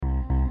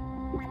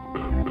We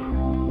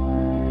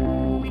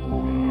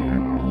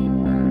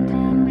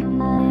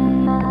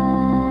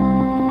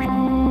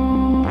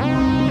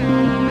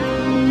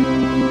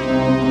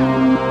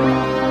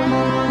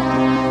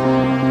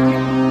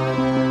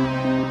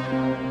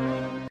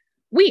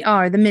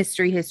are the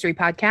Mystery History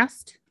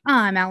Podcast.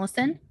 I'm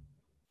Allison.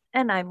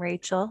 And I'm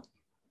Rachel.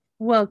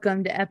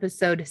 Welcome to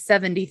episode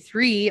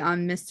 73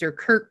 on Mr.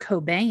 Kurt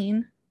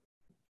Cobain.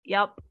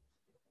 Yep.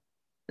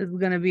 This is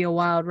going to be a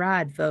wild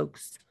ride,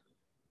 folks.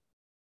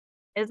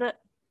 Is it?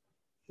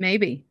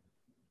 Maybe.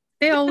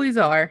 They always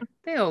are.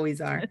 They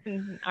always are.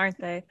 Aren't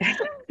they?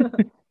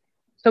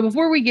 So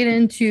before we get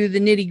into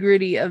the nitty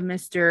gritty of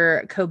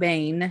Mr.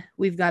 Cobain,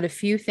 we've got a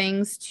few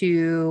things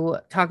to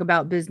talk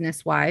about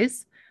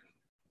business-wise.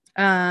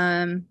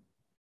 Rachel,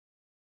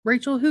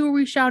 who are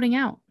we shouting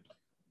out?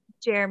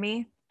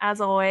 Jeremy,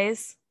 as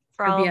always,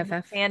 for all of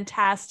the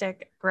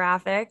fantastic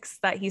graphics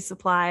that he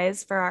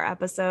supplies for our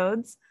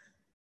episodes.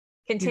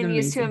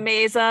 Continues to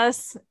amaze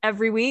us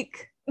every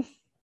week.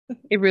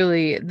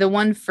 The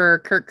one for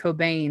Kurt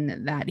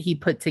Cobain that he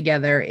put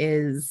together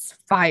is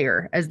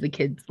fire, as the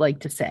kids like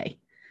to say.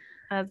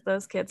 As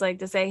those kids like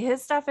to say,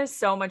 his stuff is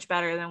so much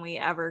better than we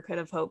ever could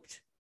have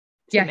hoped.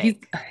 Yeah, his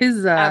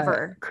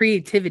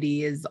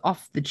creativity is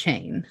off the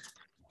chain.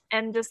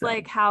 And just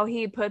like how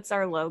he puts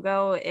our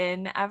logo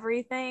in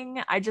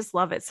everything, I just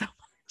love it so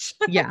much.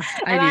 Yeah,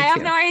 I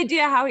have no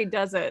idea how he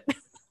does it.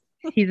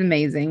 He's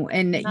amazing.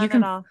 And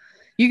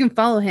you can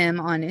follow him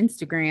on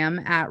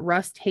Instagram at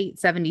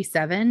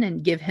rusthate77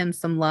 and give him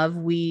some love.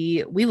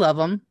 We love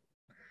him.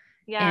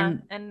 Yeah,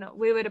 and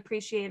we would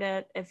appreciate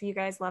it if you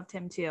guys loved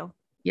him too.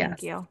 Yes.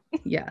 Thank you.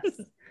 Yes.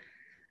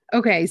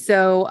 Okay,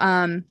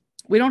 so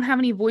we don't have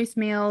any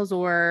voicemails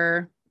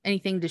or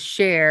anything to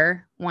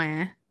share.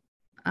 I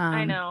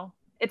know.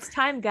 It's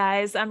time,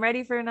 guys. I'm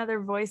ready for another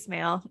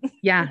voicemail.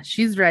 Yeah,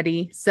 she's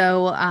ready.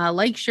 So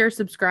like, share,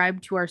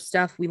 subscribe to our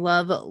stuff. We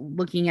love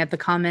looking at the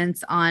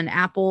comments on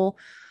Apple.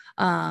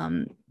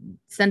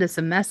 Send us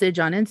a message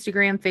on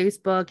Instagram,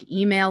 Facebook,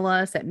 email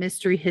us at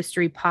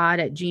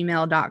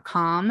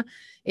mysteryhistorypod@gmail.com.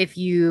 If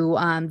you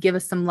give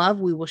us some love,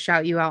 we will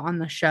shout you out on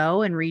the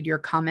show and read your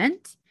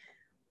comment.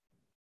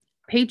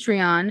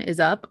 Patreon is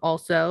up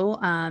also.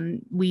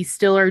 We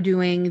still are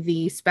doing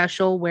the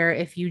special where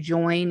if you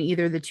join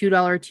either the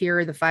 $2 tier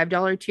or the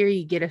 $5 tier,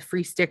 you get a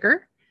free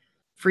sticker.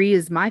 Free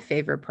is my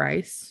favorite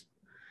price.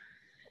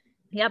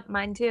 Yep,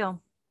 mine too.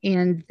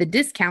 And the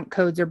discount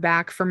codes are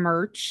back for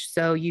merch.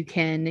 So you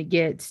can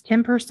get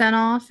 10%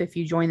 off if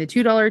you join the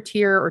 $2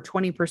 tier or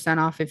 20%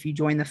 off if you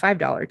join the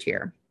 $5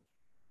 tier.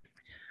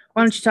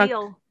 Why don't you talk?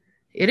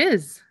 It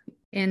is.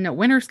 And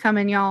winter's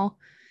coming, y'all.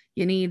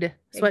 You need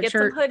sweatshirt. Get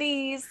some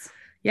hoodies.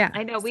 Yeah.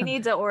 I know we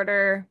need to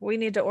order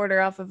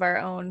off of our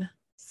own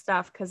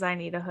stuff because I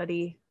need a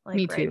hoodie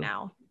right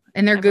now.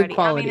 And they're good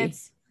quality.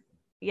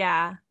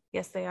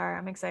 Yes, they are.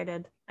 I'm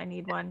excited. I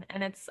need one.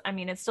 And it's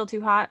still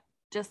too hot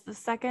just the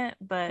second,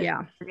 but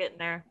yeah, we're getting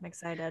there. I'm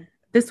excited.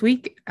 This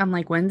week on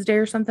like Wednesday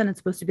or something, it's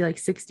supposed to be like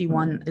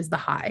 61 is the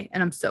high.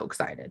 And I'm so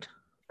excited.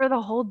 For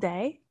the whole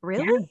day?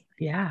 Really?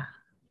 Yeah.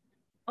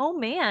 Oh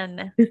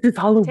man. This is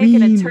Halloween.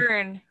 Taking a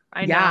turn.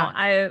 I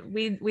know.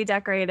 We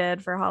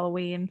decorated for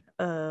Halloween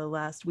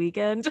last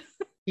weekend.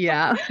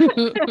 Yeah.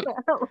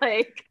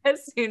 Like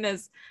as soon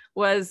as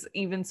was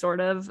even sort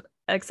of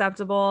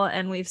acceptable,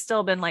 and we've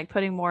still been like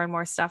putting more and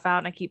more stuff out,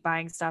 and I keep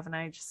buying stuff, and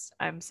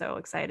I'm so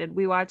excited.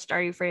 We watched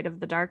Are You Afraid of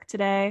the Dark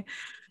today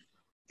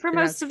for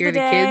most of the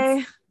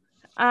day.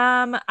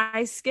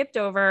 I skipped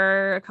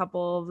over a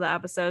couple of the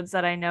episodes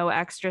that I know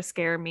extra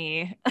scare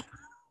me.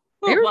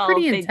 They were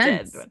pretty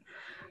intense.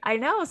 I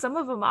know some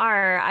of them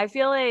are. I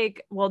feel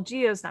like,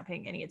 Gio's not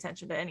paying any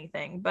attention to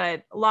anything,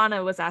 but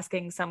Lana was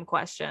asking some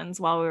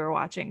questions while we were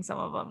watching some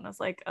of them. And I was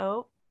like,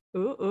 oh,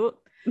 ooh.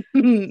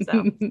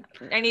 So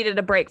I needed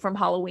a break from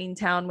Halloween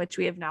Town, which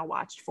we have now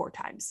watched 4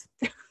 times.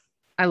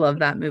 I love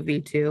that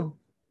movie too.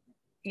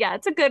 Yeah,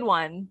 it's a good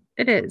one.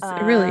 It is.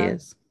 It really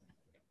is.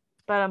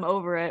 But I'm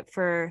over it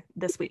for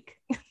this week.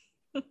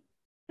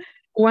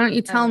 Why don't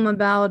you tell them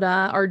about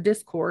our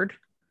Discord?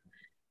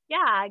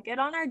 Yeah, get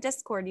on our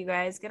Discord, you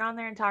guys. Get on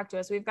there and talk to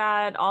us. We've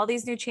got all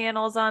these new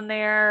channels on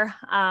there.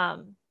 Not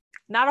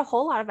a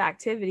whole lot of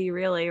activity,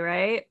 really,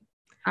 right?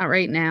 Not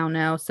right now,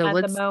 no. So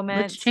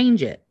let's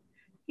change it.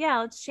 Yeah,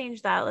 let's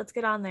change that. Let's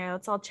get on there.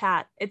 Let's all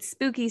chat. It's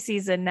spooky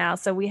season now,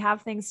 so we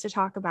have things to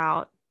talk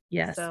about.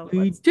 Yes, so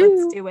let's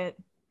do it.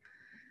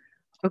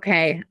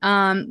 Okay.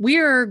 We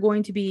are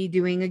going to be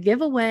doing a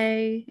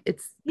giveaway.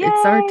 It's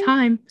our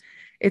time.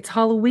 It's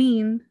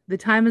Halloween. The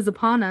time is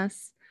upon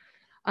us.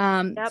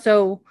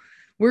 So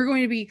we're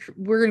going to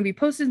be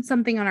posting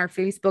something on our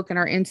Facebook and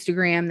our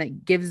Instagram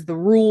that gives the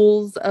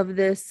rules of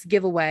this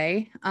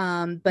giveaway.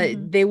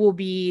 But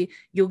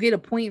you'll get a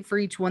point for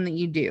each one that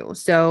you do.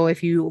 So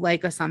if you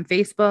like us on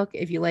Facebook,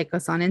 if you like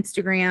us on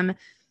Instagram,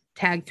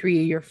 tag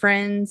 3 of your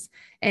friends.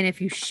 And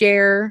if you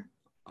share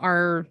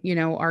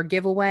our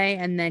giveaway,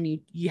 and then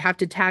you have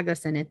to tag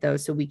us in it though,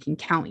 so we can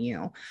count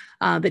you.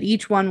 But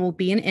each one will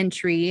be an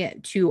entry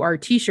to our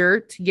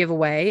t-shirt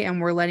giveaway,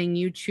 and we're letting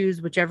you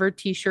choose whichever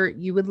t-shirt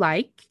you would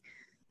like,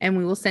 and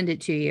we will send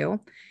it to you.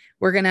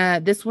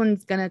 This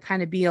one's gonna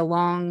kind of be a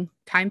long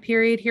time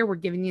period here. We're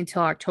giving you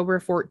until October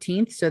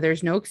 14th, so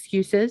there's no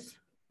excuses.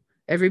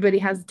 Everybody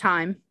has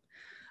time.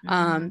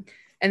 And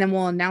then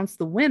we'll announce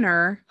the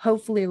winner,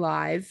 hopefully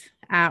live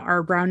at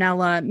our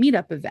Brownella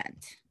meetup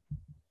event.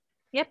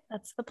 Yep,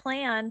 that's the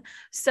plan.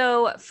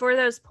 So for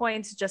those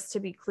points, just to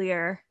be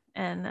clear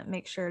and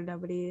make sure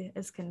nobody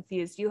is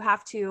confused, you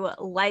have to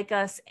like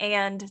us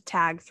and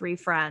tag 3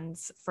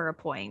 friends for a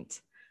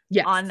point.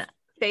 Yes. On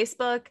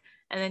Facebook.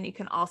 And then you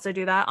can also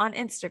do that on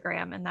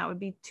Instagram, and that would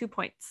be 2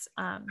 points.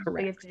 Correct.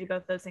 But you have to do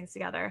both those things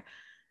together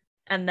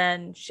and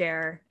then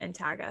share and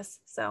tag us.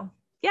 So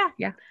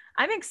yeah,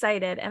 I'm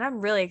excited, and I'm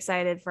really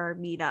excited for our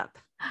meetup.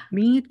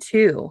 Me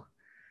too.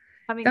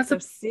 Coming so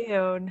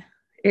soon.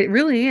 It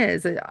really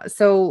is.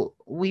 So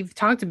we've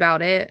talked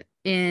about it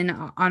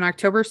on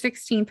October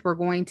 16th. We're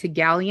going to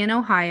Galion,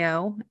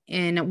 Ohio,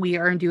 and we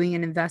are doing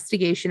an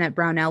investigation at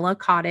Brownella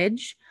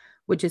Cottage,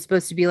 which is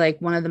supposed to be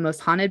like one of the most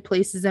haunted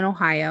places in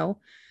Ohio.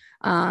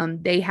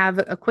 They have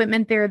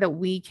equipment there that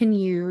we can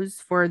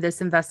use for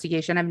this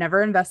investigation. I've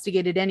never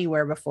investigated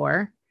anywhere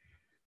before,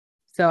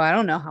 so I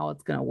don't know how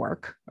it's going to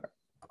work,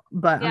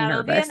 but I'm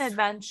nervous. It'll be an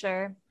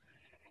adventure.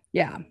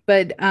 Yeah,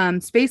 but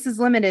space is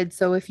limited.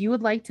 So if you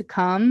would like to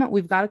come,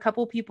 we've got a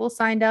couple people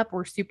signed up.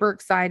 We're super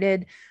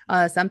excited.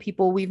 Some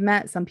people we've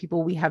met, some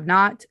people we have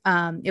not.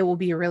 It will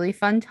be a really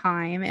fun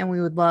time, and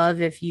we would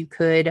love if you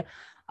could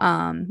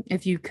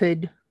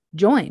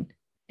join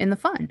in the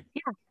fun.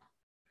 Yeah,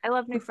 I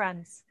love new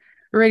friends.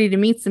 We're ready to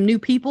meet some new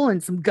people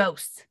and some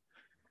ghosts.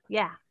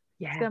 Yeah.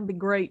 It's gonna be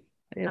great.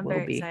 I'm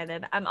very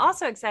excited. I'm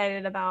also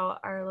excited about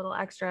our little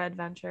extra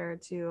adventure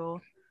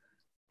to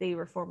the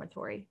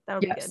reformatory.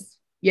 That'll be good.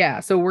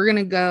 Yeah, so we're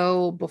gonna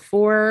go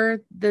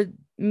before the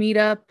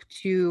meetup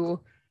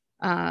to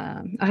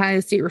Ohio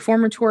State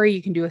Reformatory.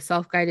 You can do a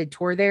self-guided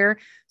tour there.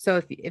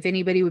 So if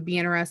anybody would be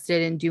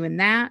interested in doing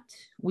that,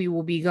 we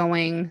will be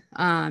going,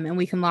 and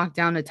we can lock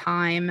down a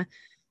time.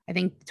 I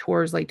think the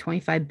tour is like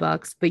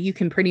 $25, but you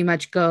can pretty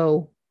much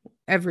go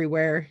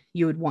everywhere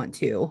you would want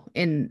to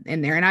in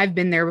there. And I've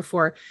been there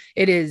before.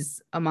 It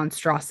is a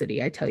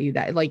monstrosity. I tell you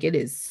that. Like, it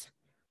is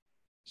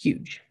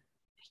huge.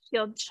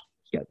 Huge.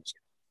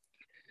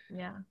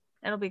 Yeah,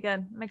 it'll be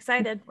good. I'm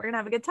excited. We're gonna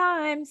have a good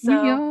time.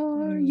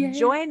 So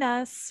join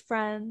us,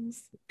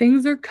 friends.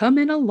 Things are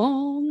coming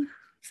along.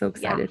 So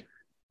excited.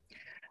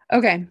 Yeah.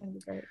 Okay.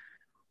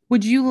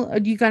 Do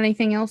you got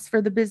anything else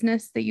for the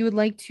business that you would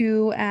like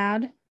to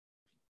add?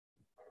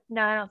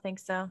 No, I don't think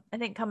so. I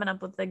think coming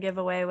up with the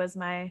giveaway was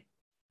my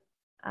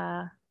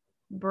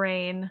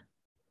brain.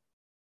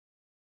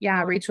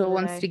 Yeah, Rachel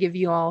wants to give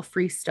you all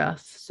free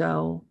stuff,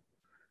 so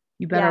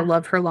you better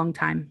love her long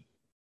time.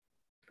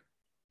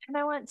 And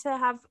I want to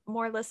have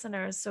more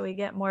listeners so we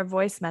get more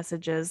voice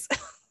messages.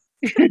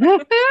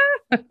 It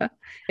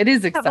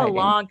is exciting.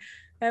 I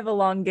have a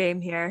long game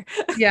here.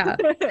 Yeah.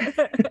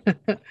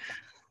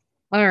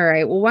 All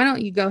right. Well, why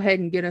don't you go ahead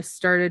and get us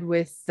started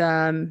with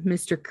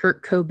Mr.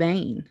 Kurt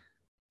Cobain?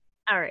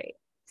 All right.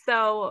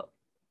 So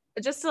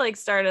just to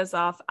start us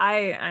off,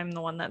 I'm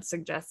the one that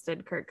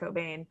suggested Kurt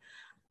Cobain.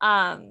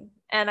 And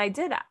I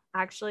did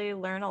actually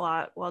learn a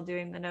lot while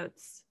doing the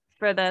notes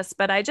for this,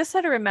 but I just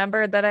had to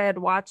remember that I had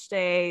watched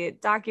a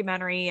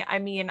documentary. I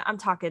mean, I'm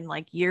talking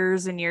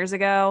years and years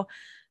ago,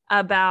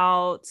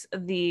 about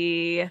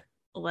the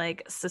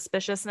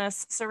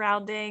suspiciousness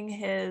surrounding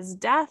his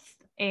death,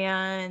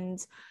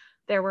 and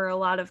there were a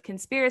lot of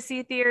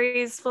conspiracy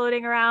theories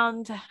floating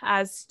around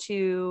as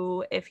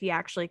to if he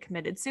actually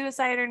committed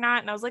suicide or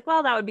not. And I was like,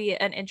 well, that would be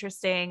an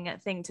interesting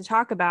thing to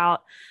talk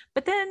about.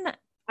 But then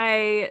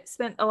I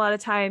spent a lot of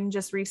time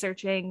just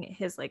researching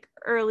his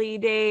early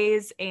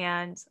days,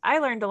 and I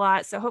learned a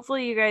lot. So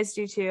hopefully you guys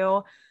do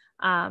too.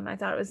 I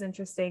thought it was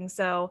interesting.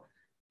 So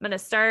I'm going to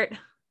start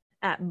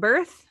at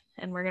birth,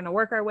 and we're going to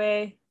work our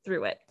way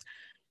through it.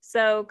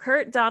 So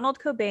Kurt Donald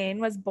Cobain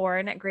was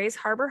born at Grays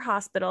Harbor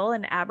Hospital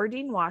in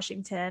Aberdeen,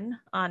 Washington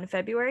on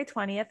February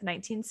 20th,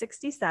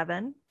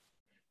 1967.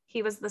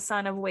 He was the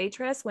son of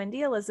waitress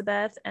Wendy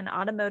Elizabeth and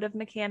automotive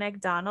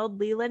mechanic Donald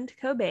Leland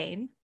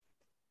Cobain.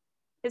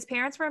 His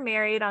parents were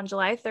married on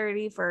July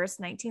 31st,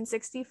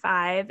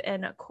 1965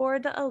 in Coeur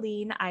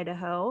d'Alene,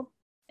 Idaho,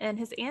 and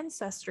his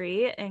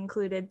ancestry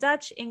included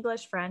Dutch,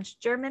 English, French,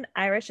 German,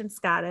 Irish, and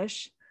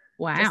Scottish.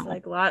 Wow.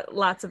 Just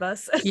lots of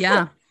us.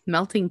 Yeah,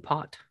 melting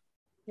pot.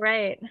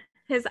 Right.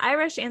 His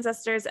Irish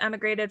ancestors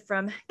emigrated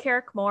from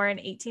Carrickmore in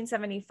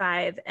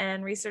 1875,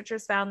 and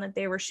researchers found that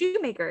they were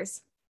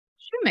shoemakers.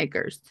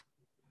 Shoemakers.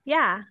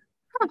 Yeah.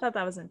 I thought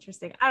that was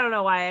interesting. I don't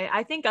know why.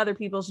 I think other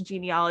people's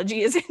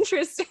genealogy is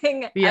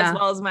interesting as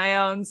well as my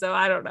own. So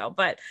I don't know.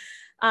 But,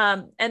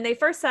 and they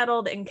first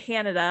settled in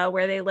Canada,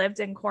 where they lived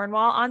in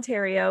Cornwall,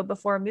 Ontario,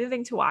 before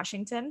moving to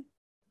Washington.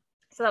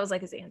 So that was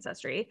his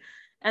ancestry.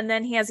 And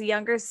then he had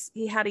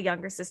a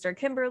younger sister,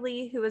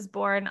 Kimberly, who was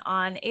born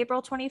on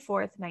April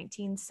 24th,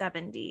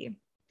 1970.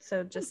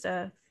 So just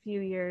a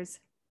few years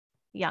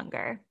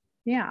younger.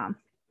 Yeah.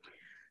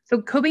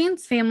 So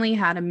Cobain's family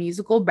had a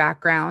musical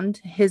background.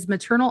 His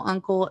maternal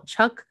uncle,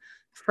 Chuck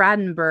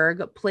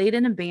Fradenberg, played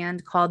in a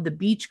band called the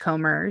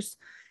Beachcombers.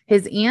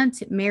 His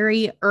aunt,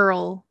 Mary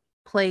Earle,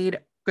 played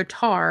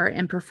guitar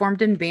and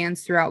performed in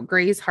bands throughout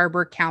Grays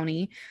Harbor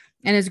County.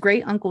 And his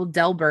great uncle,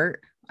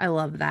 Delbert, I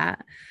love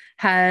that,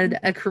 had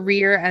a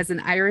career as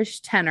an Irish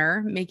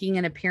tenor, making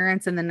an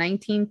appearance in the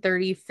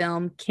 1930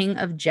 film King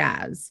of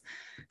Jazz.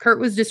 Kurt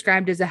was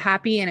described as a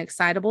happy and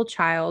excitable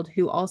child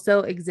who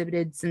also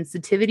exhibited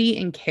sensitivity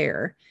and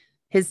care.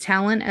 His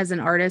talent as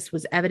an artist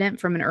was evident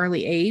from an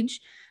early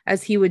age,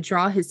 as he would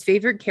draw his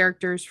favorite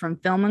characters from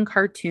film and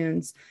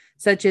cartoons,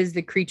 such as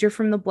the creature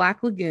from the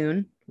Black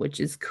Lagoon, which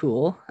is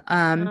cool,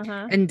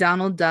 and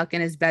Donald Duck in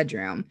his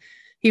bedroom.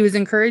 He was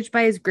encouraged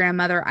by his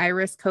grandmother,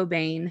 Iris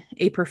Cobain,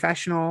 a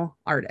professional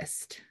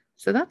artist.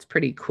 So that's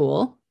pretty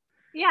cool.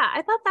 Yeah,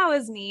 I thought that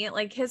was neat.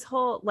 Like his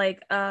whole,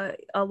 like a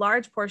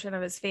large portion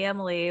of his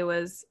family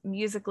was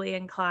musically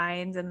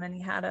inclined, and then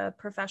he had a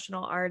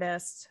professional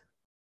artist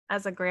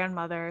as a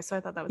grandmother. So I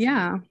thought that was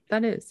neat.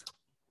 That is.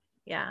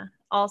 Yeah.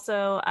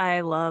 Also,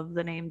 I love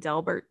the name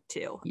Delbert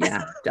too.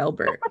 Yeah,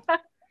 Delbert. It's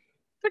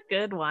a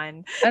good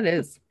one. That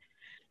is.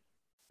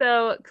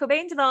 So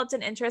Cobain developed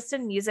an interest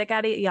in music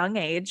at a young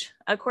age.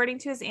 According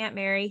to his Aunt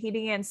Mary, he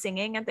began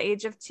singing at the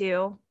age of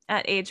 2.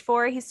 At age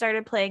 4, he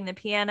started playing the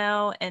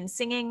piano and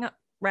singing,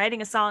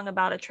 writing a song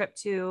about a trip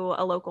to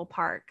a local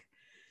park.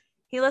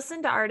 He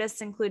listened to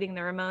artists including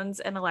the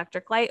Ramones and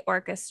Electric Light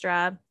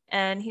Orchestra,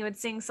 and he would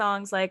sing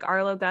songs like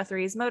Arlo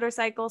Guthrie's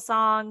Motorcycle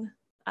Song,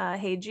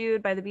 Hey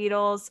Jude by the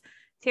Beatles,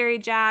 Terry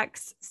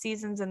Jacks'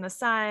 Seasons in the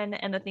Sun,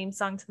 and the theme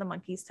song to the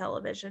Monkees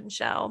television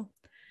show.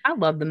 I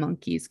love the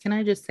Monkees. Can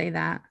I just say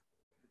that?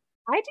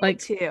 I do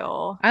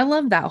too. I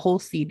love that whole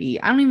CD.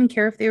 I don't even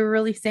care if they were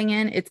really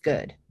singing. It's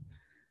good.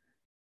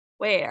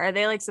 Wait, are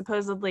they like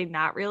supposedly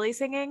not really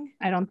singing?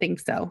 I don't think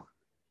so.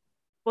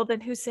 Well,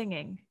 then who's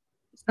singing?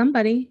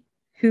 Somebody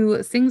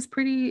who sings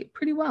pretty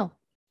well.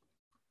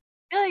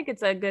 I feel like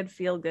it's a good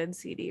feel-good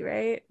CD,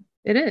 right?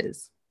 It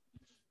is.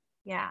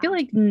 Yeah. I feel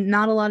like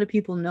not a lot of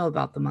people know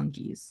about the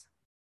Monkees.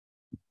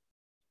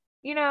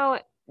 You know,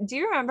 do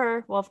you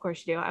remember? Well, of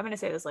course you do. I'm going to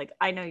say this like,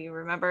 I know you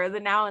remember the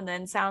Now and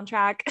Then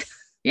soundtrack.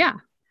 Yeah.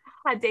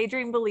 Had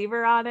Daydream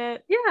Believer on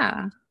it.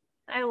 Yeah.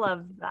 I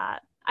love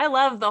that. I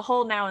love the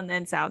whole Now and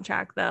Then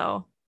soundtrack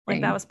though.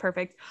 Like That was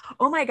perfect.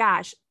 Oh my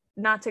gosh.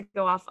 Not to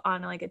go off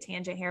on like a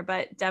tangent here,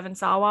 but Devin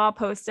Sawa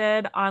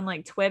posted on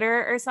like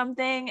Twitter or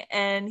something.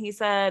 And he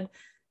said,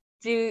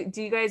 do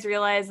you guys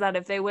realize that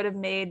if they would have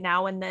made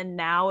Now and Then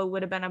Now, it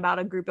would have been about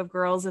a group of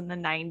girls in the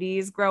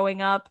 90s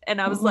growing up? And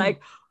I was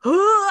like,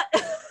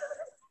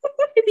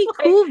 it'd be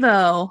cool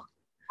though.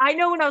 I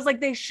know, when I was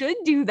like, they should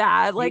do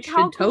that. Like,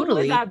 how cool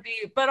would that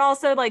be? But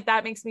also, like,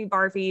 that makes me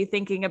barfy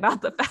thinking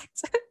about the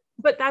fact.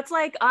 But that's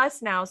like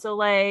us now. So,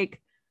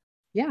 like,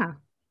 yeah,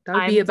 that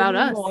would be about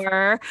us.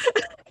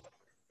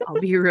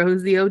 I'll be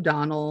Rosie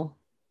O'Donnell.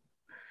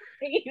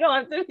 You don't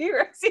have to be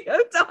Rosie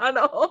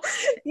O'Donnell.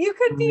 You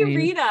could be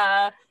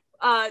Rita,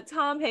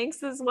 Tom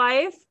Hanks's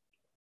wife.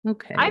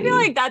 Okay. I feel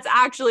like that's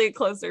actually a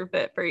closer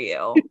fit for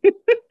you.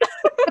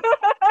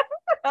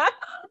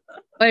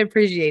 I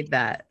appreciate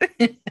that.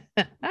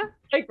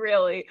 Like,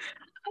 really.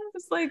 I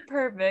was like,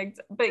 perfect.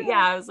 But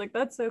yeah, I was like,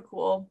 that's so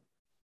cool.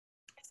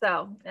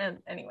 So, and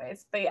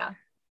anyways, but yeah.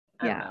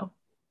 I don't know.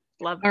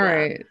 Love that. All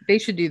right. They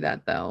should do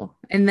that though.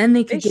 And then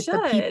they could get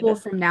the people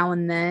from Now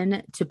and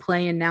Then to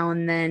play in Now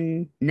and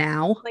Then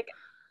Now.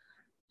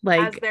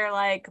 Like as their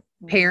like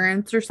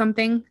parents or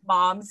something.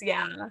 Moms,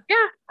 yeah.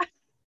 Yeah.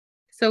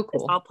 So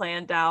cool. It's all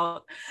planned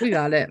out. We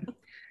got it.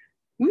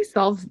 We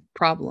solve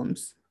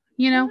problems.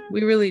 You know,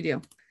 we really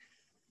do.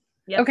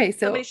 Yep. Okay,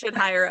 so somebody should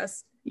hire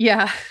us.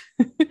 Yeah.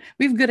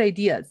 We have good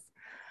ideas.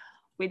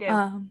 We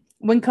do.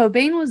 When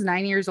Cobain was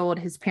 9 years old,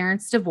 his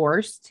parents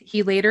divorced.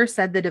 He later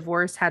said the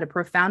divorce had a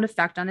profound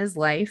effect on his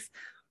life,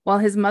 while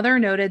his mother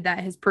noted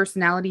that his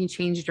personality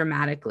changed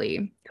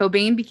dramatically.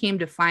 Cobain became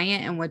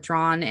defiant and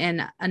withdrawn. In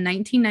a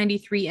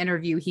 1993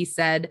 interview, he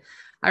said,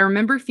 "I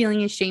remember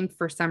feeling ashamed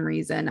for some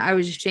reason. I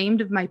was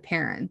ashamed of my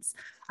parents.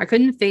 I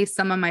couldn't face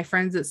some of my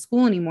friends at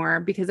school anymore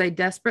because I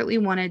desperately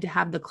wanted to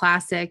have the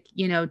classic,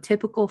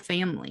 typical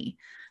family.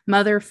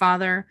 Mother,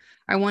 father.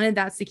 I wanted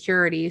that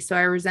security, so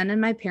I resented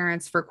my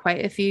parents for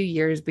quite a few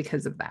years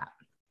because of that."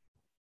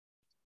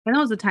 And that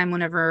was a time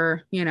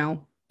whenever,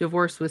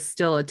 divorce was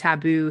still a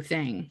taboo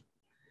thing.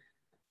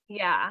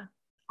 Yeah.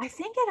 I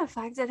think it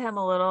affected him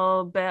a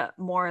little bit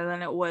more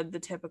than it would the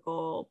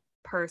typical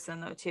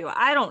person though too.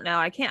 I don't know.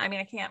 I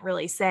can't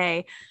really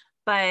say,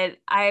 but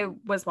I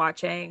was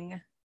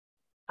watching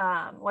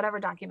whatever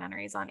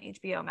documentaries on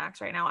HBO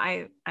Max right now.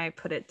 I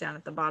put it down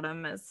at the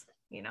bottom as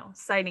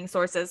citing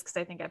sources because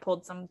I think I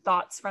pulled some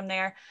thoughts from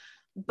there.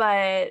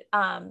 But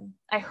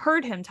I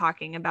heard him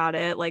talking about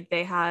it. Like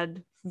they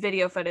had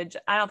video footage.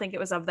 I don't think it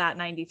was of that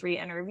 93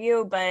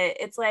 interview, but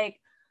it's like,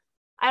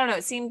 I don't know,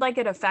 it seemed like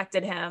it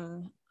affected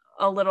him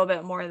a little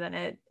bit more than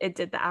it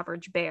did the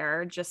average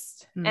bear.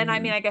 Just, and I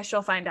mean, I guess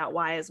you'll find out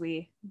why as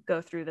we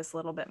go through this a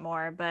little bit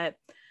more, but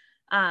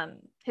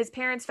his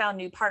parents found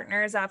new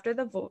partners after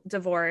the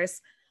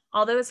divorce.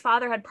 Although his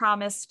father had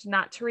promised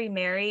not to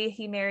remarry,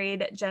 he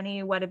married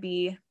Jenny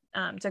Weatherby,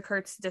 to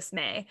Kurt's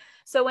dismay.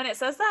 So when it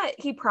says that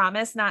he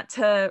promised not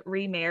to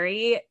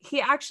remarry,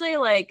 he actually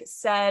like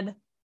said,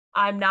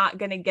 I'm not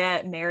going to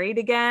get married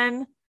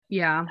again.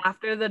 Yeah.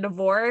 After the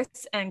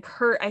divorce. And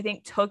Kurt, I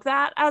think, took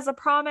that as a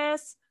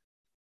promise.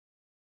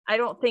 I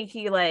don't think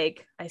he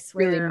like, I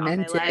swear really on my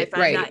meant life, it,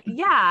 right? not,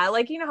 yeah,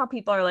 like you know how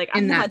people are like,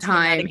 I'm in not that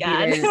time doing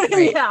that again.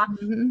 right. Yeah.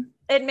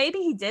 And maybe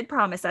he did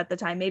promise at the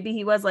time. Maybe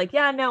he was like,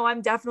 yeah, no, I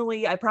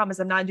promise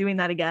I'm not doing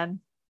that again.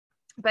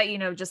 But you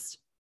know, just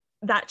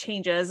that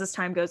changes as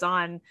time goes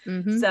on.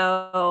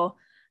 So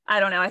I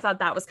don't know. I thought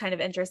that was kind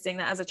of interesting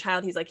that as a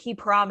child, he's like, he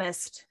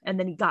promised and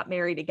then he got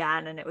married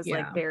again. And it was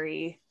like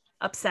very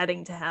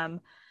upsetting to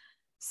him.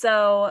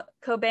 So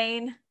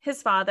Cobain,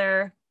 his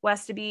father,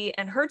 Weatherby,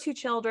 and her two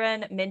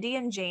children, Mindy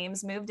and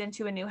James, moved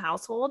into a new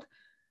household.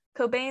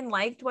 Cobain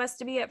liked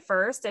Weatherby at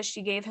first as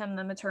she gave him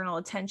the maternal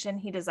attention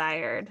he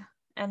desired.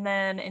 And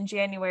then in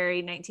January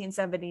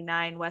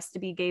 1979,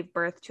 Weatherby gave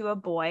birth to a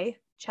boy,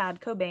 Chad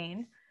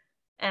Cobain.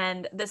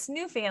 And this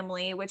new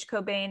family, which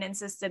Cobain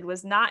insisted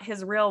was not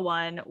his real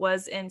one,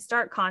 was in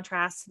stark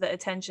contrast to the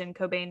attention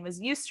Cobain was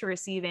used to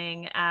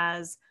receiving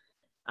as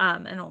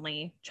an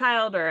only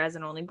child or as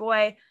an only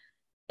boy.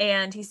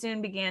 And he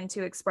soon began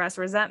to express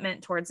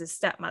resentment towards his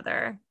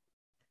stepmother.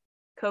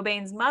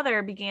 Cobain's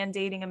mother began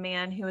dating a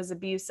man who was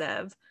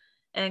abusive,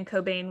 and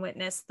Cobain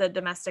witnessed the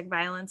domestic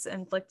violence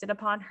inflicted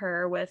upon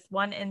her, with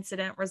one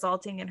incident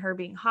resulting in her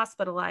being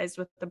hospitalized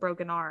with a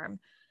broken arm.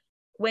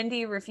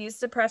 Wendy refused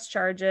to press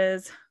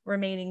charges,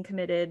 remaining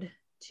committed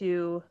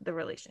to the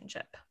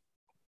relationship.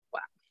 Wow.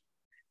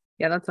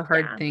 Yeah, that's a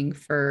hard thing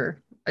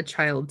for a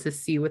child to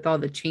see with all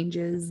the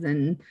changes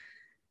and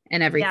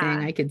everything.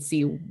 I could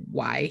see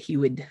why he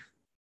would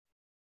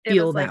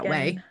feel that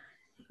way.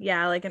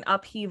 Like an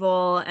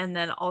upheaval, and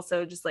then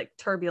also just like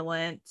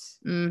turbulent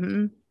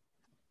in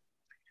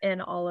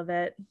all of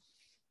it.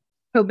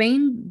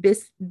 Cobain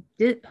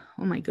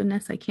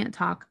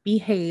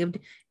behaved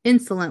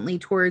insolently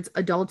towards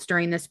adults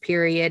during this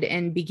period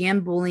and began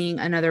bullying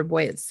another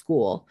boy at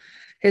school.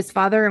 His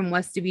father and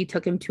Weatherby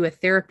took him to a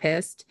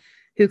therapist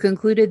who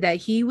concluded that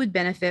he would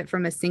benefit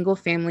from a single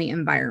family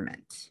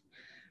environment.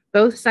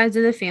 Both sides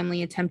of the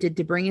family attempted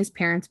to bring his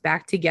parents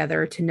back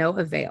together to no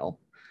avail.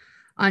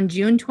 On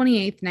June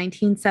 28,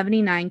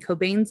 1979,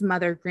 Cobain's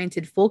mother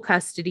granted full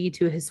custody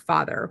to his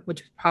father,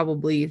 which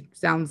probably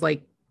sounds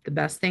like the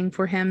best thing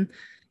for him.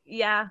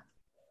 Yeah.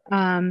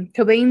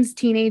 Cobain's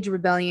teenage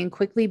rebellion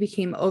quickly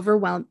became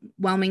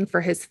overwhelming for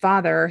his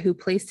father, who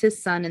placed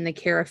his son in the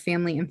care of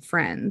family and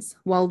friends.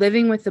 While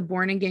living with the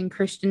born-again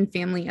Christian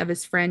family of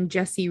his friend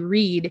Jesse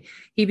Reed,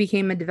 he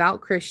became a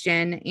devout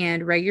Christian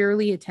and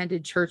regularly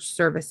attended church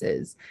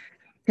services.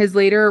 He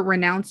later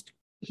renounced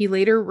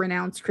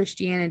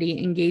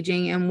Christianity,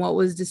 engaging in what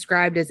was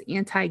described as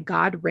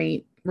anti-God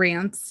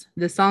rants.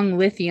 The song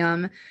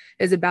Lithium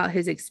is about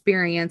his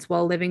experience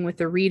while living with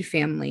the Reed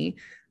family.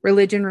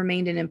 Religion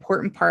remained an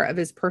important part of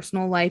his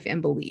personal life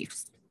and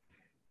beliefs.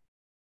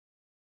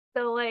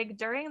 So like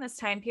during this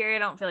time period, I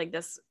don't feel like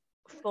this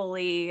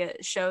fully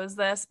shows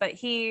this, but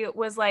he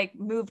was like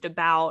moved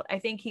about. I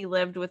think he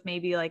lived with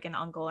maybe like an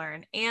uncle or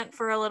an aunt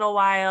for a little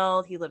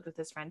while. He lived with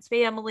his friend's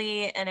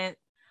family, and it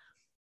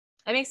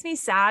makes me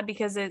sad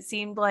because it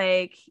seemed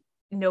like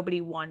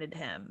nobody wanted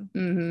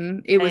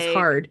him. It was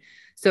hard.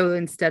 So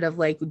instead of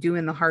like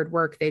doing the hard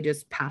work, they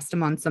just passed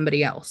him on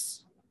somebody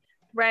else.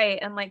 Right.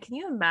 And like, can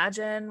you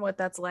imagine what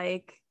that's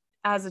like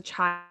as a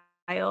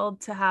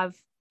child to have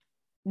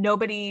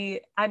nobody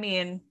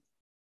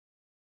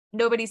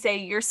say,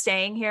 you're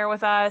staying here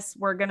with us,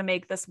 we're going to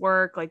make this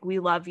work, like we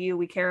love you,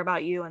 we care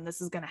about you, and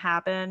this is going to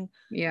happen.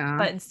 Yeah.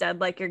 But instead,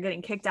 like, you're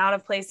getting kicked out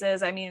of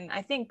places. I mean,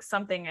 I think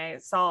something I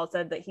saw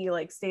said that he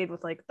like stayed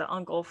with like the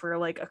uncle for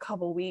like a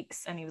couple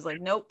weeks, and he was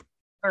like, nope,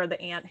 or the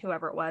aunt,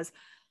 whoever it was,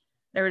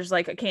 they were just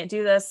like, I can't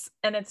do this.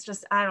 And it's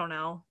just, I don't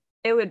know,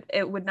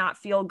 it would not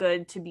feel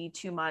good to be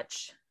too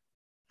much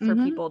for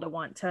people to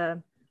want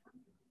to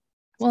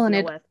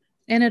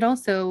and it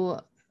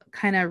also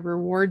kind of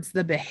rewards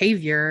the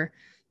behavior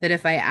that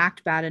if I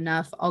act bad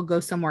enough, I'll go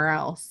somewhere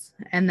else,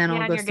 and then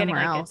I'll go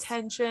somewhere else.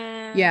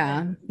 Attention.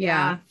 Yeah.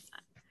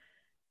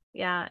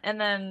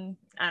 And then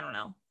I don't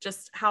know,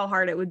 just how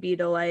hard it would be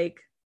to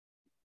like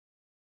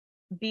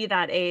be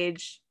that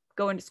age,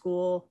 going to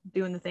school,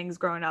 doing the things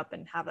growing up,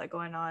 and have that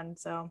going on.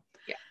 So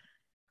yeah.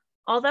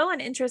 Although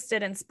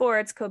uninterested in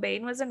sports,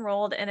 Cobain was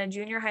enrolled in a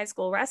junior high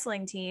school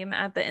wrestling team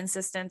at the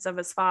insistence of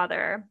his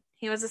father.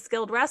 He was a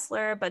skilled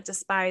wrestler, but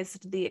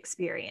despised the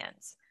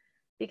experience.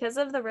 Because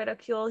of the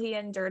ridicule he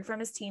endured from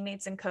his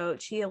teammates and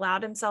coach, he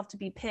allowed himself to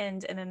be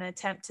pinned in an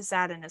attempt to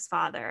sadden his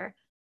father.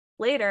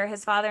 Later,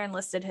 his father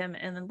enlisted him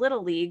in the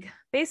Little League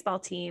baseball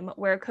team,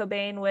 where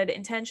Cobain would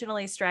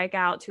intentionally strike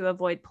out to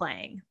avoid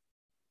playing.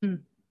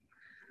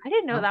 I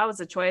didn't know that was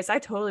a choice. I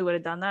totally would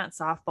have done that in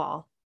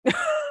softball.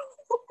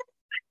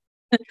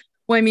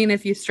 Well, I mean,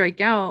 if you strike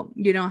out,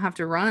 you don't have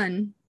to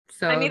run.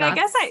 So I mean, I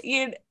guess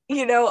I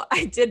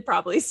did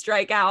probably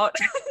strike out,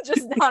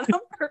 just not on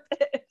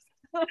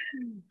purpose.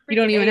 You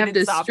don't even have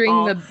to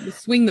softball.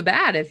 swing the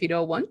bat if you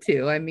don't want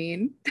to. I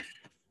mean,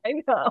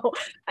 I know.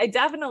 I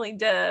definitely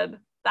did.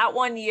 That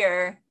one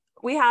year,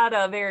 we had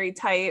a very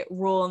tight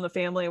rule in the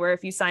family where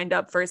if you signed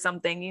up for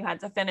something, you had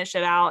to finish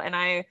it out. And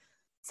I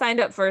signed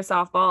up for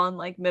softball in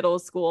like middle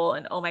school.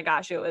 And oh my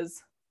gosh, it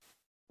was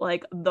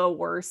like the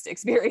worst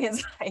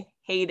experience. I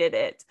hated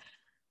it.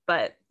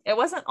 But it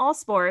wasn't all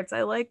sports.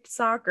 I liked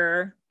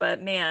soccer,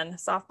 but man,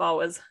 softball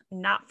was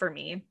not for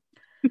me.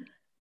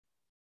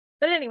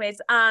 But anyways,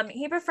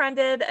 he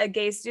befriended a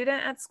gay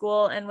student at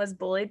school and was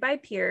bullied by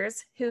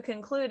peers who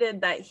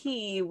concluded that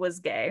he was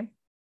gay.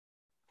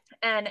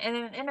 And in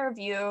an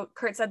interview,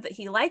 Kurt said that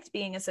he liked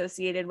being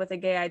associated with a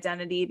gay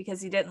identity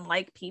because he didn't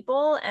like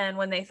people. And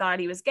when they thought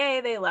he was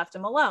gay, they left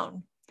him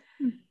alone.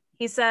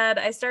 He said,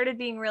 I started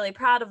being really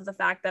proud of the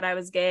fact that I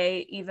was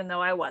gay, even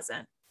though I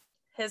wasn't.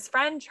 His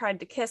friend tried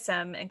to kiss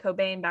him, and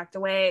Cobain backed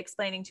away,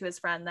 explaining to his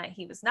friend that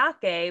he was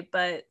not gay,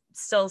 but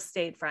still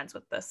stayed friends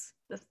with this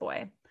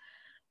boy.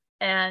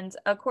 And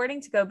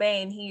according to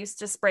Cobain, he used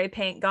to spray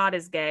paint God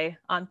is gay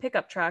on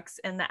pickup trucks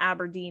in the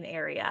Aberdeen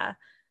area.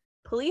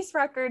 Police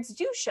records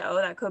do show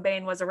that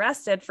Cobain was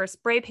arrested for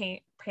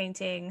spray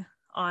painting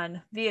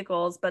on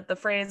vehicles, but the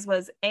phrase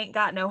was ain't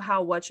got no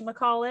how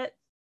whatchamacallit,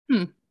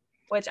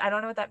 which I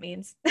don't know what that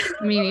means.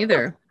 Me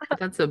neither.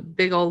 That's a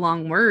big old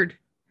long word.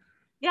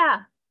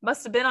 Yeah,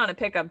 must have been on a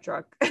pickup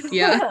truck.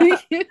 Yeah.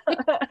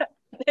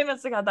 They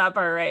must have got that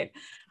part right.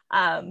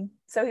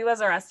 So he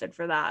was arrested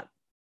for that.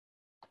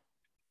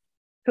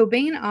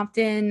 Cobain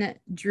often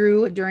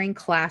drew during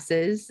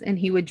classes, and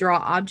he would draw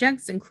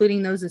objects,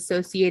 including those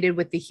associated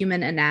with the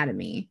human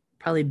anatomy,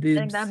 probably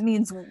boobs. And that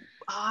means,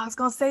 I was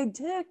going to say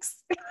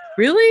dicks.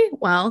 Really?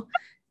 Well,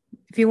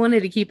 if he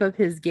wanted to keep up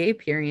his gay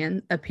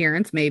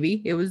appearance,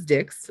 maybe it was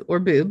dicks or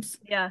boobs.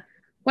 Yeah.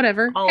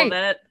 Whatever. All of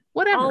it.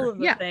 Whatever. All of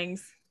the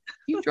things.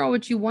 You draw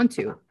what you want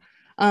to.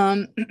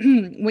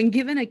 When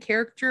given a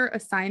character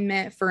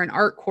assignment for an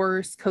art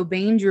course,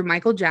 Cobain drew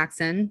Michael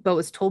Jackson, but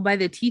was told by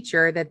the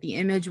teacher that the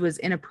image was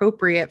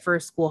inappropriate for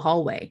a school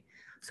hallway.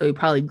 So he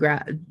probably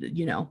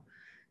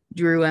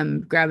drew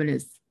him grabbing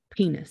his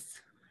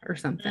penis or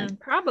something.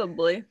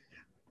 Probably.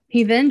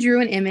 He then drew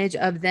an image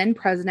of then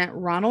President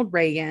Ronald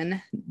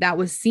Reagan that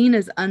was seen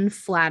as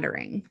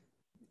unflattering.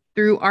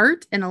 Through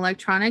art and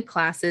electronic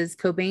classes,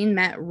 Cobain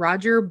met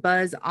Roger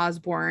Buzz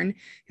Osborne,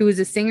 who was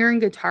a singer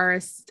and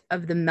guitarist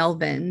of the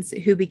Melvins,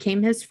 who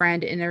became his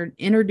friend and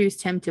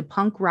introduced him to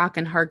punk rock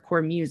and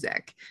hardcore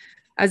music.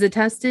 As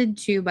attested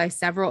to by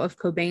several of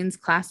Cobain's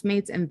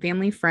classmates and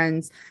family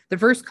friends, the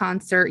first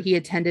concert he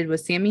attended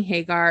was Sammy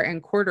Hagar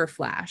and Quarter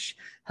Flash,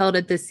 held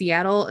at the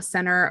Seattle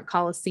Center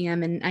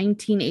Coliseum in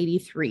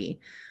 1983.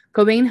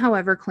 Cobain,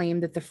 however,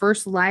 claimed that the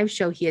first live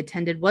show he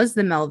attended was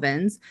the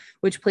Melvins,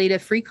 which played a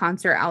free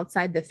concert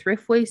outside the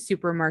Thriftway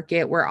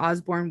supermarket where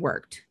Osborne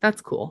worked.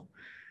 That's cool.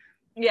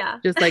 Yeah.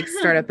 Just like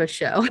start up a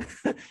show.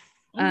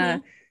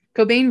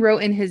 Cobain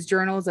wrote in his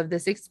journals of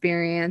this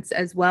experience,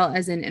 as well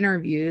as in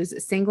interviews,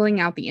 singling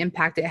out the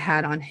impact it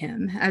had on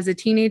him. As a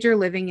teenager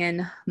living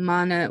in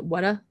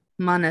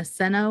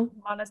Montesano,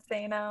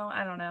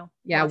 I don't know.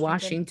 Yeah,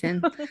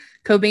 Washington.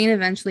 Cobain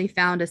eventually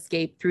found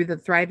escape through the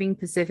thriving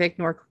Pacific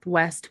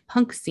Northwest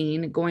punk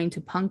scene, going to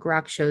punk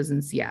rock shows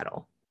in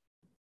Seattle.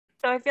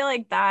 So I feel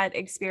like that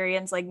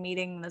experience, like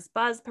meeting this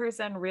Buzz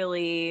person,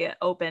 really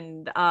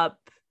opened up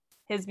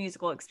his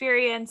musical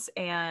experience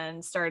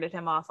and started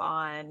him off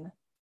on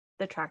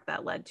the track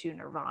that led to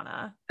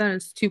Nirvana. That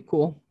is too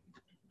cool.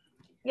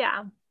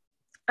 Yeah.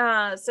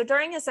 So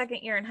during his second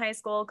year in high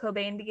school,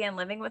 Cobain began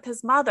living with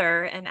his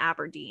mother in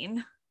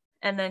Aberdeen.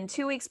 And then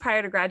 2 weeks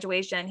prior to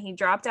graduation, he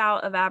dropped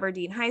out of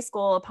Aberdeen High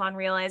School upon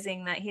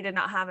realizing that he did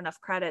not have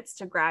enough credits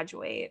to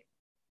graduate.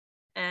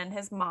 And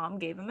his mom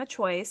gave him a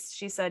choice.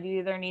 She said, you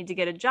either need to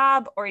get a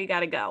job or you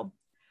got to go.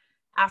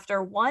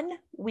 After 1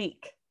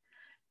 week,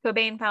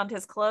 Cobain found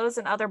his clothes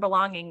and other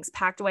belongings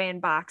packed away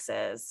in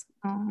boxes.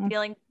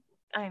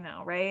 I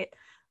know, right?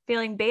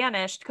 Feeling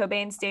banished,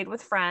 Cobain stayed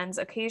with friends,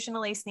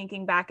 occasionally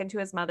sneaking back into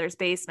his mother's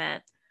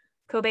basement.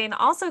 Cobain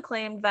also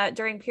claimed that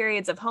during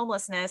periods of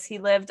homelessness, he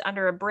lived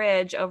under a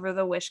bridge over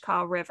the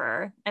Wishkah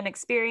River, an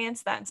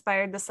experience that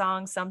inspired the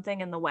song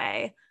Something in the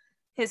Way.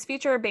 His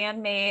future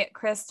bandmate,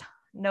 Chris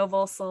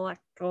Novoselic.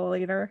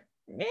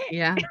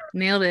 Yeah,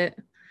 nailed it.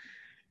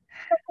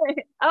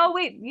 Oh,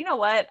 wait, you know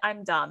what?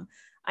 I'm dumb.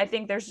 I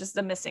think there's just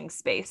a missing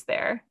space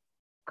there.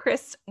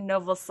 Chris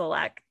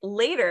Novoselic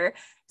later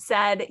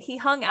said he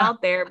hung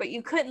out there, but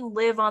you couldn't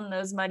live on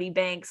those muddy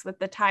banks with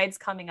the tides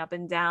coming up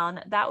and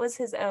down. That was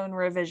his own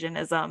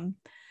revisionism.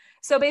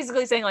 So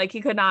basically saying like he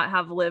could not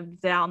have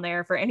lived down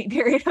there for any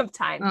period of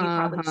time. He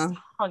probably just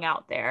hung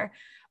out there.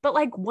 But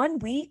like 1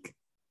 week?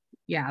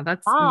 Yeah,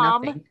 that's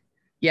nothing.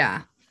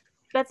 Yeah.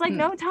 That's like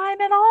no time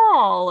at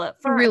all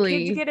for a kid to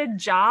Really, get a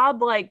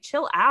job. Like,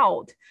 chill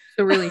out.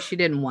 so really, she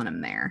didn't want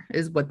him there,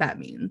 is what that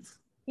means.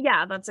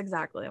 Yeah, that's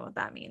exactly what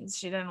that means.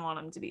 She didn't want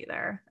him to be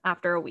there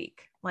after a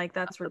week. Like,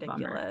 that's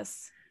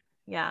ridiculous.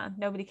 Yeah,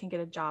 nobody can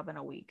get a job in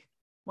a week.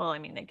 Well, I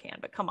mean, they can,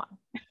 but come on.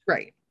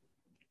 Right.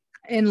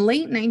 In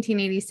late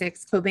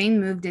 1986, Cobain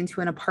moved into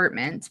an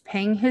apartment,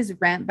 paying his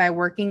rent by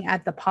working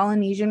at the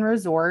Polynesian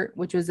Resort,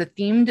 which was a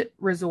themed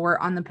resort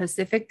on the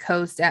Pacific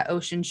coast at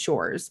Ocean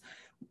Shores,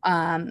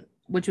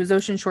 which was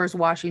Ocean Shores,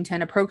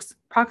 Washington,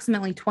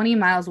 approximately 20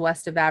 miles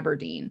west of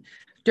Aberdeen.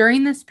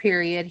 During this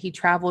period, he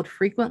traveled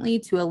frequently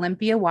to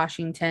Olympia,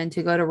 Washington,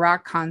 to go to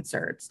rock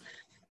concerts.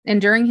 And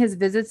during his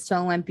visits to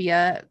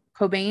Olympia,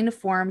 Cobain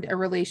formed a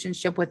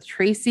relationship with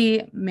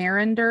Tracy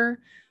Marinder,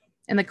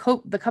 and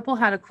the couple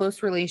had a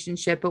close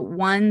relationship, but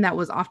one that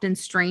was often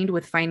strained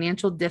with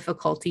financial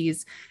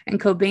difficulties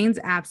and Cobain's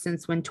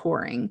absence when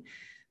touring.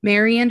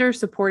 Mariander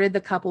supported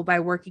the couple by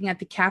working at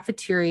the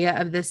cafeteria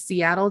of the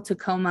Seattle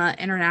Tacoma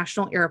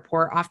International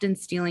Airport, often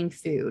stealing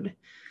food.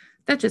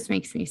 That just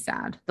makes me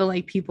sad.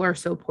 People are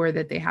so poor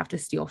that they have to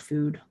steal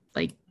food.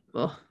 I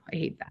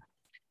hate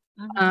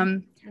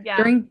that.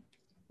 During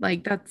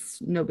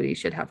that's nobody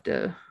should have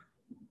to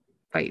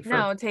fight for.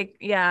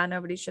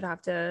 Nobody should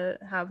have to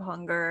have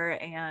hunger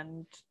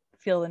and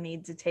feel the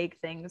need to take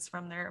things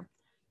from their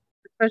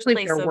especially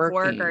place of work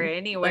or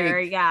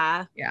anywhere.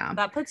 Yeah,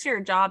 that puts your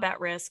job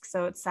at risk.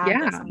 So it's sad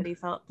that somebody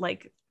felt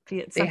like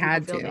they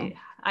had to.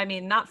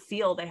 Not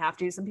feel they have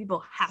to. Some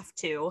people have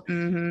to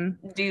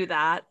do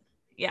that.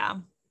 Yeah.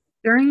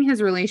 During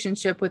his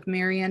relationship with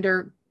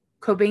Mariander,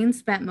 Cobain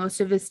spent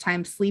most of his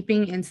time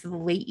sleeping into the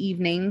late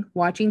evening,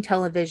 watching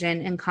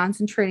television, and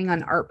concentrating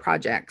on art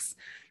projects.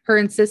 Her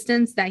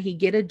insistence that he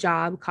get a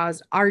job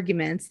caused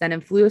arguments that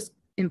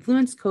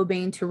influenced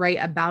Cobain to write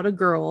About a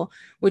Girl,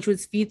 which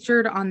was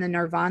featured on the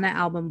Nirvana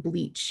album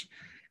Bleach.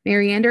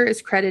 Mariander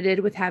is credited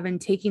with having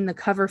taken the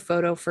cover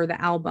photo for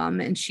the album,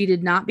 and she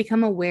did not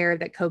become aware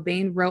that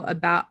Cobain wrote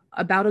about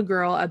a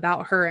girl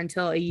about her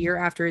until a year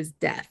after his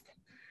death.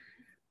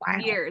 Wow.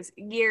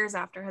 Years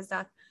after his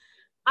death.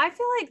 I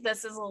feel like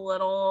this is a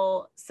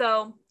little,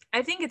 so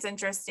I think it's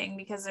interesting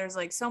because there's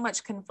so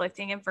much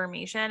conflicting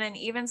information, and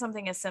even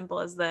something as simple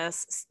as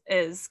this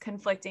is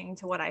conflicting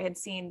to what I had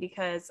seen,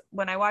 because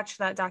when I watched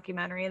that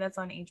documentary that's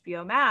on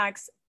HBO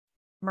Max,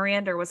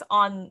 Mariander was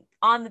on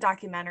the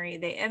documentary.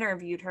 They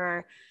interviewed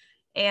her,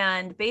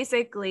 and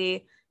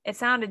basically it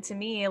sounded to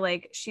me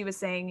like she was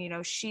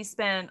saying, she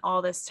spent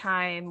all this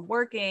time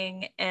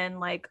working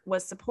and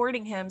was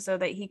supporting him so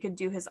that he could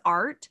do his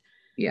art.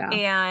 Yeah.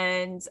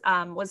 And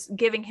was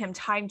giving him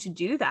time to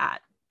do that.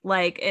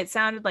 It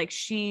sounded like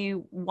she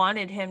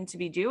wanted him to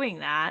be doing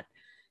that.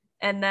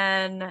 And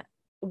then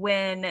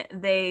when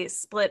they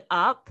split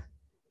up,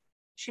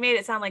 she made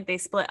it sound like they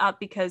split up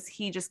because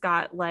he just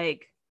got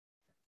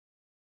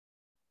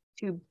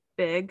too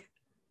big.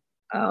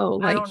 Oh,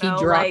 he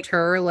dropped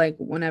her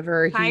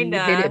whenever he hit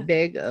it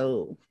big.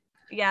 Oh.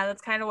 Yeah,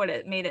 that's kind of what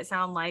it made it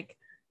sound like.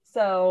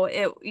 So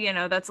it,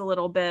 that's a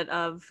little bit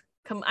of,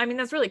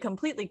 that's really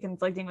completely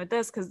conflicting with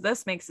this, because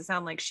this makes it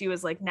sound like she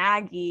was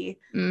naggy.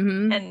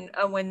 And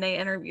when they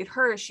interviewed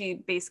her, she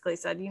basically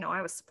said,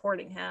 I was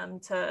supporting him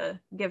to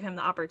give him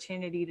the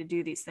opportunity to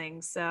do these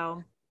things.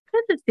 So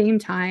at the same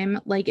time,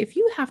 if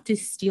you have to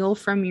steal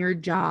from your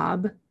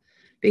job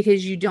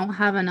because you don't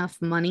have enough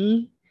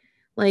money,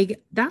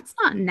 that's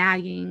not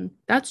nagging.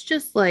 That's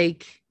just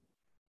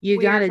you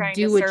got to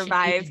do what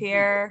survive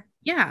here.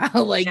 Yeah,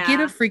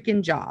 get a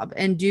freaking job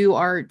and do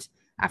art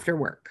after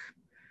work.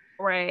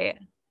 Right.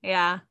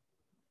 Yeah.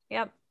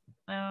 Yep.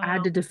 I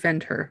had to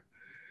defend her.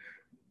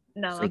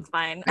 No, that's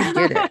fine. I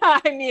get it.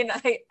 I mean,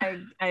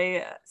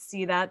 I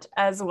see that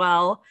as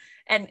well.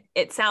 And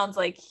it sounds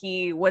like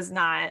he was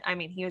not,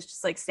 he was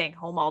just staying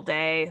home all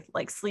day,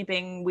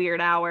 sleeping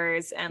weird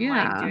hours and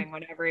doing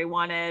whatever he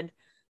wanted.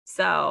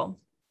 So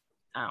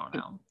I don't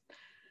know.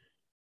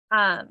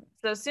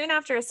 So soon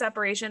after a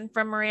separation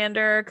from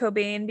Mariander,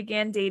 Cobain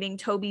began dating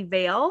Tobi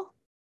Vail.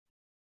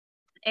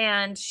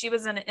 And she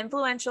was an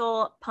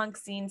influential punk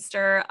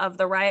scenester of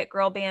the riot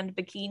girl band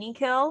Bikini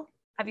Kill.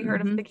 Have you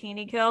heard of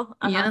Bikini Kill?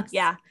 Yes.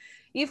 Yeah.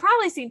 You've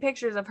probably seen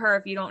pictures of her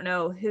if you don't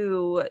know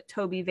who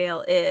Tobi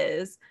Vail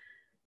is.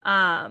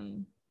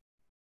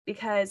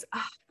 Because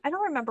I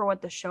don't remember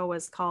what the show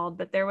was called,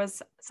 but there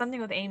was something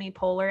with Amy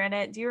Poehler in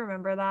it. Do you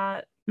remember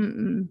that?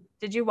 Mm-mm.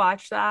 Did you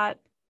watch that?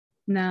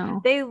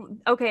 No.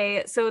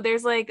 So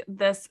there's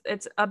this,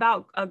 it's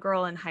about a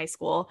girl in high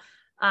school.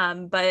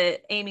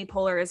 But Amy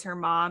Poehler is her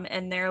mom,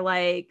 and they're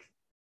I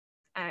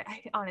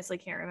honestly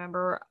can't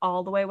remember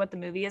all the way what the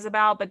movie is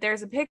about, but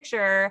there's a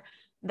picture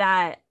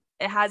that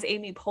it has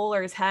Amy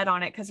Poehler's head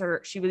on it because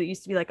she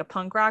used to be a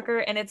punk rocker,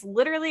 and it's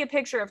literally a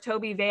picture of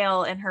Tobi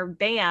Vail and her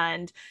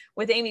band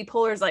with Amy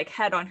Poehler's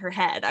head on her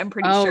head. I'm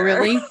pretty sure. Oh,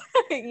 really?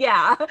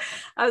 Yeah.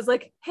 I was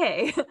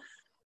hey,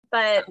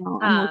 but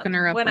I'm looking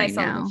her up when I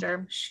saw now. The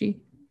picture.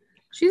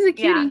 She's a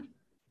cutie.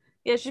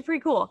 Yeah, she's pretty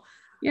cool.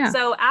 Yeah.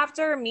 So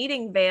after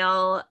meeting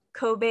Vail,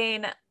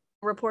 Cobain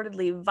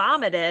reportedly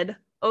vomited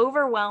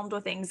overwhelmed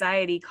with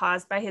anxiety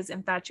caused by his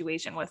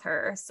infatuation with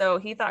her. So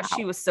he thought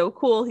she Wow. was so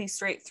cool, he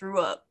straight threw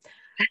up.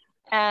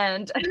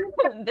 And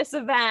this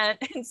event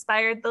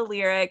inspired the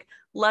lyric,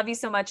 "Love you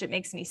so much it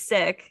makes me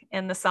sick,"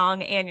 in the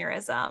song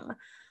Aneurysm.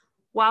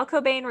 While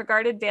Cobain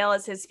regarded Vale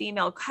as his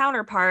female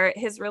counterpart,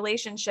 his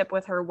relationship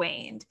with her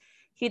waned.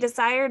 He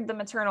desired the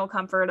maternal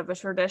comfort of a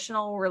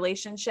traditional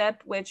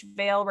relationship, which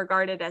Vale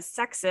regarded as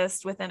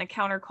sexist within a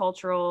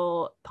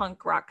countercultural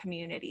punk rock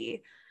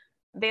community.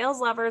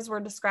 Vale's lovers were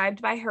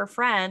described by her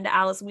friend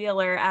Alice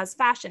Wheeler as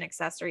fashion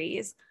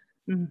accessories.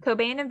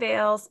 Cobain and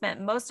Vale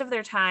spent most of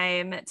their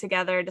time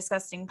together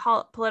discussing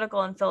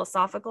political and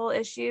philosophical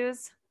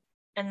issues.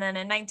 And then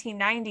in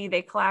 1990,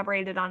 they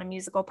collaborated on a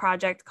musical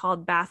project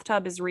called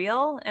Bathtub is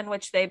Real, in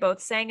which they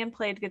both sang and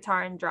played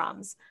guitar and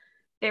drums.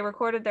 They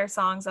recorded their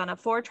songs on a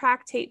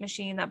 4-track tape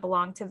machine that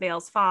belonged to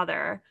Vale's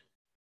father.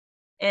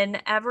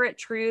 In Everett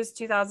True's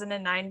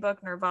 2009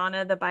 book,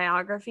 Nirvana, the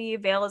biography,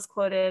 Vale is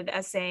quoted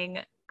as saying,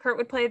 "Kurt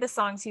would play the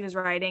songs he was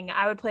writing,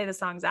 I would play the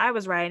songs I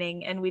was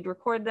writing, and we'd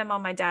record them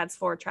on my dad's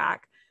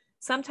 4-track.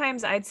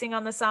 Sometimes I'd sing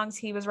on the songs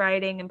he was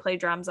writing and play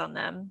drums on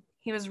them.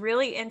 He was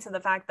really into the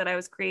fact that I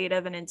was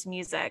creative and into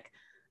music.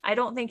 I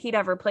don't think he'd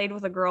ever played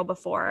with a girl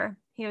before.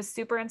 He was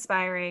super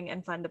inspiring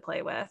and fun to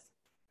play with."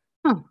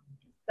 Huh.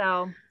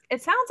 So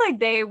it sounds like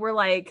they were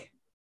like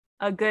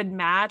a good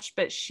match,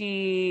 but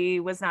she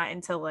was not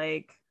into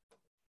like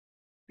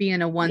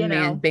being a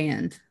one-man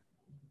band.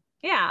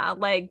 Yeah,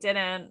 like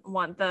didn't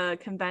want the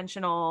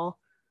conventional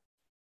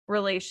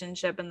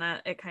relationship, and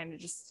that it kind of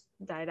just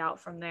died out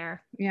from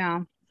there.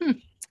 Yeah.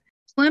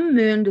 Slim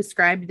Moon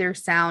described their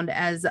sound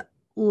as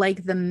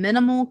like the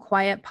minimal,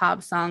 quiet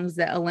pop songs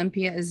that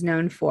Olympia is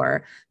known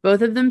for.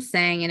 Both of them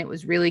sang, and it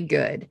was really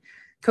good.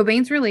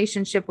 Cobain's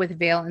relationship with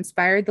Vale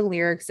inspired the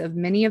lyrics of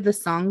many of the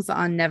songs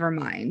on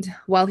Nevermind.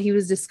 While he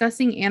was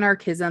discussing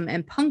anarchism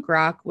and punk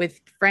rock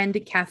with friend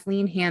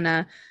Kathleen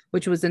Hanna,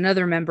 which was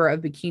another member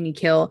of Bikini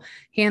Kill,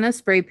 Hanna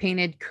spray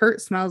painted "Kurt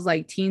Smells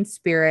Like Teen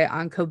Spirit"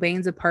 on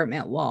Cobain's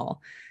apartment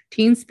wall.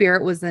 Teen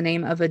Spirit was the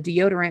name of a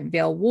deodorant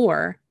Vale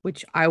wore,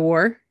 which I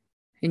wore,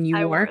 and you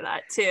wore. I wore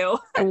that too.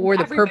 I wore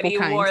the purple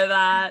kind. Wore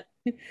that.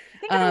 I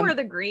think I wore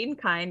the green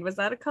kind. Was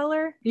that a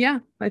color? Yeah,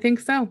 I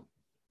think so.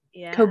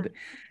 Yeah.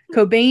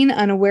 Cobain,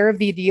 unaware of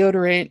the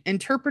deodorant,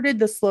 interpreted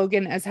the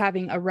slogan as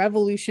having a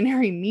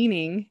revolutionary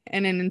meaning,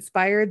 and it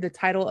inspired the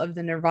title of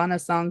the Nirvana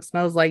song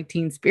 "Smells Like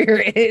Teen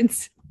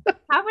Spirit."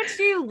 How much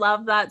do you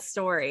love that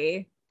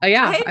story? Oh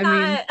yeah,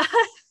 I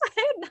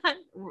had not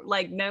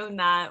like known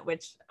that,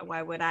 which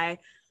why would I?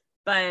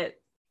 But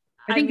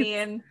I think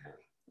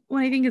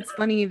it's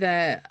funny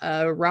that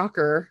a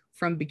rocker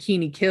from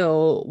Bikini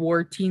Kill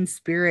wore Teen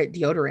Spirit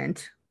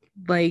deodorant.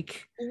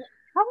 Like,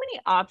 how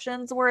many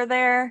options were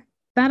there?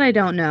 That I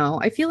don't know.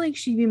 I feel like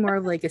she'd be more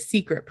of like a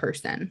secret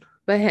person.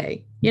 But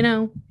hey, you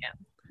know. Yeah,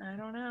 I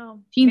don't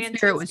know. Teen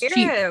Spirit was cheap.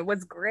 It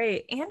was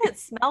great. And it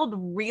smelled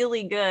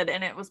really good.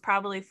 And it was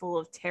probably full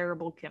of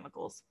terrible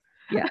chemicals.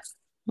 Yes.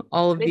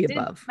 All of the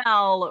above. It did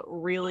smell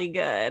really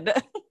good.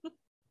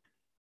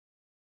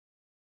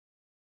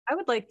 I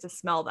would like to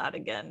smell that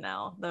again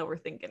now that we're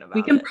thinking about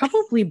it. We can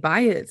probably buy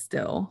it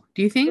still.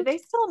 Do you think? Do they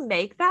still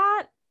make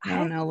that? I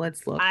don't know.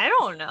 Let's look. I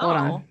don't know. Hold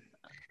on.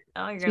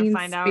 Oh, you're gonna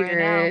find out right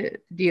now.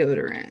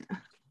 Deodorant.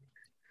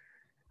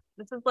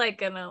 This is like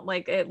gonna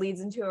it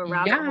leads into a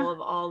rabbit hole of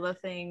all the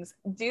things.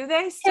 Do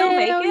they still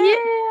make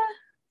it?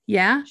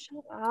 Yeah.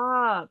 Shut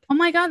up. Oh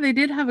my god, they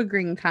did have a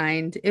green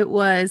kind. It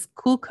was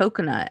Cool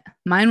Coconut.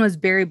 Mine was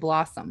Berry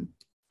Blossom.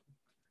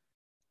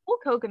 Cool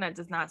Coconut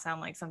does not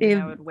sound like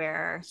something I would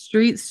wear.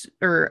 Sweet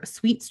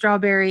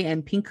Strawberry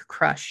and Pink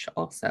Crush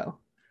also.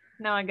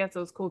 No, I guess it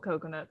was Cool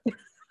Coconut.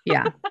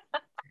 Yeah.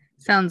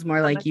 Sounds more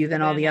like you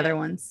than all the other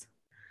ones.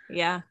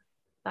 Yeah,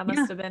 that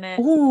must have been it.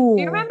 Ooh.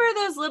 Do you remember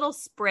those little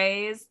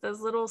sprays?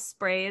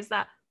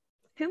 That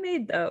who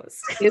made those?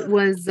 It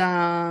was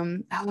I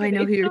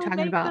know who you're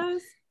talking about.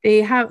 Those?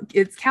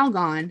 It's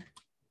Calgon,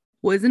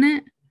 wasn't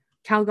it?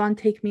 Calgon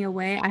Take Me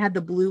Away. I had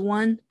the blue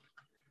one.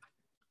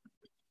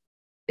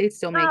 They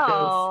still make those.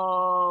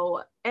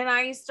 Oh, and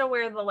I used to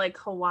wear the like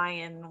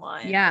Hawaiian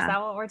one. Yeah. Is that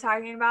what we're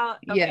talking about?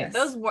 Okay, yes.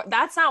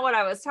 That's not what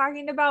I was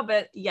talking about,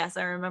 but yes,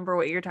 I remember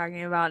what you're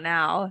talking about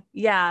now.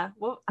 Yeah.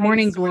 Well,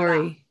 Morning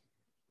Glory.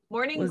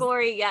 Morning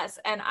Glory, yes.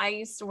 And I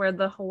used to wear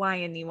the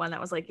Hawaiian one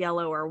that was like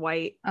yellow or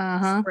white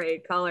spray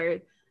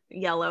colored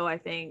yellow, I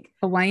think.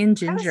 Hawaiian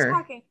Ginger.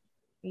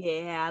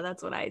 Yeah,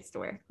 that's what I used to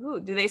wear. Ooh,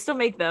 do they still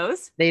make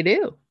those? They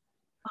do.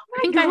 Oh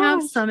I think gosh. I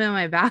have some in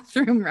my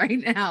bathroom right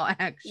now,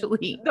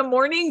 actually. The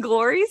Morning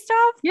Glory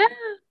stuff? Yeah.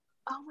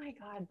 Oh my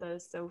god, that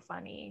is so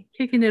funny.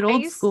 Kicking it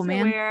old school,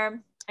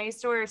 man. I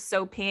used to wear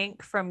So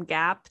Pink from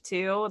Gap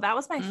too. That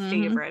was my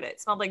favorite. It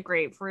smelled like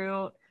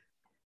grapefruit.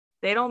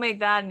 They don't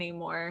make that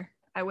anymore.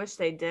 I wish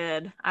they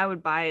did. I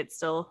would buy it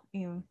still.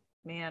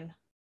 Man.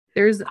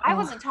 I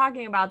wasn't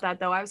talking about that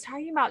though. I was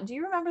talking about, do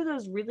you remember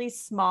those really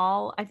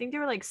small? I think they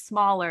were like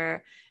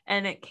smaller,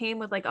 and it came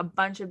with like a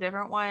bunch of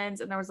different ones,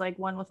 and there was like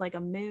one with like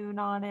a moon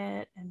on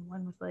it and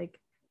one with like,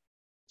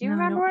 Do you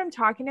remember what I'm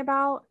talking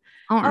about?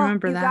 I don't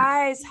remember you that.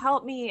 Guys,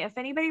 help me. If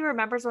anybody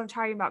remembers what I'm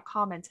talking about,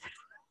 comment.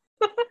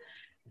 It's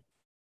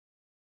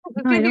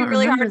going to be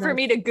really hard for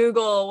me to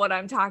Google what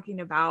I'm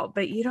talking about,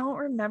 but you don't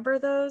remember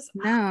those?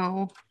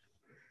 No.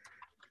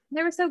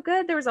 They were so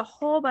good. There was a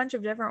whole bunch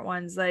of different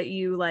ones that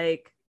you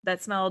like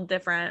that smelled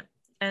different,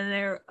 and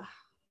they're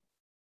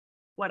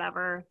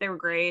whatever. They were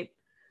great.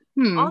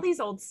 All these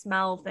old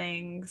smell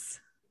things.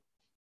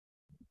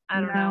 I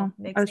don't know.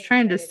 I was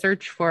trying to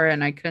search for it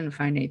and I couldn't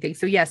find anything.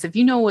 So yes, if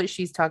you know what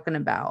she's talking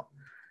about.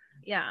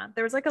 Yeah,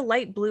 there was like a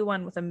light blue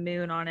one with a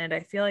moon on it. I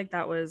feel like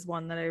that was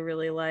one that I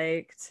really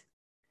liked.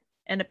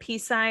 And a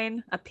peace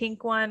sign, a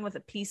pink one with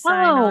a peace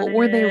sign on it.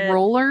 Were they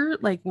roller?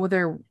 Like were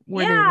they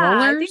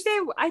rollers?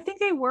 I think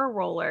they were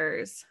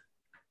rollers.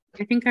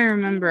 I think I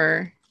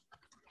remember.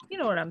 You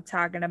know what I'm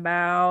talking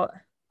about.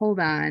 Hold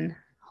on.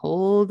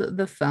 Hold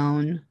the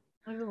phone.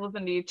 I'm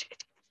listening to you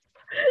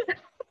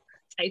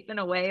typing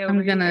away over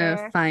I'm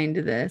gonna find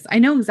this. I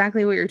know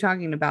exactly what you're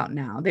talking about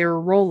now. They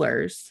were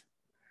rollers.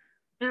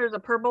 There's a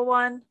purple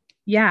one.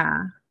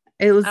 Yeah.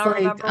 It was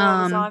like what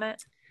was on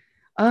it.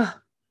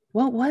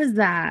 What was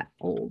that?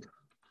 Old.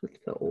 What's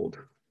the old?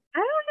 I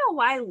don't know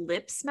why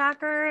Lip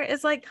Smacker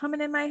is like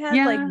coming in my head.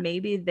 Yeah. Like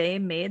maybe they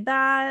made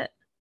that.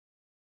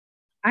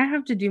 I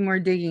have to do more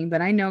digging,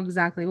 but I know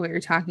exactly what you're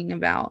talking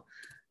about.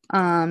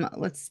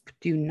 Let's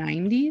do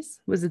 90s.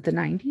 Was it the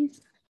 90s?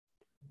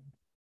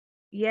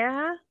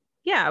 Yeah.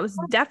 Yeah, it was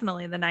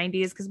definitely the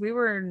 90s because we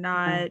were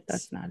not.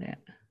 That's not it.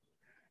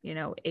 You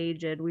know,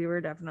 aged. We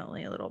were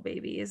definitely little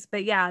babies.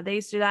 But yeah, they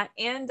used to do that.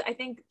 And I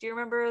think, do you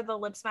remember the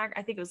Lip Smacker?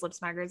 I think it was Lip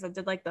Smackers that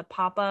did like the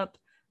pop-up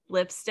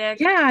lipstick.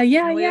 Yeah.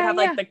 And we would have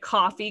like the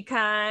coffee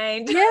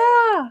kind.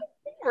 Yeah.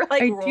 We're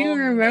like, I do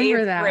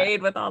remember that.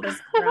 Grade with all this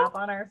crap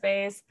on our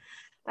face.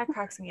 That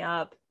cracks me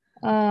up.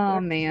 Oh,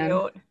 man.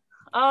 Cute.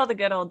 Oh, the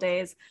good old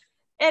days.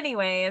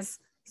 Anyways,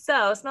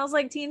 so Smells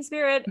Like Teen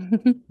Spirit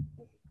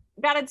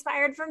got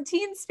inspired from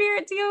Teen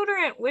Spirit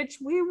deodorant, which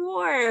we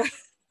wore.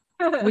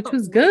 Which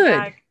was good.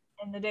 Back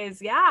in the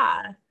days.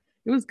 Yeah.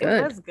 It was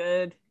good. It was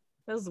good.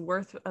 It was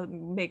worth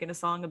making a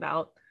song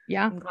about.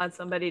 Yeah. I'm glad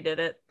somebody did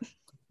it.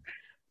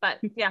 But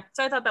yeah,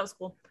 so I thought that was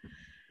cool.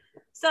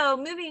 So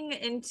moving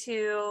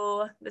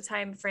into the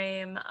time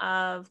frame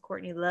of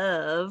Courtney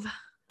Love,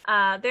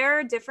 there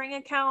are differing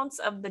accounts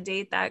of the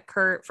date that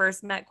Kurt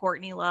first met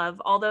Courtney Love,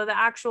 although the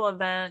actual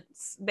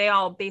events, they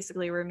all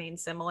basically remain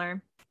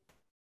similar.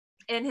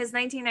 In his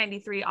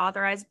 1993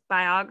 authorized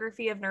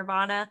biography of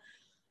Nirvana,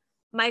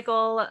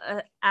 Michael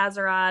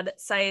Azerrad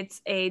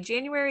cites a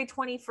January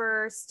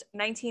 21st,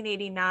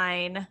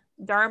 1989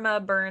 Dharma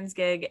Burns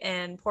gig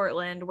in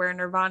Portland where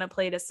Nirvana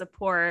played a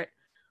support,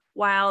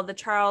 while the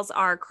Charles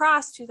R.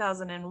 Cross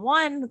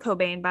 2001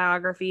 Cobain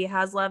biography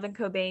has Love and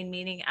Cobain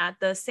meeting at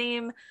the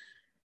same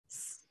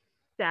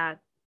stature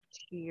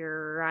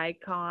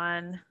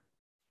icon.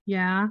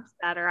 Yeah.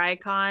 Stature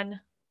icon.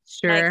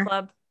 Sure.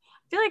 Nightclub.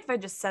 I feel like if I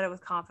just said it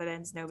with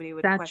confidence, nobody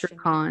would question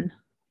me.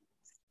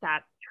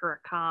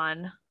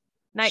 SatureCon.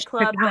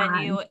 Nightclub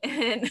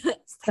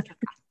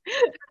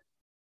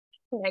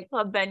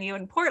venue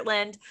in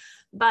Portland,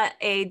 but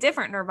a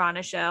different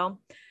Nirvana show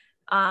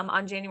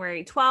on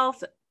January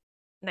 12th,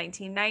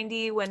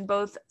 1990, when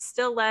both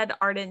still led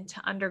ardent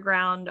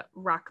underground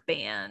rock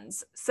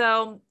bands.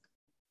 So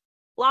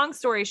long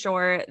story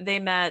short, they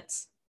met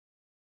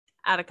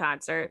at a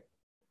concert,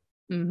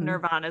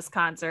 Nirvana's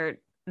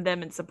concert,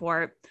 them in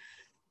support.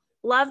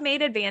 Love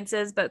made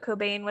advances, but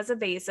Cobain was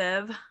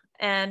evasive.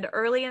 And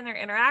early in their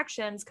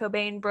interactions,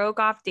 Cobain broke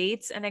off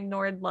dates and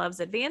ignored Love's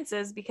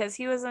advances because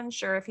he was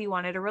unsure if he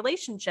wanted a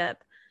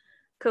relationship.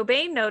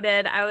 Cobain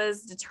noted, "I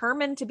was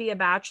determined to be a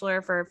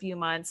bachelor for a few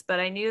months,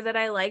 but I knew that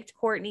I liked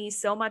Courtney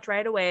so much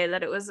right away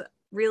that it was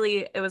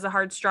a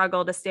hard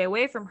struggle to stay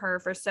away from her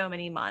for so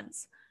many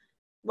months."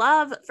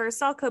 Love first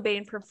saw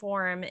Cobain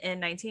perform in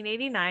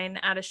 1989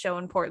 at a show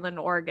in Portland,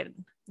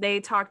 Oregon. They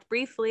talked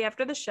briefly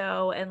after the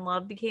show, and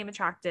Love became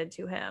attracted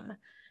to him.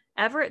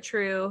 Everett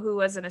True, who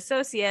was an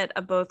associate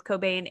of both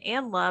Cobain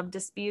and Love,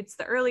 disputes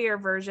the earlier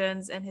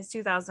versions in his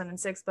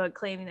 2006 book,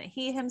 claiming that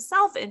he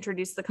himself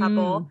introduced the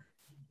couple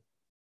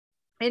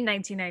in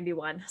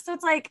 1991. So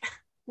it's like,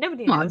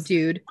 nobody knows. Come on,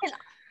 dude.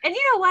 And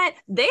you know what?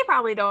 They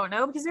probably don't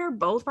know because they were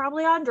both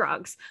probably on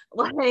drugs.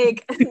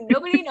 Like,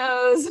 nobody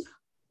knows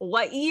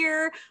what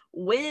year,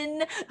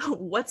 when,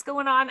 what's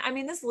going on. I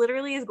mean, this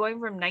literally is going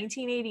from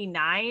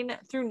 1989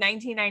 through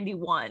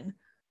 1991.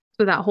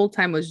 So that whole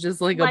time was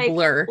just like a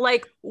blur.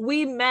 Like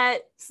we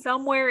met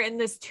somewhere in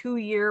this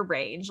 2-year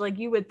range. Like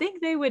you would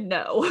think they would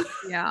know.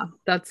 Yeah,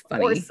 that's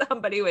funny. Or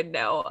somebody would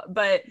know.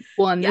 But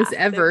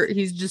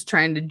he's just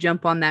trying to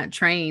jump on that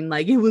train.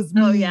 Like it was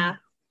me. Oh yeah,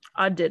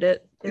 I did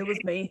it. It was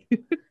me.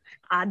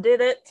 I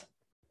did it.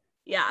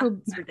 Yeah,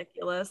 it's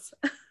ridiculous.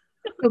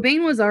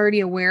 Cobain was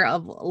already aware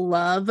of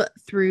Love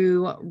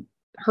through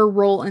her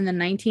role in the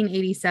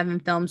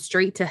 1987 film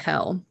Straight to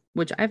Hell,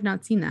 which I've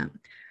not seen that.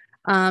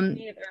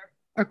 Me either.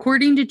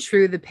 According to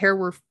True, the pair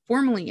were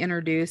formally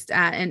introduced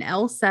at an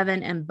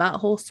L7 and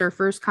Butthole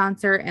Surfers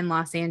concert in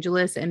Los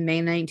Angeles in May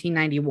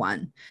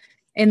 1991.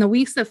 In the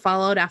weeks that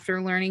followed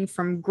after learning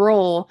from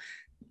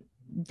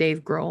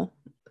Dave Grohl,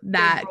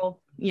 that,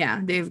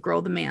 Dave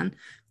Grohl, the man,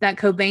 that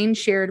Cobain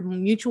shared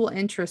mutual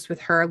interest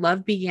with her,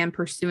 Love began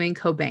pursuing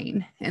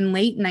Cobain. In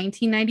late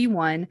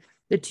 1991,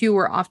 the two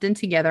were often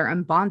together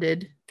and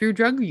bonded through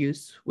drug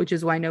use, which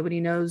is why nobody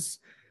knows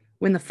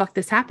when the fuck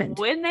this happened.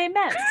 When they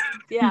met,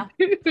 yeah,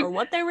 or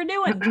what they were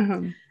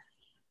doing.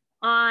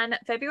 On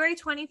February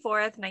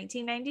 24th,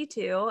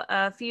 1992,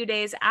 a few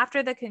days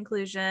after the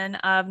conclusion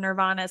of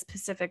Nirvana's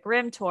Pacific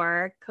Rim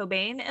tour,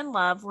 Cobain and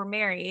Love were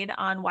married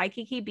on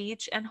Waikiki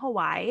Beach in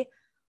Hawaii.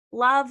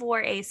 Love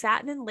wore a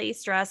satin and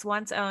lace dress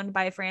once owned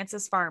by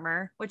Frances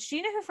Farmer, which, do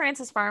you know who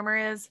Frances Farmer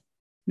is?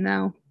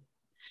 No.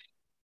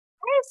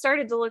 I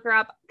started to look her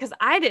up because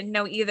I didn't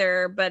know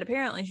either, but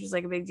apparently she's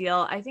like a big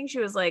deal. I think she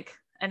was like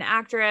an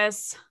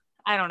actress.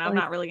 I don't know. I'm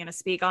not really going to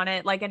speak on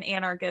it. Like an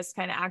anarchist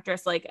kind of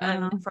actress, like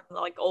from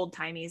like old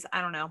timies.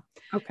 I don't know.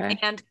 Okay.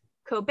 And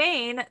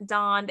Cobain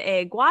donned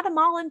a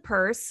Guatemalan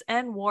purse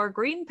and wore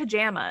green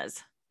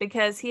pajamas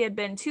because he had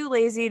been too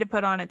lazy to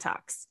put on a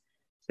tux.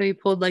 So he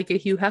pulled like a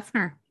Hugh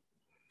Hefner.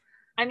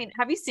 I mean,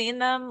 have you seen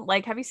them?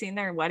 Like, have you seen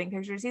their wedding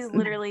pictures? He's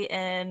literally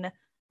in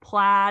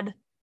plaid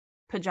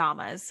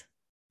pajamas.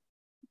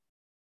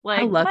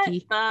 Like, how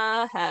lucky.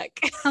 What the heck?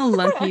 How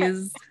lucky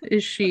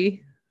is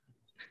she?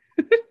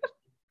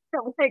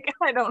 Like,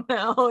 I don't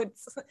know.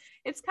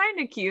 It's kind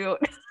of cute,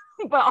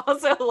 but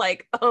also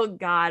like, oh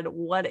God,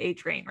 what a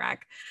train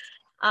wreck.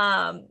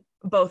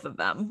 Both of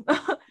them.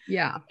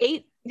 Yeah.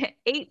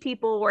 Eight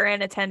people were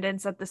in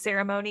attendance at the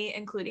ceremony,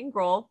 including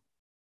Grohl.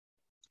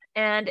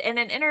 And in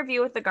an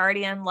interview with The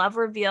Guardian, Love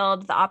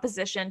revealed the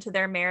opposition to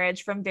their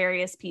marriage from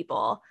various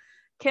people.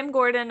 Kim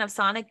Gordon of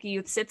Sonic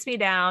Youth sits me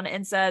down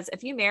and says,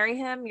 if you marry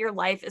him, your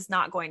life is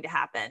not going to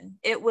happen.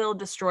 It will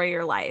destroy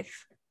your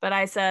life. But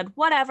I said,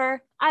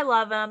 whatever, I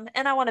love him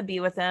and I want to be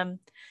with him.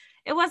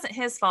 It wasn't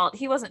his fault.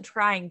 He wasn't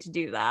trying to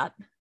do that.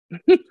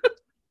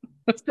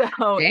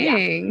 So,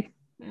 dang.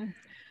 Yeah.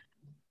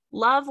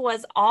 Love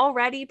was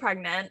already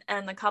pregnant,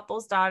 and the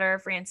couple's daughter,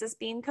 Frances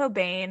Bean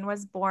Cobain,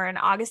 was born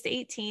August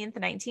 18th,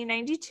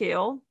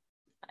 1992.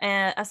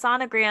 A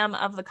sonogram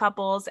of the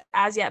couple's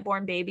as yet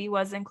born baby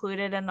was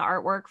included in the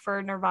artwork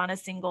for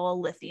Nirvana's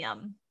single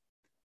Lithium.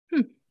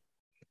 Yeah.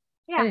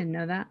 I didn't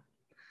know that.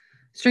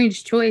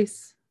 Strange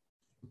choice.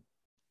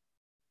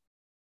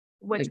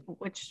 Which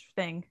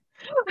thing?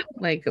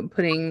 Like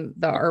putting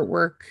the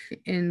artwork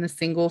in the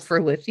single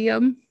for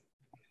Lithium.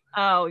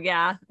 Oh,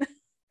 yeah.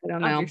 I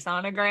don't know. Your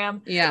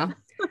sonogram. Yeah.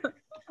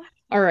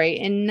 All right.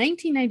 In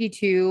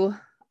 1992,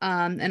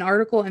 an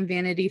article in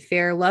Vanity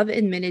Fair, Love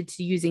admitted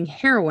to using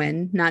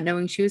heroin, not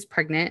knowing she was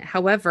pregnant.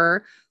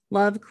 However,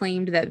 Love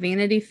claimed that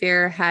Vanity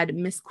Fair had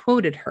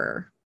misquoted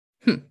her.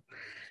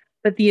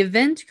 But the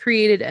event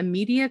created a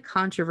media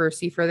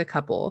controversy for the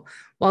couple.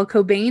 While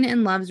Cobain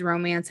and Love's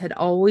romance had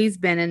always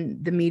been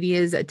in the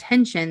media's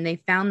attention, they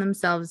found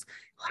themselves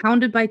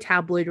hounded by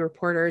tabloid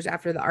reporters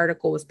after the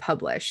article was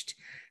published,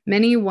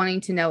 many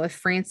wanting to know if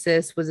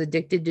Frances was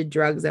addicted to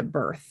drugs at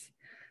birth.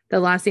 The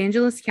Los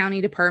Angeles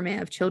County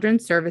Department of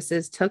Children's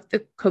Services took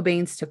the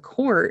Cobains to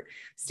court,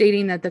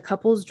 stating that the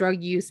couple's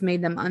drug use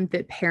made them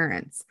unfit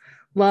parents.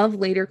 Love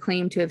later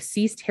claimed to have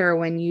ceased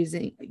heroin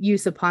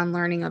use upon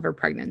learning of her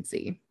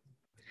pregnancy.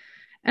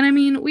 And I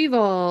mean, we've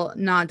all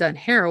not done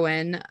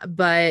heroin,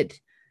 but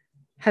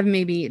have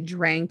maybe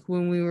drank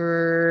when we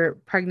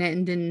were pregnant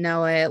and didn't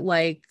know it.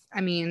 Like,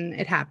 I mean,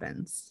 it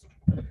happens.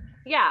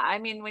 Yeah. I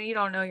mean, when you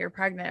don't know you're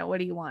pregnant, what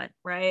do you want?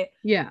 Right.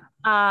 Yeah.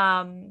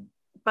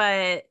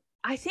 But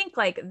I think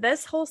like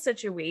this whole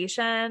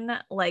situation,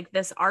 like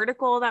this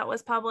article that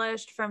was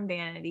published from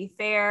Vanity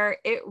Fair,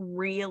 it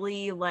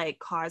really like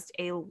caused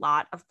a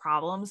lot of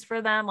problems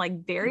for them,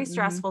 like very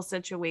stressful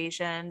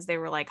situations. They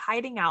were like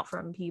hiding out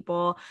from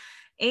people.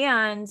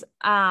 And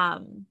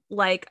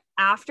like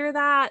after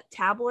that,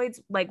 tabloids,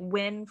 like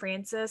when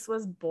Frances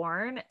was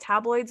born,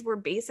 tabloids were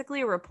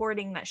basically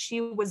reporting that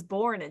she was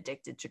born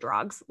addicted to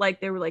drugs.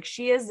 Like they were like,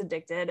 she is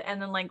addicted. And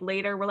then like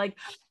later we're like,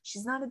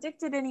 she's not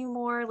addicted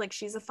anymore. Like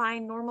she's a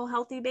fine, normal,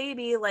 healthy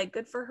baby. Like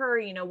good for her,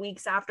 you know,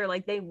 weeks after,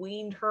 like they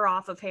weaned her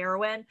off of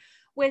heroin,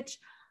 which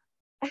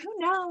who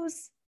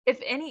knows? If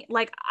any,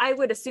 like I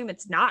would assume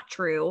it's not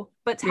true,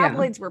 but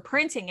tabloids were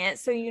printing it,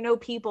 so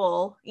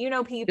people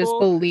just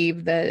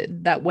believe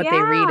that what they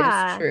read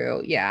is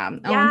true. Yeah.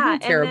 Oh, how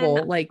terrible!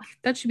 Then, like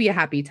that should be a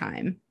happy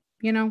time,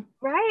 you know?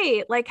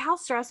 Right? Like how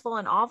stressful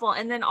and awful.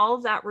 And then all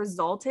of that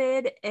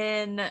resulted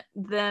in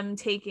them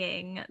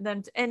taking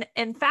them. And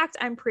in fact,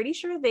 I'm pretty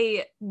sure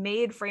they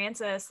made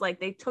Frances, like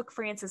they took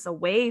Frances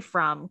away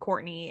from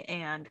Courtney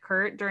and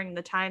Kurt during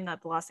the time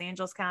that the Los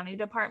Angeles County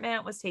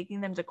Department was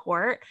taking them to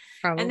court.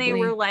 Probably. And they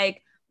were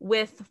like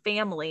with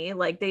family,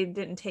 like they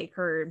didn't take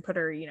her and put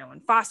her, you know,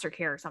 in foster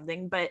care or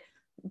something, but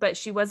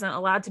she wasn't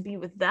allowed to be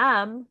with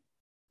them.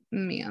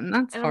 Man,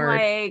 that's hard.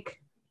 Like,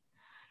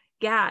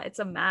 yeah, it's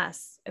a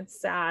mess.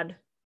 It's sad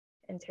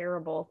and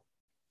terrible.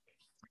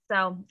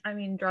 So, I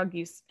mean, drug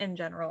use in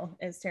general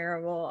is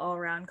terrible all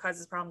around,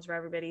 causes problems for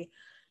everybody.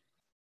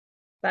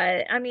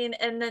 But I mean,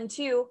 and then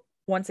too,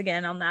 once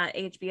again on that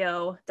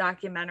HBO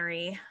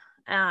documentary.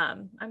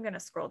 I'm gonna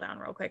scroll down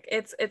real quick.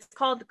 It's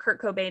called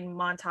Kurt Cobain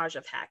Montage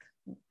of Heck.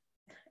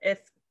 If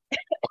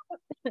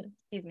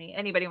excuse me,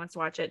 anybody wants to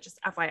watch it, just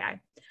FYI,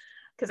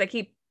 because I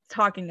keep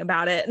talking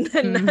about it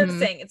and then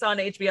saying it's on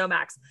HBO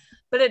Max,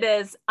 but it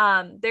is.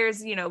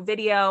 There's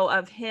video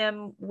of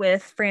him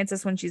with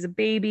Frances when she's a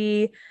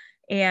baby,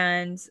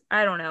 and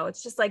I don't know,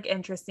 it's just like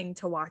interesting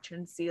to watch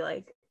and see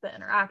like the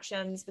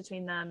interactions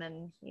between them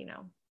and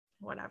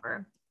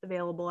whatever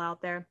available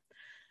out there.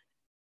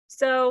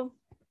 So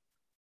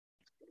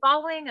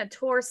following a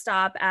tour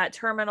stop at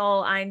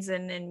Terminal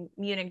Einstein in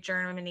Munich,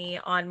 Germany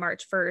on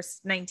March 1st,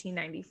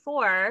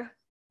 1994,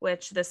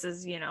 which this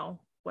is,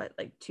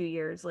 like 2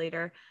 years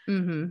later,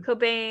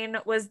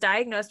 Cobain was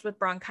diagnosed with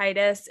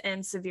bronchitis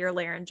and severe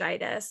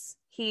laryngitis.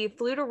 He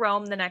flew to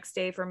Rome the next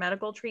day for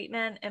medical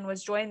treatment and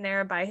was joined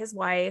there by his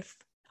wife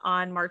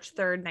on March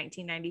 3rd,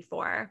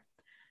 1994.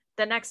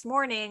 The next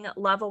morning,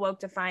 Love awoke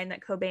to find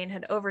that Cobain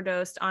had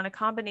overdosed on a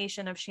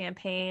combination of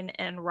champagne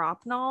and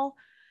Rohypnol.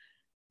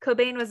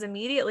 Cobain was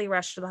immediately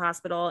rushed to the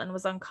hospital and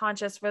was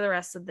unconscious for the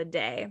rest of the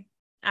day.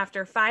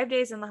 After 5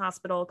 days in the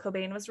hospital,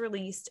 Cobain was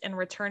released and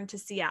returned to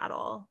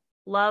Seattle.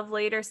 Love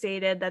later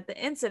stated that the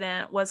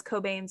incident was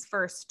Cobain's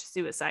first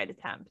suicide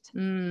attempt.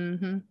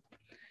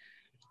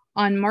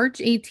 On March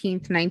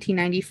 18th,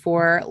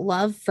 1994,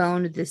 Love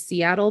phoned the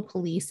Seattle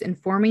police,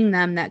 informing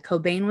them that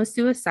Cobain was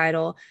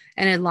suicidal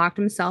and had locked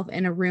himself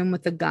in a room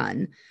with a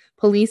gun.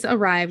 Police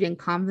arrived and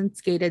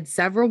confiscated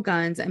several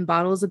guns and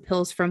bottles of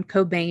pills from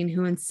Cobain,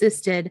 who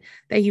insisted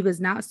that he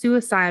was not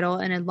suicidal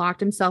and had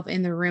locked himself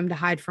in the room to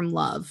hide from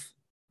Love.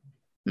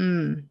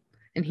 And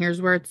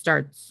here's where it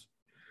starts.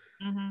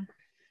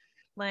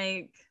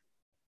 Like,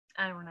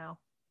 I don't know.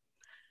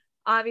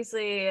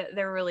 Obviously,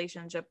 their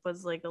relationship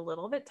was like a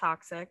little bit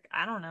toxic.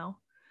 I don't know.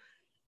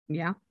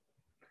 Yeah.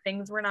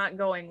 Things were not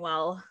going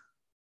well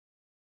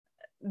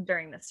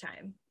during this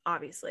time,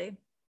 obviously.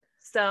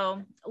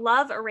 So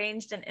Love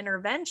arranged an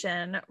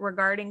intervention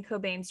regarding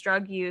Cobain's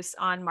drug use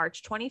on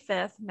March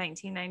 25th,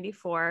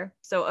 1994.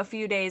 So a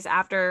few days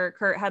after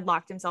Kurt had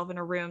locked himself in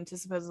a room to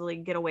supposedly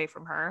get away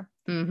from her.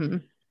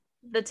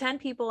 The 10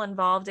 people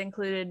involved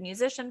included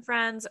musician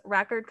friends,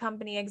 record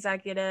company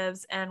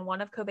executives, and one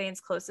of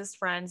Cobain's closest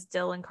friends,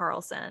 Dylan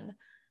Carlson.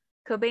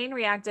 Cobain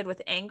reacted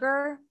with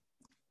anger,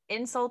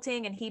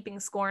 insulting and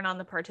heaping scorn on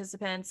the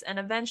participants, and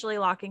eventually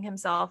locking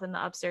himself in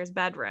the upstairs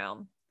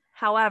bedroom.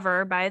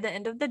 However, by the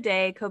end of the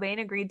day,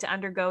 Cobain agreed to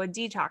undergo a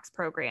detox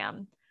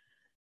program.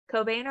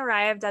 Cobain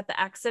arrived at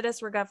the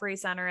Exodus Recovery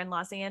Center in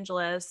Los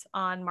Angeles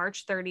on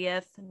March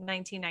 30th,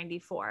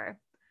 1994.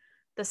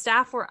 The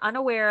staff were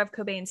unaware of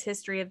Cobain's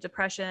history of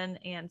depression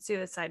and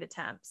suicide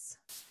attempts.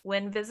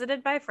 When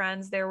visited by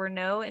friends, there were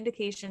no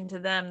indication to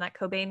them that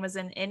Cobain was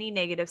in any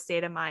negative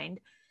state of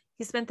mind.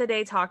 He spent the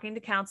day talking to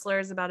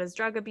counselors about his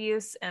drug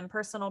abuse and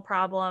personal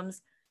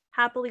problems,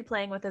 happily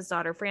playing with his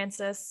daughter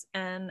Frances,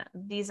 and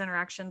these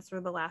interactions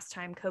were the last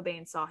time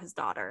Cobain saw his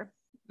daughter.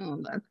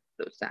 Oh, that's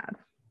so sad.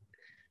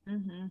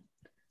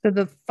 So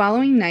the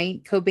following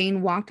night, Cobain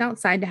walked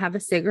outside to have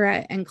a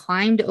cigarette and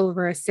climbed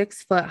over a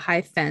 6-foot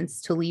high fence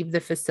to leave the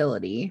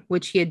facility,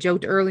 which he had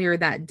joked earlier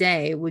that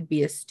day would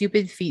be a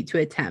stupid feat to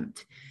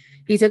attempt.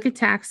 He took a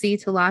taxi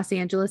to Los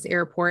Angeles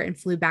Airport and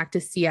flew back to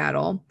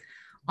Seattle.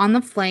 On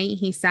the flight,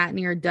 he sat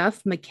near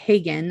Duff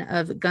McKagan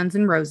of Guns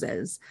N'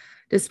 Roses.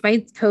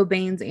 Despite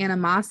Cobain's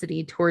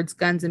animosity towards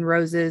Guns N'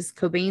 Roses,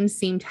 Cobain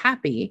seemed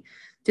happy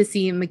to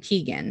see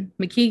McKagan.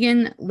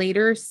 McKagan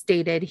later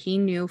stated he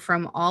knew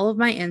from all of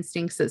my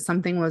instincts that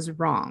something was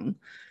wrong.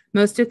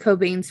 Most of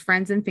Cobain's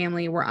friends and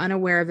family were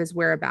unaware of his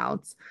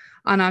whereabouts.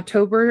 On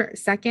October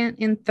 2nd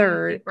and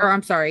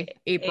 3rd,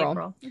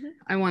 April.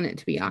 I want it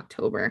to be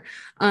October.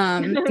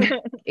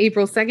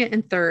 April 2nd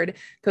and 3rd,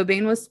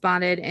 Cobain was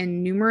spotted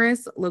in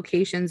numerous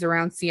locations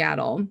around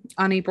Seattle.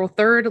 On April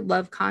 3rd,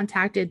 Love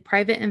contacted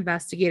private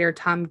investigator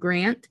Tom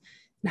Grant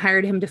and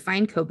hired him to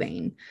find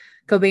Cobain.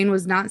 Cobain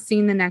was not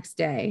seen the next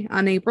day.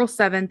 On April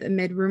 7th,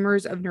 amid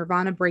rumors of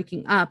Nirvana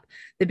breaking up,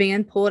 the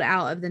band pulled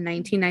out of the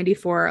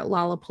 1994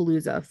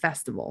 Lollapalooza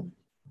festival.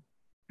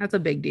 That's a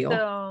big deal.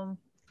 So,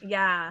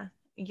 yeah,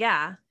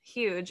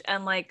 huge.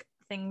 And like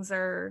things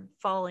are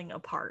falling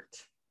apart.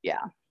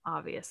 Yeah.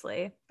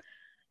 Obviously.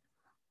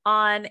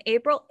 On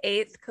April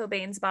 8th,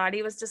 Cobain's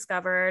body was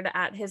discovered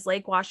at his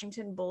Lake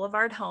Washington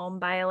Boulevard home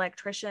by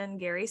electrician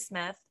Gary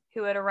Smith,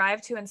 who had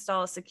arrived to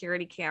install a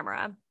security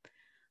camera.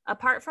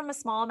 Apart from a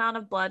small amount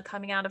of blood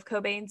coming out of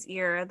Cobain's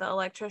ear, the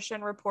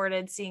electrician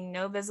reported seeing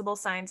no visible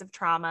signs of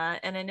trauma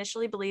and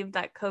initially believed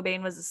that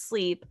Cobain was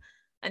asleep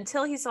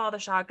until he saw the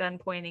shotgun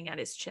pointing at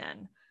his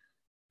chin.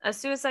 A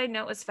suicide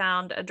note was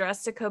found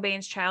addressed to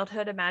Cobain's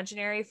childhood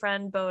imaginary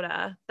friend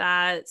Boda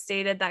that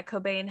stated that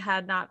Cobain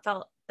had not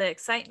felt the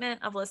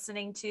excitement of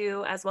listening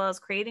to as well as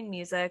creating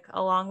music,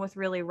 along with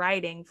really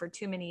writing, for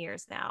too many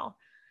years now.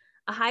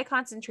 A high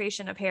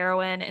concentration of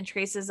heroin and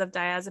traces of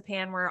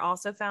diazepam were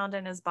also found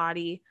in his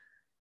body.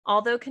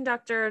 Although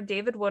conductor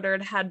David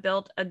Woodard had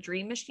built a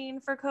dream machine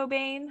for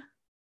Cobain.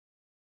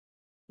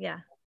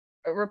 Yeah.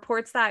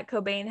 reports that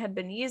Cobain had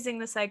been using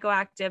the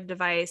psychoactive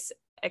device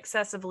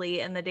excessively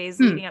in the days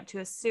leading up to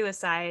his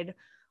suicide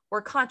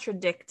were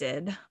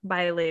contradicted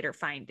by later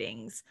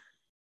findings.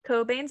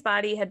 Cobain's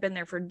body had been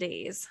there for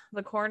days.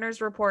 The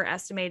coroner's report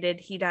estimated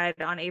he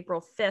died on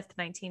April 5th,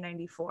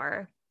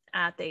 1994,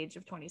 at the age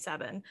of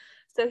 27.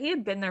 So he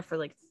had been there for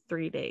like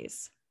 3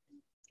 days,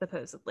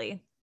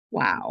 supposedly.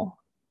 Wow.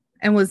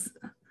 And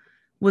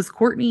was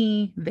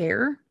Courtney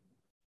there?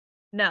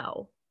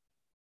 No.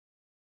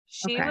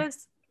 She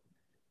was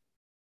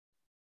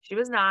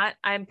not.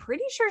 I'm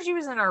pretty sure she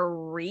was in a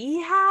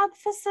rehab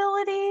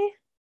facility.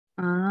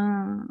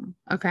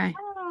 Okay.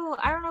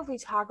 I don't know if we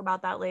talk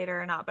about that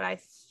later or not, but I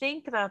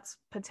think that's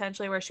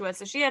potentially where she was.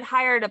 So she had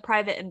hired a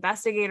private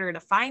investigator to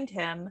find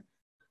him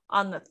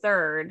on the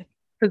 3rd.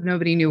 Because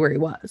nobody knew where he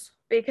was.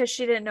 Because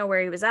she didn't know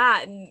where he was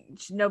at, and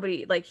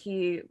nobody, like,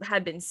 he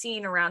had been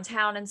seen around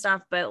town and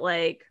stuff, but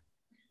like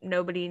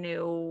nobody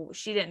knew.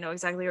 She didn't know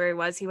exactly where he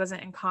was. He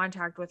wasn't in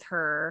contact with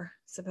her,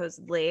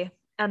 supposedly.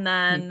 And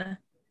then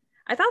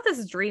I thought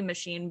this dream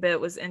machine bit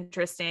was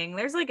interesting.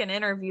 There's like an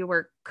interview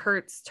where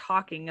Kurt's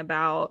talking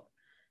about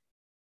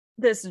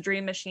this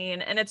dream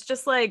machine, and it's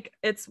just like,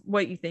 it's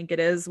what you think it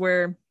is,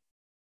 where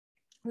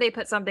they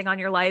put something on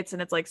your lights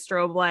and it's like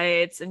strobe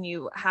lights, and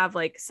you have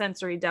like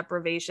sensory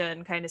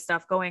deprivation kind of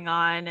stuff going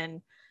on,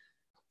 and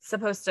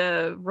supposed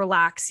to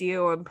relax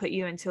you and put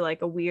you into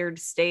like a weird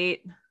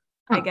state,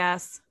 I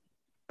guess.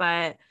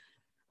 But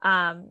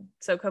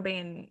so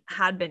Cobain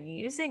had been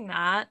using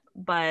that,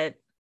 but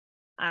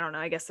I don't know,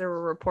 I guess there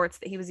were reports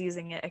that he was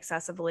using it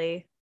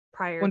excessively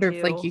prior. Wonder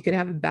if like you could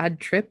have a bad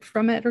trip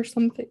from it or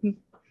something.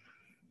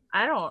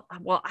 I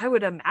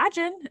would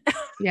imagine.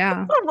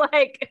 Yeah.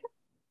 Like,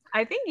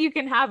 I think you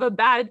can have a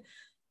bad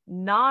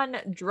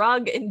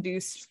non-drug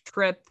induced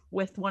trip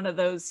with one of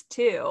those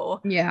too.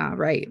 Yeah,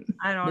 right.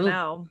 I don't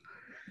know.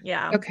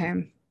 Yeah.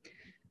 Okay.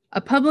 A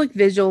public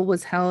vigil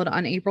was held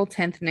on April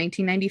 10th,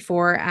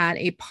 1994 at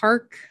a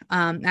park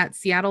at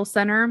Seattle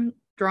Center,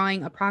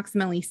 drawing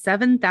approximately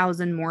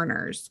 7,000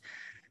 mourners.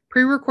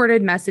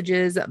 Pre-recorded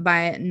messages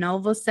by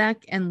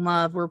Novosek and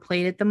Love were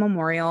played at the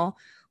memorial.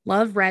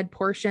 Love read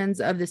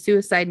portions of the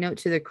suicide note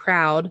to the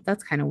crowd.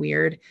 That's kind of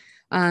weird.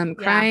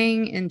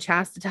 Crying and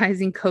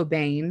chastising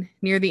Cobain.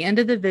 Near the end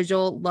of the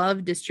vigil,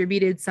 Love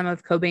distributed some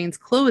of Cobain's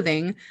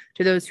clothing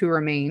to those who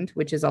remained,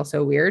 which is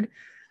also weird.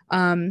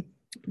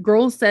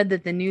 Grohl said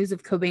that the news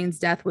of Cobain's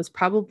death was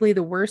probably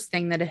the worst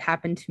thing that had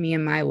happened to me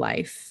in my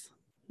life.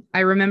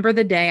 I remember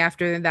the day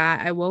after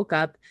that, I woke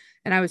up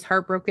and I was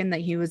heartbroken that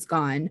he was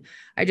gone.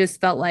 I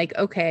just felt like,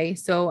 okay,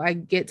 so I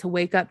get to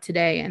wake up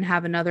today and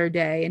have another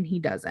day, and he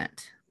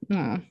doesn't.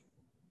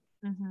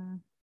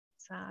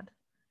 Sad.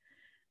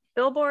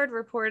 Billboard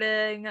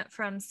reporting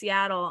from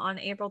Seattle on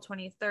April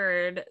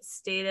 23rd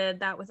stated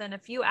that within a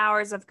few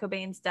hours of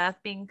Cobain's death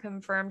being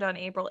confirmed on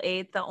April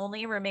 8th, the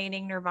only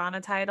remaining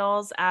Nirvana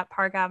titles at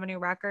Park Avenue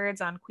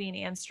Records on Queen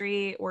Anne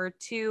Street were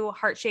 2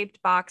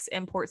 heart-shaped box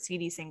import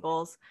CD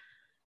singles.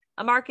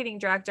 A marketing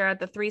director at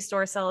the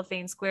 3-store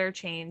Cellophane Square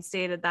chain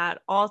stated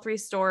that all 3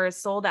 stores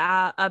sold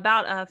out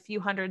about a few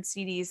hundred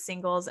CDs,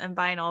 singles, and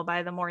vinyl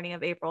by the morning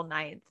of April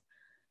 9th.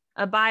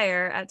 A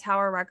buyer at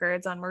Tower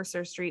Records on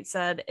Mercer Street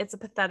said, "It's a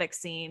pathetic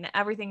scene.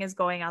 Everything is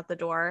going out the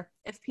door.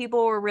 If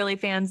people were really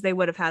fans, they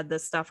would have had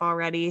this stuff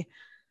already."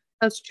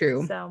 That's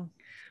true. So,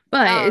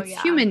 but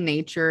it's human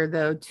nature,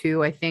 though,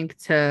 too, I think,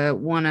 to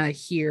want to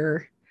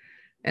hear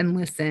and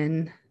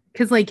listen.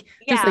 Because, like,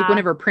 just like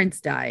whenever Prince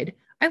died,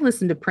 I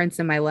listened to Prince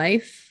in my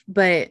life,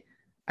 but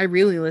I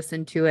really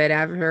listened to it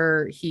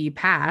after he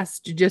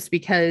passed just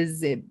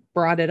because it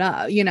brought it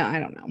up. You know, I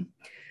don't know.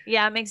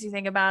 Yeah, it makes you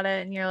think about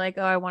it, and you're like,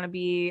 oh, I want to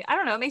be, I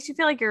don't know, it makes you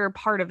feel like you're a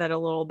part of it a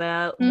little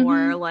bit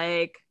more.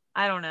 Like,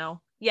 I don't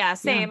know. Yeah,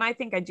 same. Yeah. I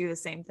think I do the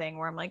same thing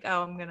where I'm like,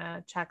 oh, I'm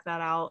gonna check that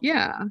out.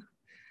 Yeah,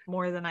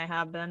 more than I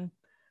have been.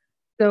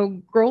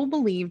 So Grohl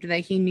believed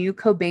that he knew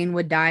Cobain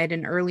would die at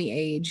an early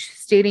age,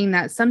 stating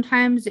that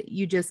sometimes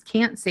you just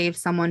can't save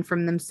someone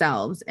from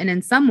themselves, and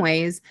in some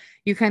ways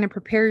you kind of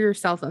prepare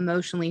yourself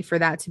emotionally for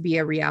that to be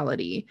a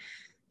reality.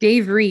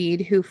 Dave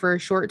Reed, who for a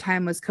short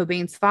time was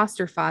Cobain's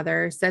foster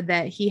father, said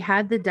that he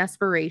had the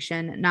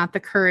desperation, not the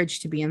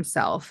courage to be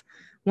himself.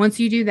 Once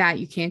you do that,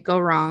 you can't go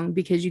wrong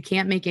because you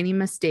can't make any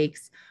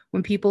mistakes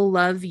when people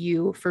love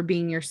you for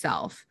being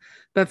yourself.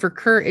 But for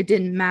Kurt, it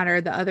didn't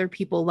matter that other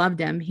people loved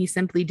him. He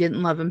simply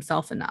didn't love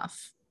himself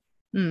enough.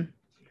 Isn't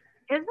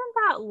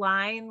that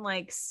line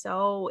like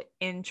so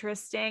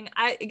interesting?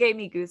 It gave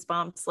me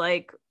goosebumps.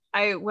 Like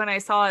when I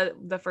saw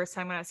it the first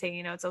time when I was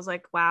taking notes, I was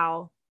like,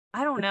 wow.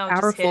 I don't know.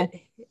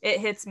 It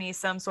hits me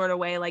some sort of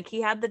way. Like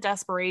he had the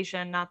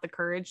desperation, not the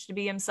courage to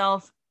be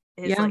himself.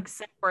 Like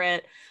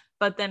separate.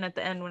 But then at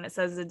the end, when it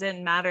says it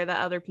didn't matter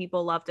that other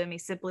people loved him, he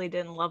simply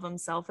didn't love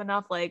himself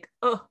enough. Like,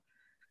 oh,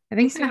 I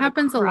think that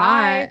happens a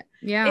lot.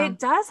 Yeah, it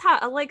does.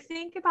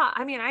 Think about,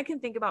 I mean, I can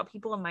think about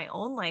people in my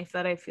own life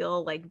that I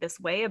feel like this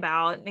way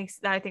about.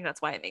 I think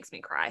that's why it makes me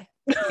cry.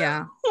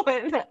 Yeah.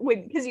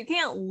 Because you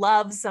can't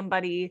love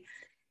somebody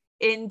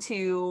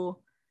into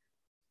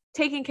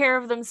taking care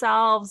of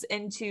themselves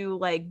into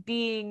like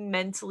being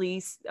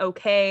mentally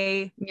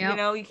okay.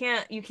 Yep.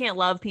 You can't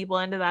love people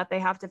into that. They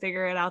have to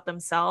figure it out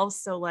themselves.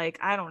 So like,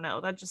 I don't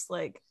know, that just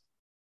like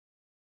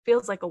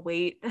feels like a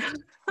weight.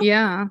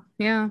 Yeah.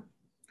 Yeah.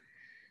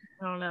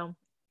 I don't know.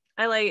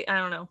 I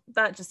don't know.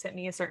 That just hit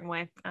me a certain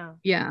way.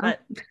 Yeah.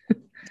 But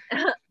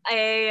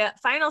a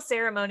final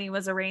ceremony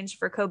was arranged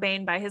for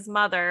Cobain by his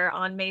mother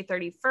on May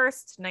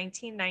 31st,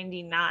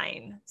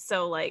 1999.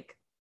 So like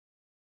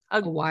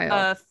A while.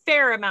 a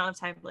fair amount of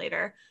time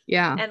later.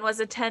 Yeah. And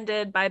was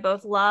attended by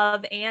both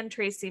Love and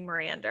Tracy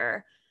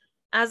Marander.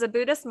 As a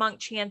Buddhist monk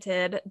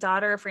chanted,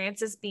 daughter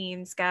Frances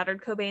Bean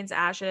scattered Cobain's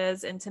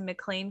ashes into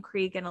McLean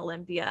Creek in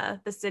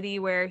Olympia, the city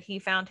where he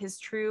found his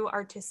true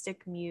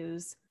artistic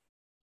muse.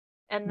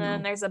 And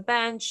then there's a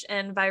bench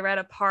in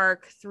Viretta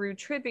Park through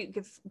tribute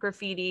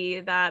graffiti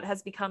that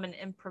has become an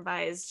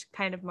improvised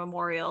kind of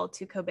memorial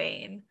to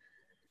Cobain.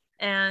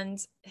 And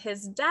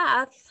his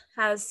death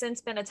has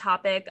since been a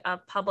topic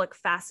of public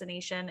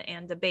fascination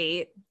and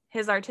debate.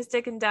 His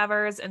artistic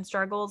endeavors and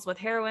struggles with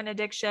heroin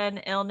addiction,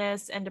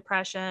 illness, and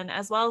depression,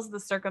 as well as the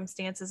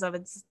circumstances of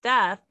his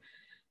death,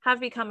 have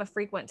become a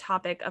frequent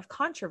topic of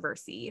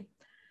controversy.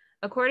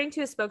 According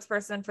to a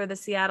spokesperson for the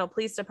Seattle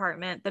Police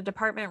Department, the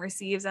department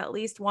receives at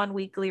least one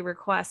weekly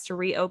request to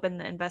reopen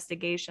the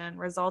investigation,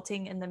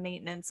 resulting in the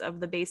maintenance of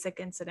the basic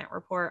incident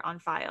report on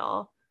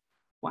file.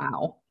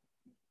 Wow.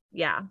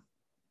 Yeah.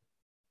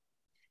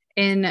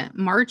 In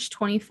March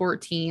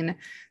 2014,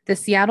 the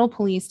Seattle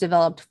police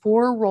developed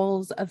 4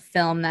 rolls of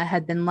film that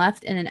had been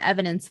left in an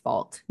evidence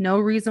vault. No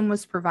reason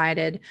was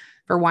provided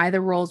for why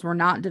the rolls were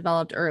not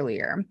developed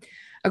earlier.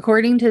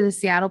 According to the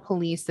Seattle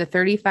police, the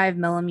 35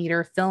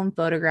 millimeter film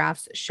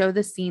photographs show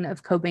the scene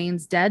of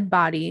Cobain's dead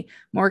body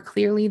more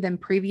clearly than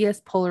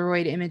previous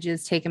Polaroid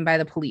images taken by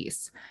the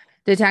police.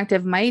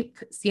 Detective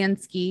Mike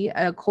Sienski,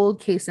 a cold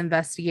case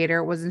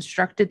investigator, was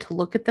instructed to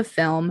look at the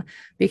film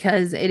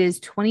because it is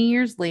 20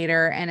 years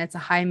later and it's a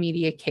high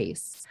media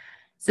case.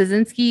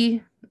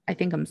 Sienski, I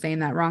think I'm saying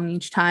that wrong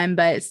each time,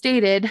 but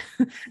stated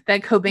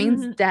that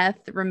Cobain's death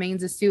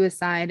remains a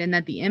suicide and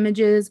that the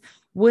images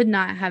would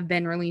not have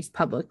been released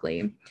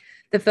publicly.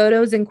 The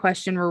photos in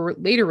question were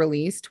later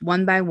released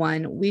one by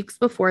one weeks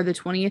before the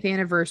 20th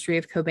anniversary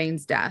of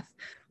Cobain's death.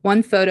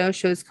 One photo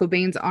shows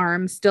Cobain's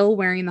arm still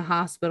wearing the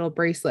hospital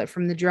bracelet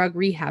from the drug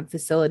rehab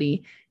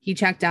facility he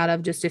checked out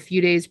of just a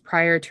few days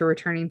prior to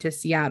returning to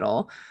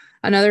Seattle.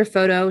 Another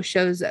photo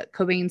shows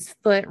Cobain's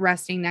foot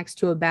resting next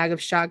to a bag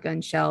of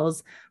shotgun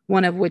shells,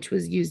 one of which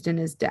was used in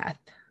his death.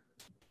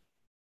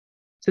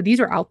 So these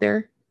are out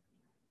there?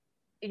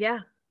 Yeah.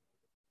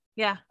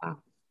 Yeah. Wow.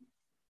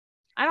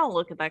 I don't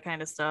look at that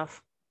kind of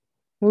stuff.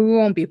 Well, we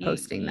won't be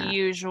posting that.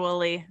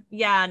 Usually.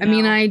 Yeah. No. I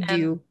mean, I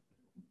do.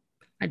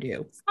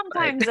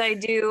 Sometimes I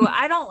do.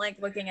 I don't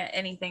like looking at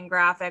anything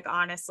graphic,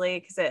 honestly,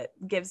 because it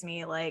gives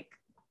me like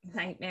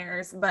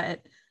nightmares.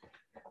 But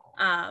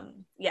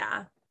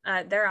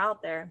they're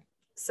out there.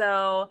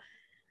 So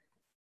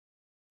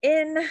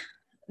in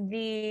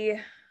the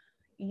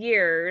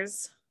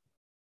years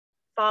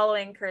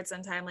following Kurt's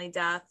untimely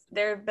death,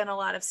 there have been a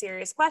lot of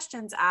serious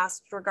questions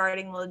asked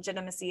regarding the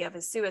legitimacy of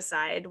his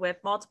suicide, with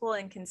multiple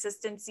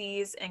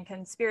inconsistencies and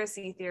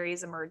conspiracy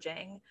theories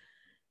emerging.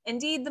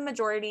 Indeed, the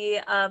majority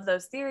of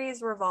those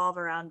theories revolve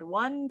around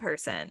one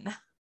person,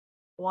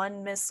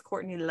 one Miss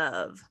Courtney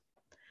Love.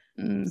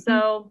 Mm-hmm.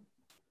 So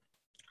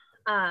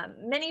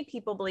many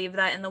people believe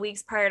that in the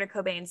weeks prior to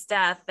Cobain's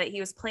death that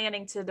he was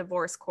planning to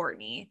divorce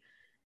Courtney.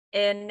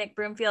 In Nick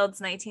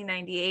Broomfield's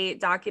 1998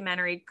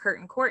 documentary Kurt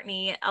and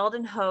Courtney,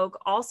 Eldon Hogue,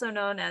 also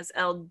known as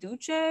El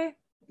Duce,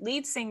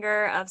 lead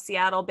singer of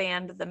Seattle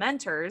band The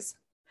Mentors,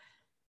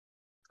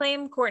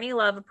 claimed Courtney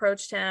Love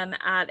approached him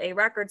at a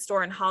record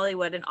store in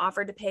Hollywood and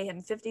offered to pay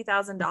him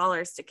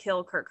 $50,000 to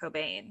kill Kurt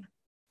Cobain.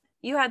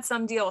 "You had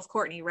some deal with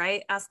Courtney,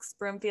 right?" asks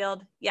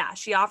Broomfield. "Yeah,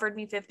 she offered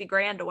me 50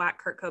 grand to whack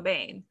Kurt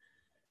Cobain."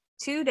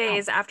 2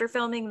 days after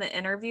filming the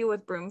interview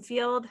with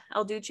Broomfield,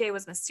 El Duce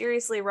was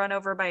mysteriously run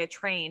over by a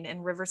train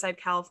in Riverside,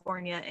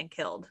 California, and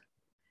killed.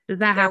 Does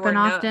that happen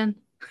often?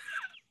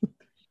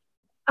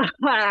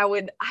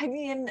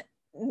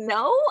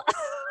 No.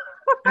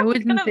 I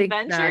wouldn't think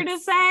venture to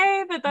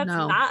say that that's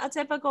not a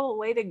typical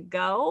way to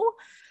go.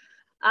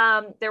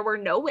 There were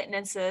no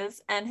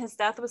witnesses, and his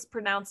death was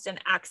pronounced an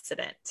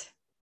accident.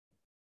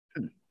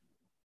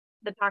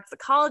 The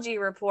toxicology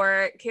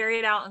report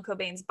carried out on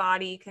Cobain's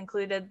body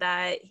concluded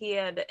that he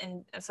had,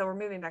 and so we're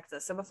moving back to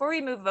this. So before we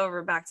move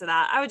over back to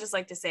that, I would just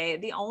like to say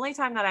the only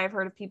time that I've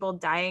heard of people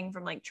dying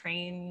from like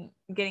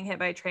getting hit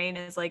by a train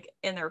is like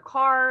in their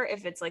car,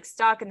 if it's like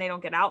stuck and they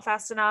don't get out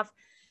fast enough.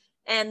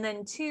 And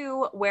then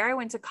 2, where I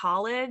went to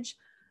college,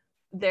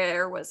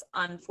 there was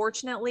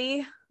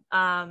unfortunately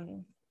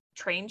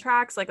train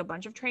tracks, like a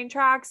bunch of train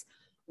tracks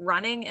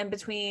running in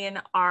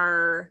between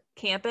our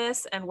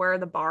campus and where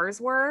the bars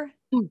were.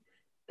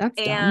 That's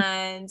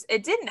and dumb.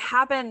 It didn't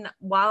happen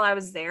while I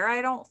was there,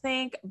 I don't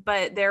think,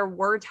 but there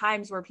were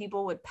times where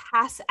people would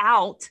pass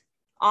out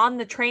on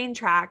the train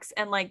tracks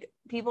and like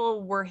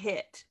people were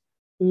hit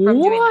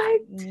from doing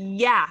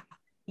that.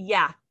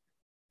 Yeah.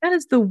 That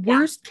is the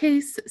worst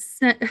case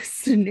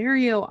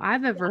scenario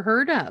I've ever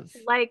heard of.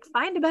 Like,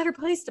 find a better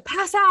place to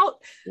pass out.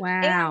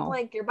 Wow. And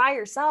like, you're by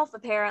yourself,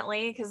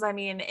 apparently, because I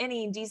mean,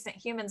 any decent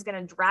human's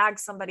going to drag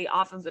somebody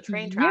off of the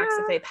train tracks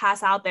if they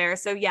pass out there.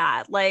 So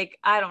yeah, like,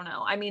 I don't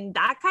know. I mean,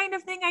 that kind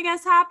of thing, I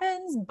guess,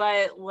 happens,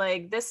 but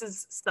like, this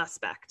is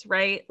suspect,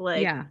 right?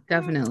 Like, yeah,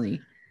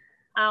 definitely.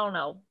 I don't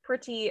know.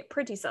 Pretty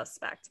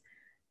suspect.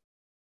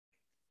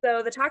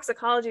 So the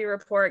toxicology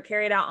report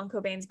carried out on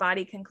Cobain's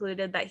body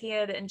concluded that he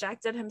had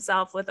injected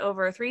himself with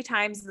over 3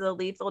 times the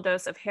lethal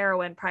dose of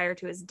heroin prior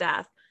to his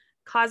death,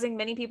 causing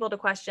many people to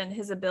question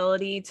his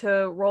ability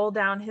to roll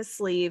down his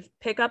sleeve,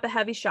 pick up a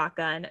heavy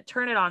shotgun,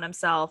 turn it on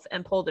himself,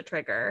 and pull the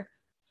trigger.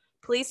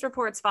 Police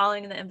reports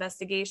following the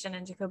investigation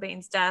into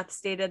Cobain's death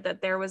stated that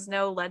there was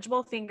no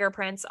legible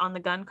fingerprints on the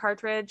gun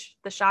cartridge,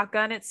 the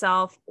shotgun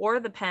itself,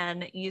 or the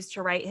pen used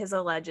to write his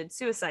alleged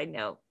suicide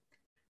note.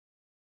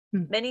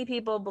 Many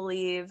people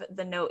believe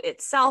the note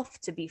itself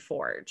to be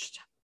forged.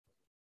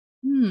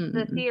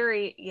 The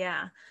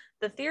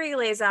theory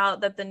lays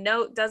out that the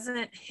note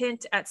doesn't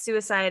hint at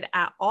suicide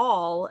at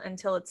all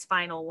until its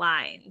final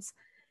lines.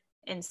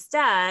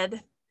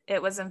 Instead, it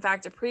was in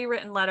fact a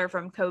pre-written letter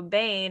from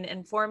Cobain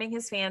informing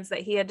his fans that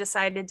he had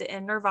decided to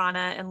end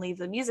Nirvana and leave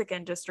the music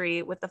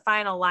industry, with the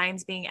final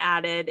lines being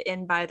added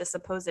in by the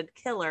supposed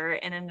killer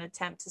in an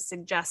attempt to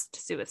suggest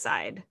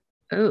suicide.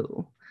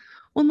 Oh,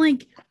 well,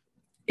 like,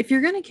 if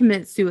you're going to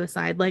commit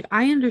suicide, like,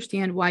 I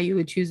understand why you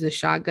would choose a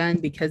shotgun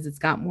because it's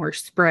got more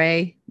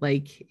spray.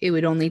 Like, it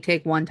would only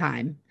take one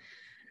time.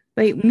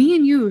 But me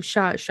and you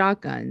shot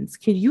shotguns.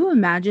 Can you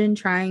imagine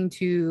trying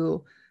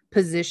to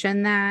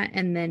position that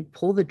and then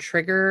pull the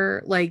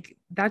trigger? Like,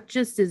 that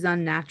just is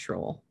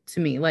unnatural to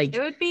me. Like,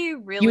 it would be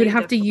really, you would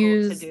have to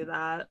use to do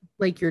that,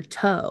 like your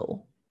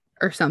toe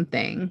or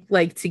something,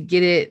 like, to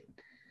get it.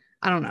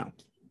 I don't know.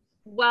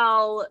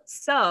 Well,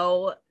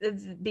 so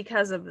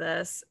because of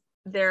this,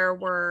 there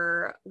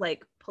were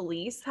like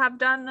police have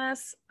done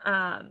this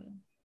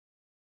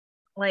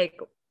like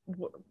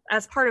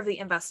as part of the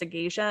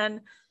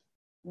investigation.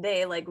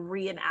 They like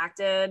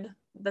reenacted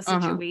the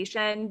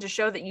situation to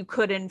show that you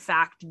could in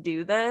fact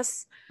do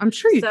this. I'm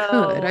sure you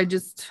could.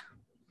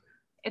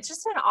 It's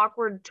just an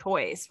awkward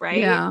choice,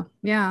 right?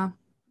 Yeah.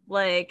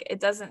 Like, it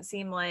doesn't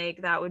seem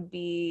like that would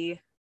be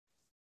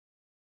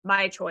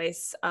my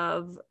choice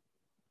of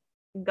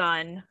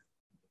gun.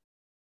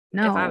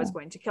 No. If I was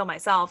going to kill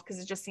myself, because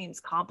it just seems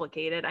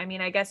complicated. I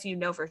mean, I guess you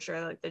know for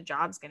sure like the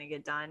job's going to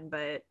get done, but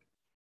it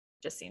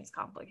just seems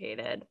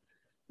complicated.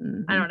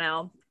 I don't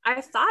know.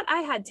 I thought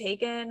I had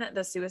taken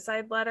the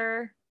suicide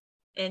letter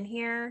in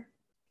here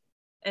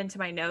into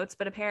my notes,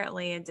 but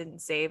apparently it didn't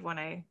save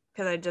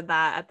because I did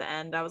that at the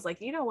end. I was like,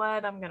 you know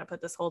what? I'm going to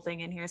put this whole thing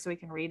in here so we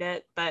can read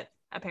it, but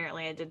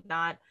apparently I did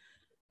not.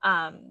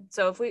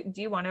 So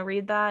do you want to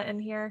read that in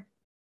here?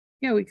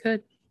 Yeah, we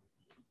could.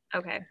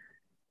 Okay.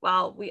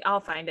 Well,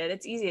 I'll find it.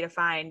 It's easy to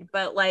find,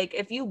 but like,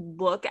 if you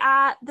look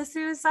at the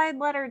suicide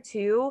letter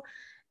too,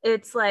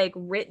 it's like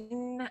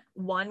written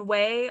one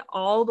way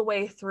all the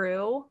way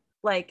through,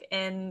 like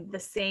in the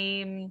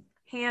same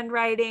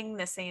handwriting,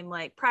 the same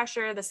like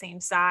pressure, the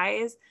same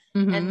size.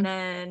 And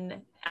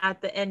then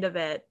at the end of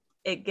it,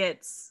 it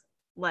gets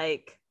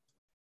like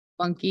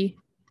funky.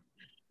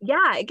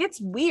 Yeah, it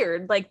gets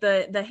weird. Like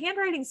the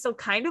handwriting still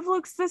kind of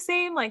looks the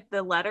same, like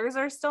the letters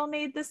are still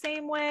made the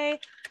same way,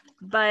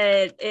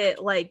 but it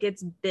like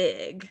gets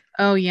big.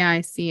 Oh yeah, I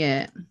see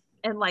it.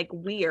 And like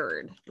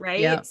weird,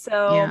 right? Yep.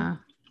 So yeah.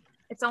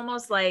 It's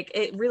almost like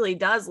it really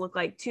does look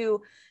like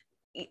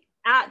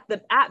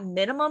at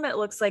minimum, it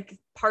looks like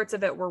parts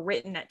of it were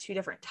written at 2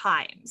 different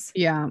times.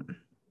 Yeah.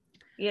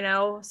 You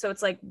know, so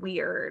it's like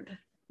weird.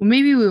 Well,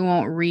 maybe we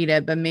won't read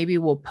it, but maybe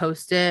we'll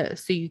post it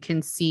so you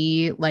can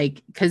see,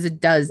 like, because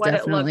it does what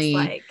definitely. It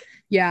looks like.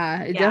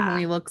 Yeah, it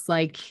definitely looks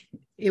like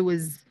it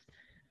was.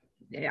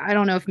 I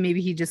don't know if maybe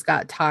he just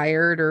got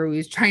tired or he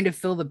was trying to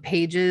fill the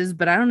pages,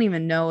 but I don't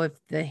even know if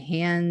the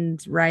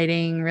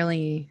handwriting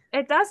really.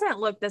 It doesn't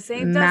look the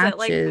same, does it?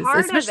 Like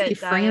part especially of it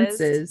Francis.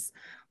 Does.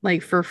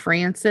 Like for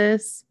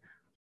Francis,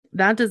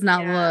 that does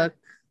not look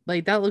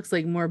like that. Looks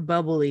like more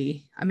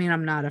bubbly. I mean,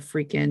 I'm not a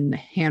freaking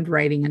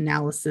handwriting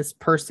analysis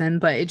person,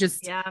 but it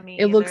just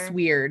it looks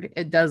weird.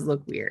 It does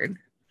look weird.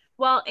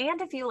 Well, and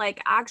if you like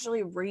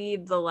actually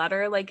read the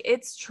letter, like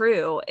it's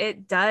true.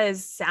 It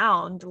does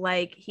sound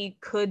like he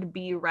could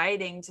be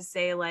writing to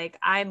say like,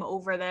 I'm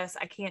over this.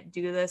 I can't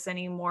do this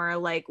anymore.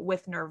 Like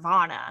with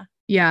Nirvana.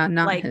 Yeah.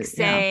 Not like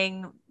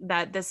saying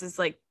that this is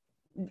like,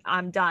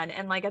 I'm done.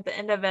 And like at the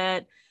end of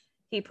it,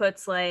 he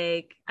puts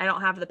like, I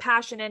don't have the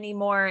passion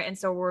anymore. And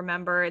so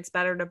remember, it's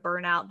better to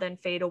burn out than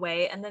fade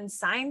away. And then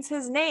signs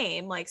his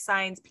name, like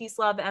signs peace,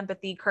 love,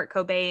 empathy, Kurt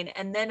Cobain.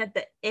 And then at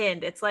the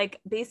end, it's like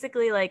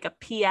basically like a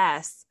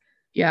PS.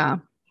 Yeah.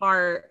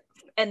 Part.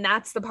 And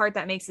that's the part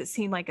that makes it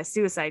seem like a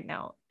suicide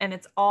note. And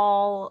it's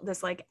all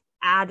this like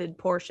added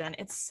portion.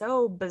 It's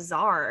so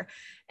bizarre.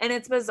 And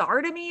it's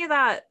bizarre to me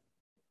that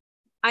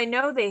I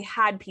know they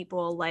had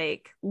people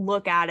like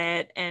look at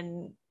it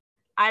and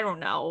I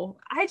don't know.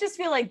 I just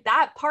feel like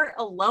that part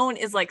alone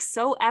is like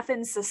so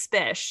effing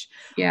suspicious.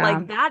 Yeah.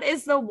 Like that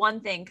is the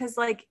one thing. Cause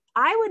like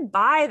I would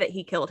buy that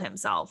he killed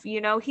himself. You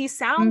know, he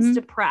sounds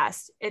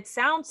depressed. It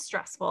sounds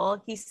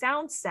stressful. He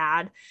sounds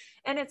sad.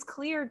 And it's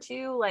clear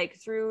too, like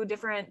through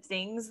different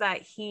things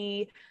that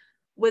he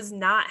was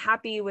not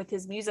happy with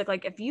his music.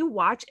 Like if you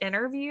watch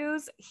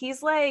interviews,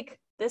 he's like,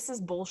 this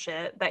is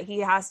bullshit that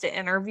he has to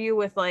interview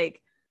with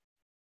like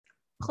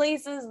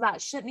places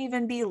that shouldn't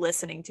even be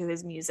listening to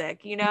his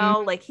music, you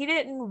know? Like he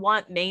didn't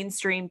want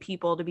mainstream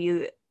people to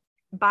be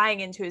buying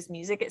into his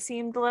music. It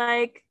seemed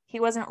like he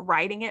wasn't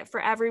writing it for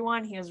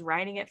everyone. He was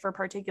writing it for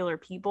particular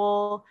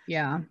people.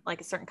 Yeah. Like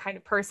a certain kind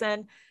of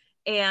person.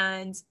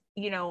 And,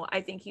 you know,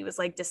 I think he was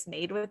like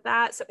dismayed with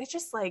that. So it's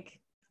just like,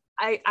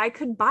 I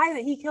could buy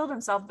that he killed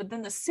himself, but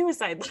then the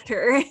suicide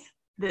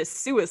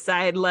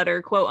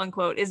letter, quote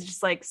unquote, is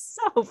just like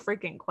so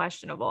freaking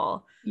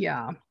questionable.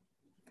 Yeah.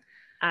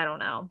 I don't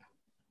know.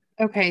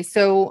 Okay.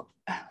 So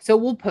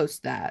we'll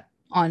post that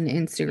on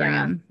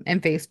Instagram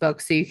and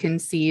Facebook so you can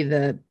see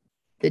the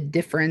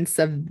difference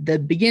of the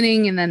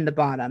beginning and then the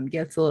bottom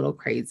gets a little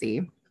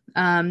crazy.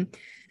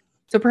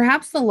 So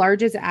perhaps the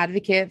largest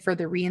advocate for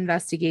the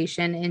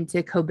reinvestigation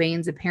into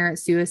Cobain's apparent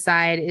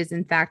suicide is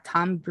in fact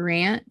Tom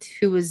Grant,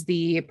 who was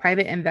the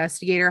private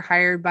investigator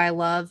hired by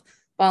Love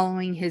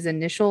following his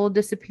initial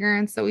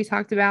disappearance that we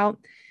talked about.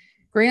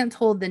 Grant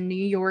told the New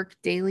York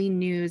Daily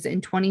News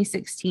in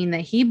 2016 that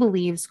he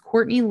believes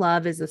Courtney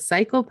Love is a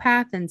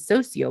psychopath and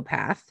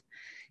sociopath.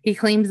 He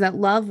claims that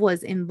Love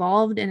was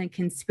involved in a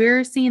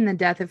conspiracy in the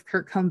death of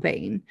Kurt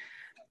Cobain.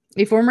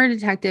 A former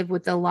detective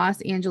with the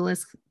Los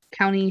Angeles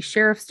County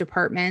Sheriff's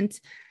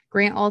Department,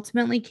 Grant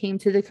ultimately came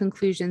to the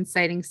conclusion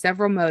citing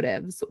several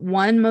motives,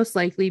 one most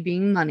likely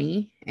being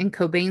money and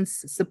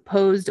Cobain's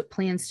supposed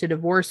plans to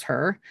divorce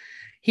her.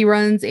 He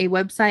runs a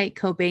website,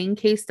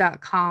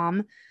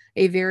 CobainCase.com,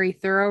 a very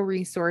thorough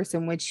resource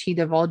in which he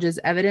divulges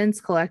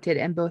evidence collected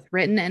in both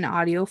written and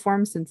audio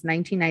form since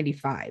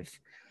 1995.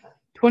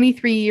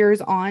 23 years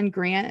on,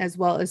 Grant, as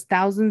well as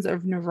thousands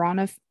of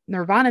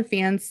Nirvana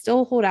fans,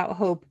 still hold out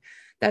hope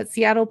that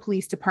Seattle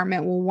Police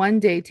Department will one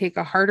day take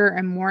a harder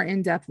and more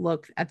in-depth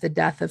look at the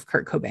death of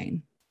Kurt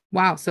Cobain.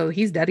 Wow, so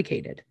he's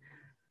dedicated.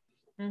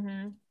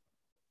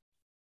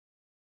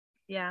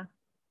 Yeah.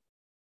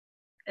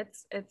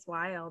 It's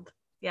wild.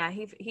 Yeah,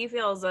 he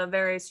feels a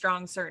very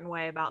strong certain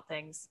way about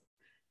things.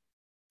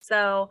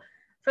 So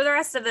for the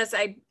rest of this,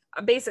 I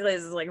basically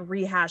this is like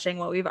rehashing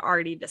what we've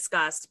already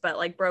discussed, but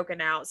like broken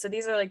out. So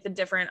these are like the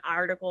different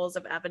articles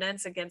of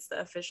evidence against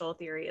the official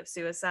theory of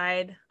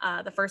suicide.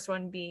 The first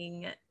one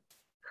being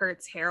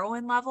Kurt's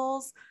heroin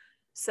levels.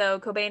 So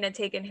Cobain had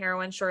taken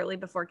heroin shortly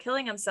before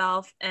killing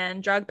himself,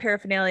 and drug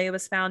paraphernalia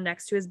was found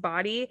next to his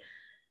body.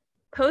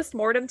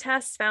 Post-mortem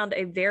tests found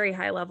a very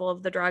high level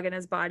of the drug in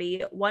his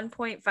body,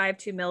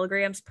 1.52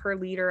 milligrams per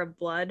liter of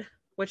blood,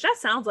 which that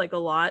sounds like a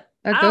lot.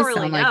 That does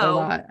really sound like a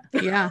lot.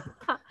 Yeah.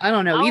 I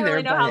don't know either. I don't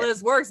really know how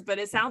this works, but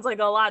it sounds like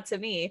a lot to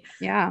me.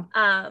 Yeah.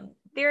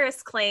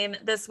 Theorists claim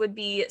this would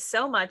be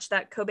so much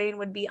that Cobain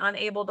would be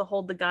unable to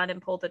hold the gun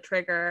and pull the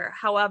trigger.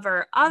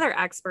 However, other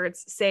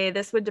experts say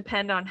this would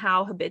depend on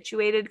how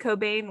habituated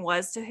Cobain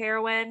was to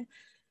heroin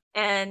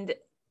and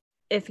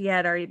if he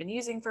had already been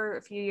using for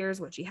a few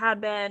years, which he had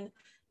been.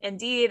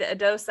 Indeed, a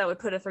dose that would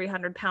put a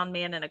 300-pound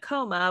man in a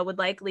coma would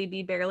likely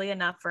be barely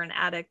enough for an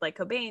addict like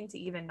Cobain to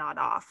even nod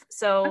off.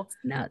 So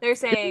they're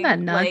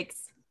saying like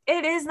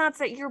it is nuts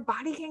that your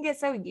body can get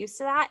so used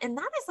to that. And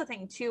that is the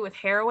thing too with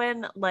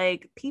heroin.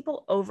 Like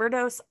people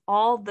overdose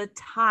all the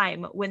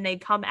time when they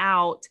come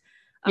out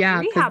of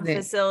rehab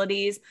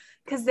facilities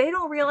because they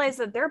don't realize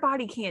that their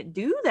body can't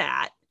do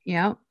that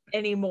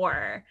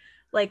anymore.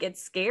 Like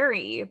it's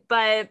scary.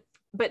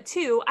 But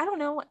too, I don't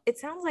know. It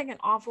sounds like an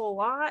awful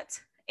lot.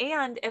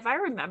 And if I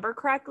remember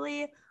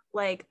correctly,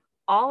 like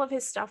all of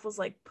his stuff was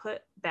like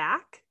put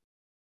back.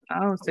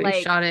 Oh, so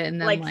he shot it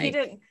and then like he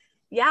didn't.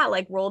 Yeah,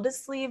 like rolled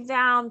his sleeve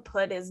down,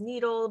 put his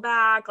needle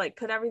back, like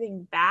put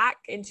everything back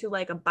into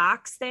like a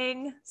box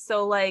thing.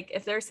 So like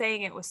if they're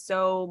saying it was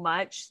so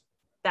much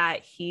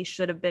that he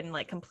should have been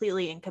like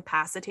completely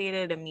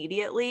incapacitated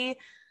immediately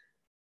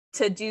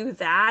to do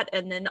that,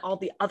 and then all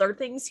the other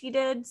things he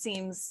did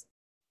seems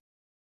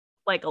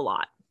like a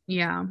lot.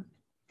 Yeah.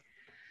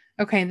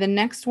 Okay, the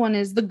next one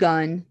is the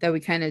gun that we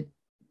kind of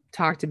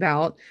talked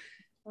about.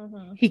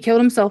 He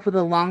killed himself with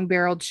a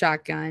long-barreled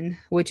shotgun,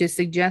 which is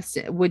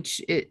suggested.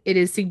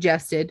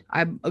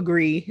 I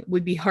agree,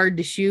 would be hard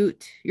to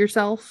shoot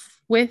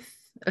yourself with,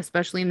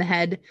 especially in the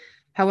head.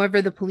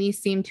 However, the police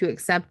seem to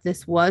accept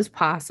this was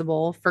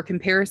possible. For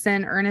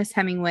comparison, Ernest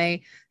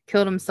Hemingway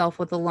killed himself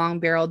with a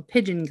long-barreled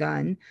pigeon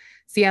gun.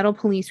 Seattle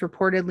police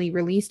reportedly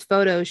released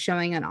photos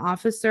showing an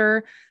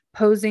officer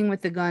posing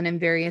with the gun in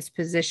various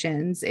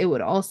positions. It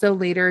would also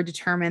later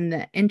determine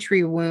the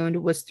entry wound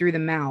was through the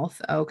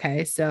mouth.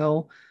 Okay,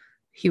 so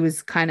he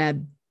was kind of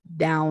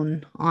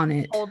down on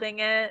it. Holding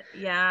it,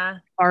 yeah.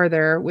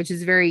 Farther, which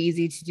is very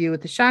easy to do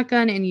with the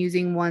shotgun and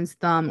using one's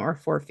thumb or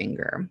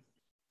forefinger.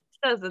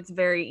 Says it's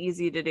very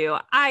easy to do.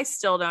 I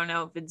still don't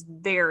know if it's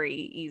very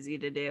easy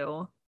to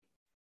do.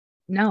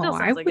 No, Still I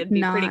sounds like would it'd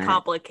be pretty not.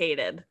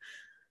 complicated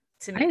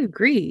to I me.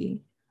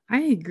 agree. I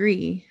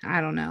agree.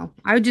 I don't know.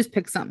 I would just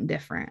pick something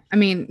different. I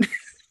mean,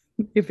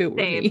 if it were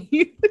Same.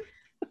 me,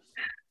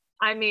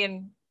 I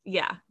mean,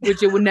 yeah.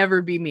 which it would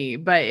never be me,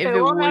 but if It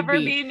it will would never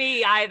be, be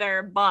me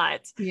either,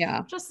 but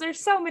yeah. just there's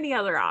so many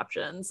other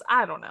options.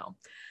 I don't know.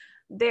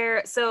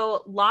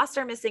 So lost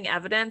or missing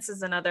evidence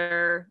is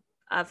another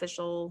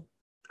official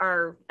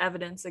or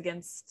evidence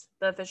against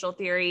the official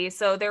theory.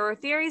 So there were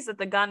theories that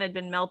the gun had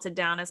been melted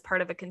down as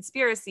part of a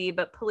conspiracy,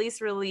 but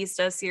police released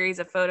a series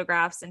of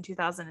photographs in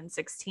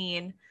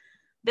 2016.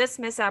 This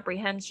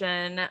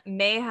misapprehension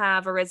may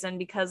have arisen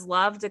because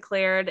Love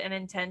declared an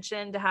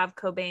intention to have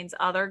Cobain's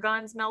other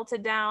guns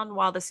melted down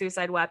while the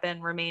suicide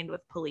weapon remained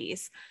with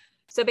police.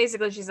 So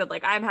basically, she said,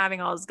 like, I'm having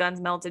all his guns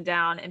melted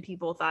down, and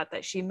people thought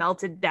that she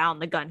melted down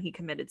the gun he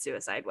committed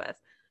suicide with.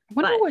 I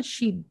wonder But what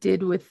she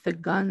did with the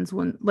guns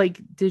when, like,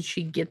 did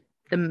she get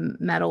the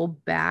metal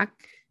back?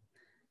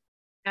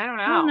 I don't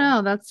I don't know.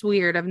 know. That's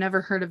weird. I've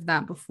never heard of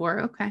that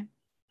before. Okay.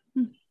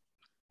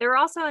 There were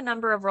also a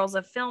number of rolls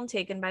of film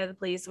taken by the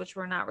police, which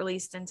were not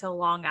released until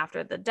long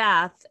after the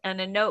death,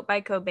 and a note by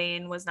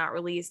Cobain was not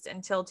released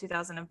until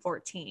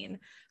 2014.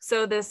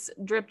 So this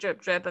drip, drip,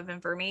 drip of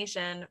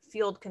information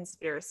fueled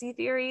conspiracy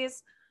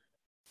theories.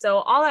 So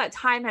all that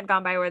time had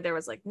gone by where there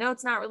was like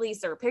notes not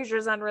released, there were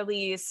pictures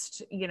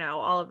unreleased,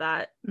 all of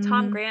that.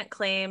 Tom Mhm. Grant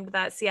claimed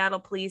that Seattle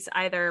police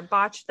either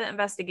botched the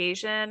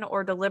investigation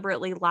or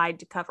deliberately lied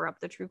to cover up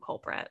the true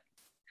culprit.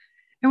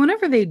 And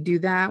whenever they do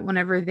that,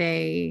 whenever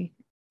they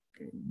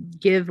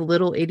give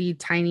little itty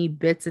tiny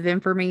bits of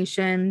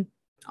information,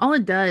 all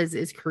it does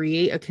is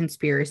create a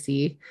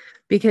conspiracy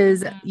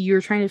because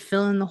you're trying to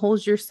fill in the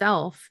holes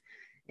yourself.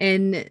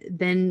 And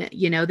then,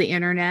 the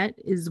internet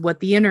is what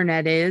the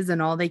internet is,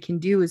 and all they can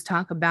do is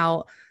talk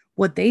about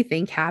what they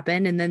think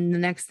happened. And then the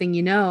next thing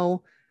you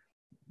know,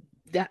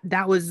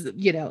 that was,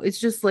 it's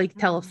just like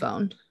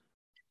telephone.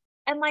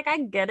 And like, I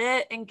get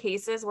it in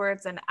cases where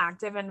it's an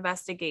active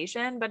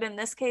investigation, but in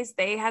this case,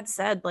 they had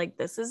said, like,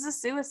 this is a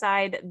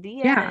suicide,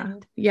 the Yeah.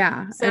 end.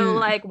 Yeah. So,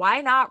 like,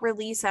 why not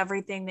release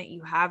everything that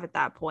you have at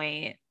that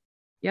point?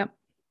 Yep.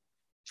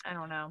 I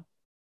don't know.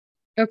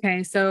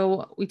 Okay,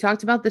 so we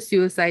talked about the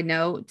suicide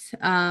note,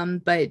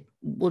 but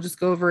we'll just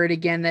go over it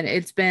again that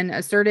it's been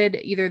asserted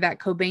either that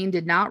Cobain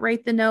did not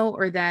write the note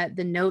or that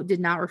the note did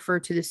not refer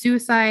to the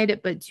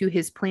suicide, but to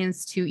his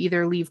plans to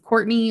either leave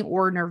Courtney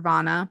or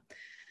Nirvana.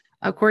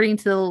 According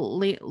to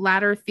the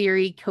latter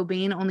theory,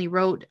 Cobain only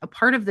wrote a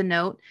part of the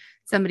note.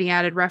 Somebody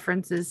added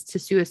references to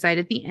suicide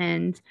at the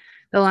end.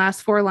 The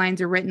last four lines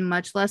are written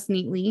much less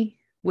neatly,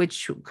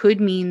 which could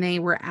mean they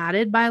were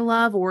added by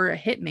Love or a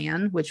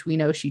hitman, which we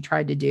know she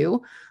tried to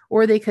do,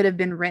 or they could have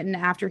been written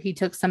after he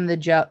took some of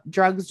the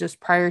drugs just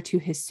prior to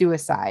his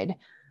suicide.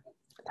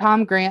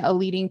 Tom Grant, a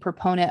leading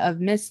proponent of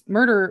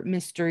murder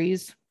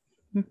mysteries,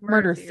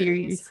 murder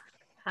theories.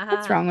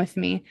 What's wrong with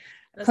me?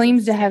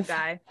 Claims to have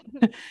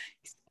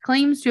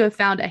claims to have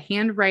found a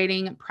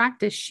handwriting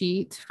practice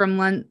sheet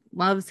from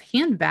Love's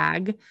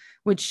handbag,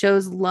 which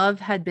shows Love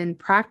had been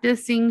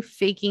practicing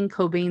faking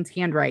Cobain's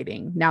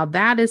handwriting. Now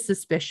that is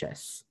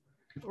suspicious.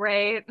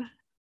 Right.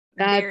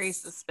 Very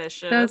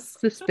suspicious. That's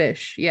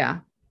suspicious. Yeah.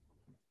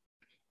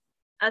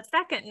 A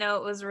second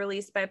note was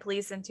released by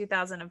police in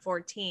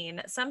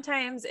 2014,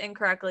 sometimes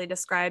incorrectly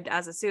described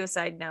as a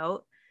suicide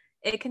note.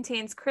 It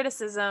contains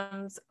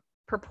criticisms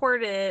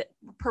purportedly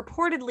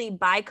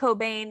by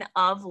Cobain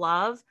of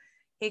Love.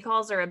 He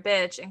calls her a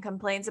bitch and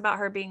complains about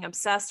her being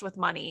obsessed with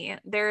money.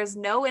 There is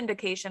no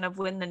indication of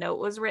when the note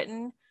was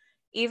written.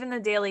 Even the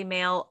Daily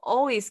Mail,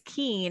 always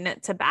keen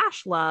to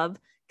bash Love,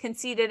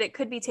 conceded it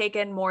could be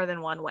taken more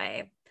than one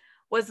way.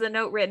 Was the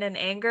note written in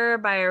anger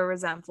by a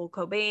resentful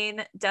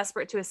Cobain,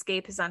 desperate to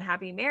escape his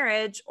unhappy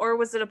marriage, or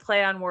was it a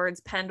play on words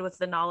penned with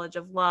the knowledge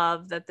of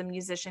love that the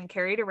musician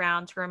carried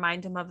around to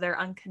remind him of their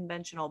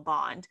unconventional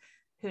bond?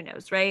 Who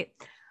knows, right?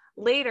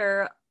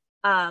 Later,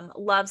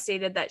 Love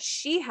stated that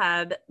she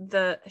had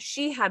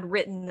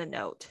written the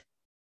note.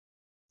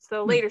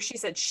 So later she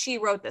said she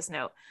wrote this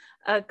note,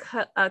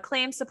 a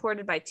claim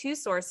supported by two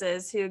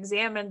sources who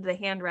examined the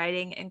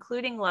handwriting,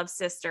 including Love's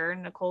sister,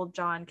 Nicole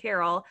John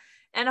Carroll,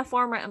 and a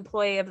former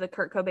employee of the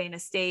Kurt Cobain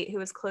estate who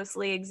has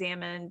closely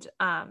examined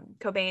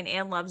Cobain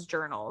and Love's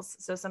journals.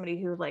 So somebody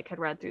who had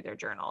read through their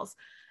journals.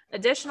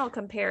 Additional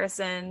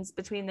comparisons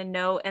between the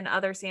note and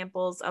other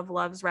samples of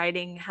Love's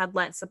writing had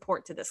lent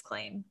support to this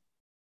claim.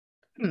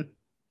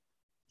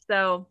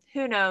 So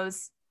who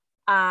knows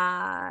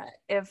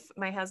if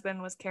my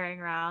husband was carrying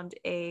around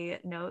a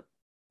note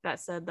that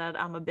said that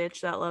I'm a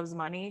bitch that loves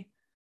money.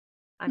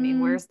 I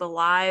mean, where's the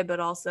lie? But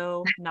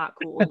also not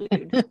cool,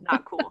 dude.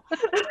 Not cool.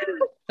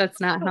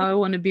 That's not how I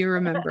want to be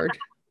remembered.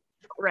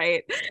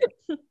 Right.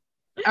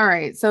 All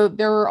right. So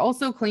there were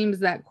also claims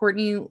that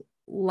Courtney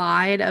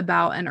lied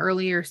about an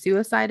earlier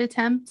suicide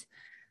attempt.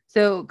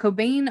 So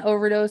Cobain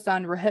overdosed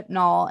on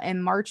Rohypnol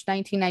in March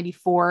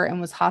 1994 and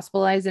was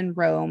hospitalized in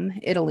Rome,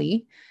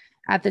 Italy.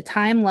 At the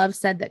time, Love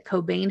said that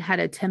Cobain had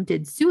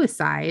attempted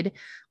suicide,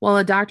 while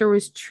a doctor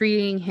was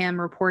treating him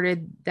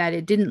reported that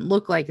it didn't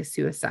look like a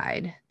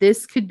suicide.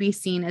 This could be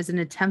seen as an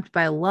attempt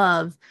by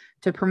Love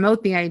to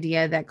promote the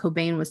idea that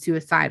Cobain was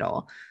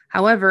suicidal.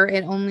 However,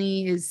 it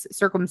only is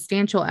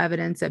circumstantial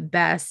evidence at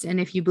best, and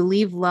if you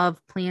believe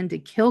Love planned to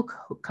kill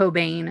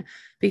Cobain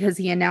because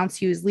he announced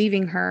he was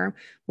leaving her,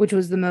 which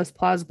was the most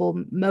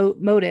plausible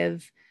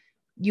motive,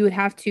 you would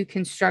have to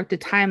construct a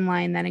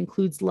timeline that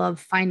includes Love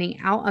finding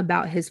out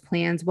about his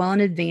plans well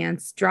in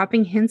advance,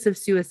 dropping hints of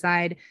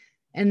suicide,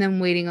 and then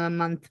waiting a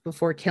month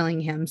before killing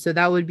him. So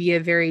that would be a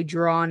very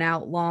drawn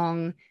out,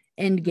 long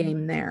end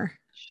game there.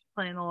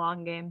 Playing a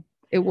long game.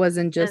 It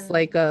wasn't just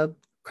like a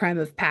crime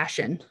of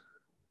passion.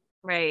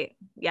 Right.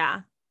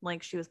 Yeah.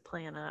 Like she was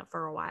planning it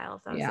for a while,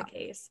 if that was the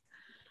case.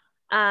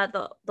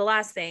 The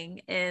last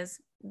thing is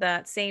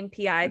that same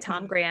PI,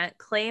 Tom Grant,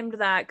 claimed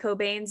that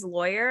Cobain's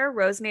lawyer,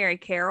 Rosemary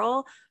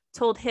Carroll,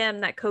 told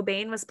him that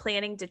Cobain was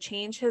planning to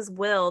change his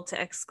will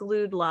to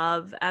exclude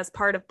Love as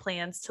part of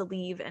plans to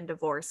leave and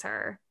divorce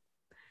her.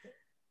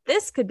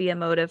 This could be a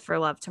motive for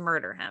Love to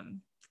murder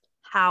him.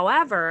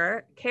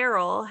 However,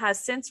 Carroll has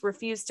since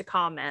refused to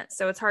comment,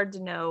 so it's hard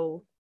to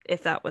know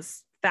if that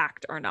was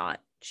fact or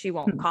not. She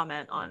won't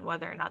comment on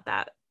whether or not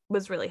that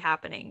was really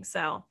happening.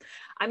 So,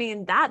 I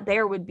mean, that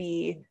there would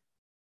be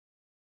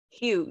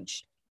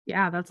huge.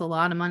 Yeah, that's a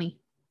lot of money.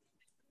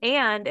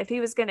 And if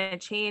he was going to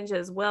change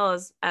his will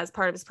as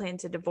part of his plan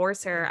to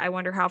divorce her, I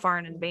wonder how far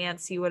in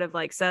advance he would have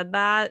like said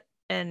that,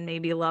 and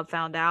maybe Love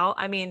found out.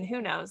 I mean,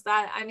 who knows?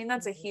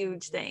 That's a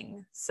huge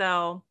thing.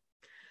 So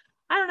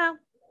I don't know.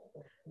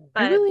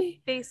 But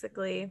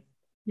basically,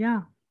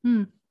 yeah.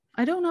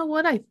 I don't know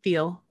what I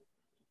feel.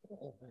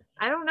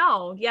 I don't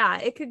know. Yeah,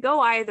 it could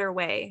go either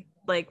way,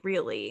 like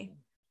really.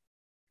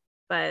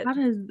 But how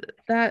does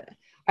that?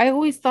 I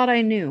always thought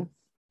I knew.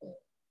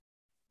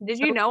 Did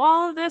you know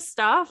all of this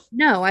stuff?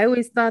 No, I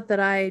always thought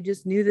that I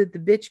just knew that the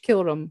bitch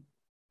killed him.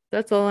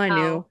 That's all I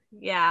knew.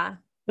 Yeah.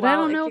 But I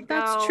don't know if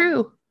that's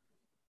true.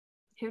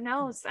 Who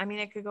knows? I mean,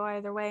 it could go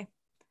either way.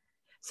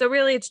 So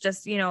really, it's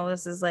just,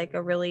 this is like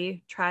a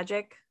really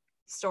tragic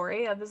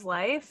story of his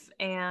life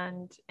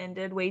and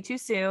ended way too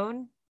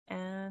soon.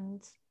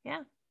 And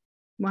yeah.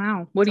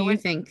 Wow. What do you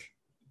think?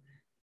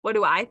 What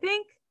do I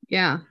think?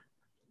 Yeah.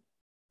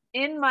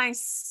 In my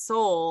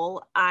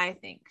soul, I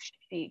think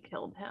she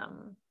killed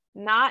him.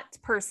 Not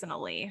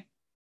personally,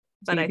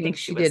 but I think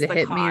she was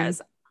the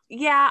cause.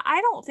 Yeah, I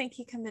don't think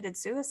he committed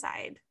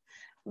suicide.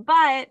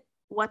 But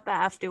what the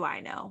F do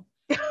I know?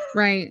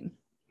 Right.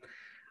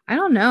 I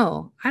don't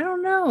know.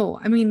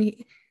 I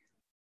mean,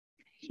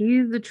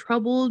 he's a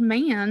troubled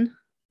man.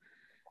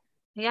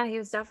 Yeah, he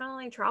was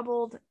definitely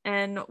troubled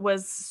and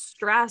was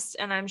stressed.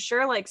 And I'm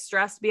sure like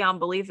stressed beyond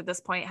belief at this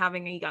point,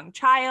 having a young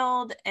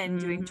child and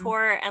doing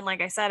tour. And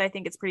like I said, I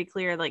think it's pretty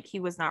clear like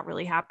he was not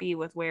really happy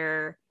with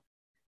where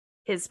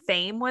his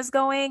fame was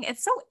going.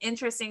 It's so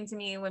interesting to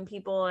me when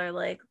people are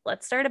like,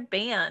 let's start a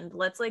band,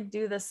 let's like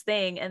do this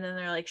thing. And then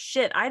they're like,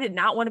 shit, I did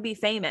not want to be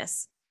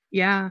famous.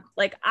 Yeah.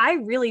 Like, I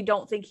really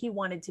don't think he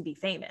wanted to be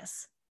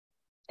famous.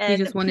 And he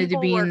just wanted to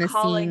be in the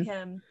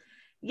scene.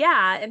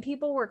 Yeah. And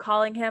people were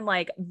calling him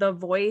like the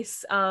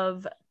voice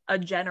of a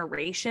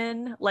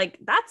generation. Like,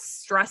 that's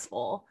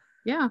stressful.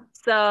 Yeah.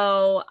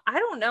 So I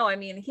don't know. I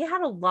mean, he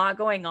had a lot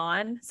going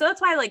on. So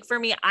that's why, like, for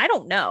me, I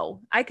don't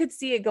know. I could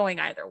see it going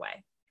either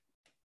way.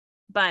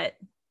 But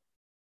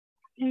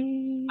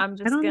I'm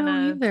just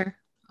gonna either.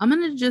 I'm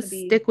gonna just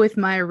stick with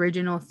my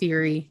original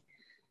theory,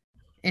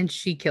 and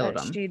she killed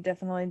him. She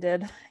definitely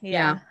did.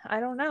 Yeah.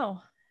 I don't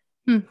know.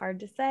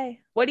 Hard to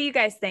say. What do you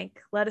guys think?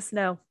 Let us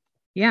know.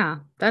 Yeah,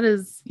 that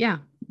is. Yeah,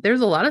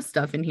 there's a lot of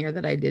stuff in here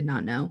that I did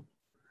not know.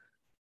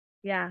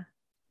 Yeah,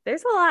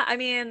 there's a lot. I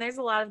mean, there's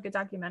a lot of good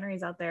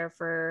documentaries out there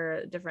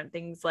for different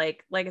things.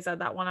 Like I said,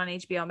 that one on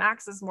HBO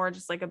Max is more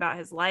just like about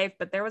his life.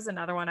 But there was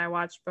another one I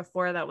watched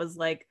before that was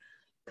like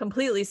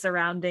completely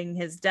surrounding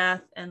his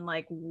death and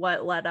like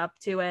what led up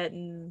to it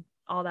and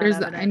all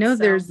that. I know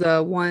there's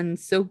the one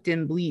Soaked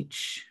in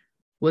Bleach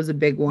was a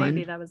big one.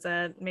 Maybe that was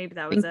it.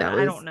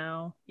 I don't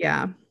know.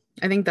 Yeah,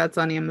 I think that's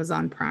on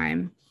Amazon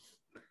Prime.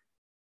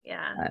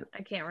 Yeah,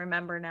 I can't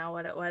remember now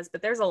what it was,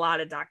 but there's a lot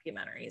of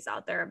documentaries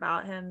out there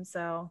about him.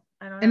 So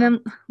I don't know. And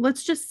then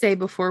let's just say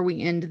before we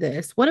end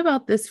this, what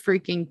about this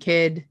freaking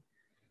kid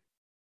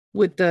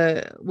with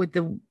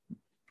the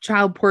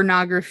child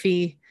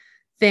pornography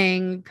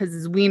thing, because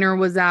his wiener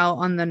was out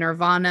on the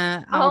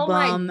Nirvana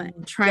album,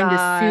 trying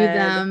to sue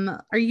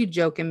them? Are you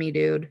joking me,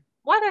 dude?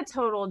 What a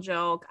total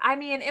joke. I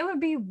mean, it would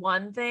be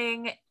one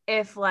thing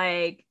if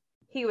like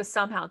he was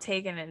somehow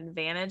taken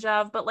advantage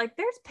of, but like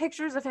there's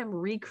pictures of him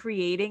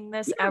recreating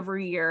this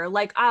every year.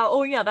 Like,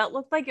 oh yeah, that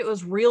looked like it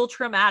was real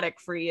traumatic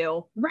for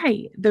you.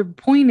 Right. The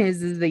point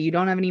is that you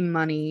don't have any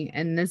money,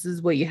 and this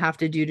is what you have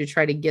to do to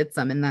try to get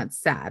some, and that's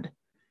sad.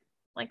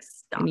 Like,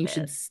 stop. And you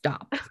should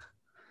stop.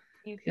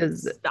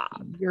 Because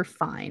you're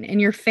fine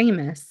and you're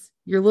famous.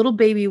 Your little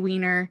baby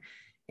wiener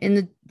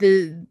in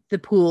the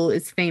pool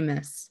is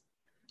famous.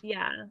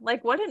 Yeah,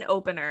 like what an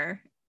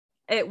opener.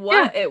 It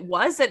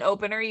was an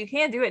opener. You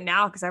can't do it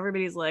now because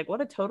everybody's like,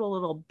 what a total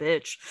little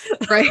bitch.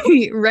 Right.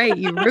 You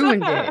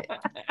ruined it.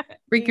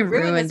 Freaking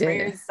ruined this it for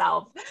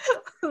yourself.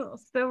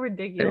 So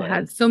ridiculous. It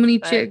had so many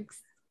chicks.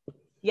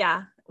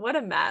 Yeah, what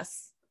a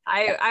mess.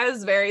 I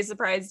was very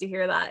surprised to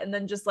hear that, and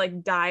then just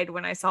like died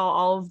when I saw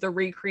all of the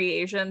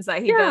recreations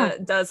that he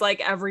does like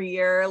every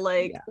year.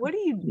 Like, what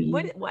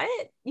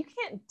you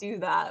can't do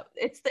that.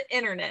 It's the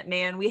internet,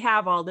 man. We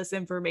have all this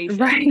information.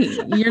 Right.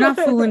 You're not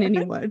fooling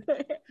anyone.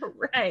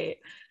 Right.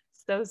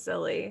 So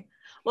silly.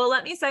 Well,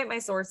 let me cite my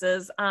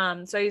sources. So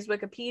I use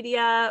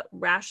Wikipedia,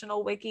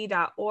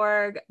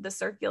 rationalwiki.org,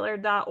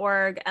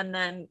 thecircular.org, and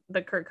then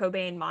the Kurt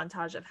Cobain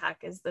Montage of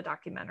Heck is the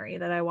documentary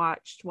that I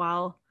watched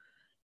while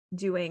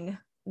doing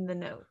the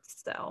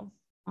notes. So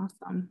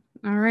awesome.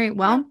 All right.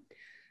 Well,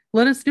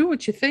 let us know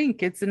what you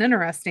think. It's an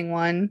interesting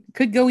one.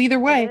 Could go either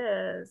way. It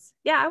is.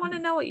 Yeah, I want to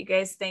know what you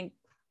guys think.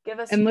 Give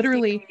us and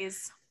literally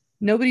theories.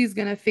 Nobody's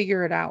gonna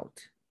figure it out.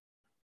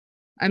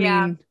 I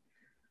mean,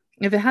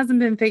 if it hasn't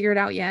been figured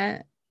out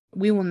yet,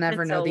 we will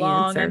never know the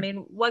answer. I mean,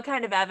 what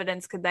kind of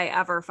evidence could they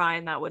ever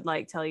find that would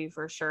like tell you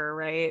for sure,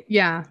 right?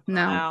 Yeah,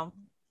 no.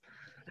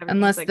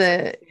 Unless like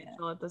at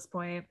this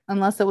point.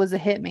 Unless it was a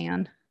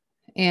hitman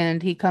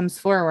and he comes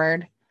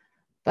forward.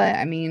 But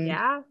I mean,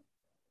 it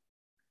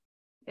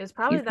was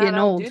probably that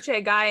El Duce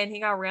guy and he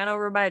got ran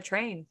over by a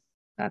train.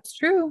 That's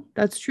true.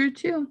 That's true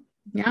too.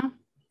 Yeah.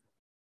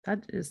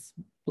 That just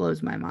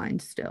blows my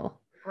mind still.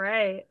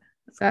 Right.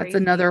 That's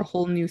another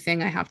whole new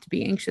thing I have to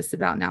be anxious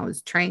about now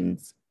is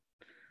trains.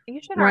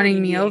 You should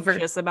running me over.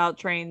 Anxious about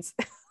trains.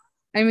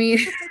 I mean,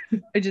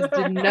 I just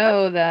didn't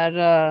know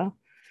that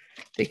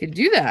they could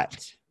do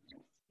that.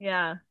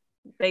 Yeah,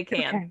 they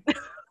can. Okay.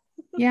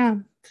 Yeah,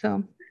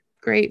 so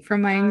great for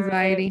my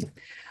anxiety.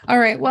 All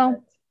right.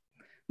 Well,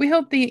 we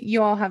hope that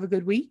you all have a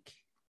good week.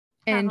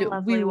 And have a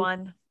lovely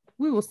one.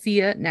 We will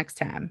see you next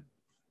time.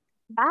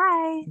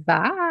 Bye.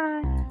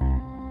 Bye.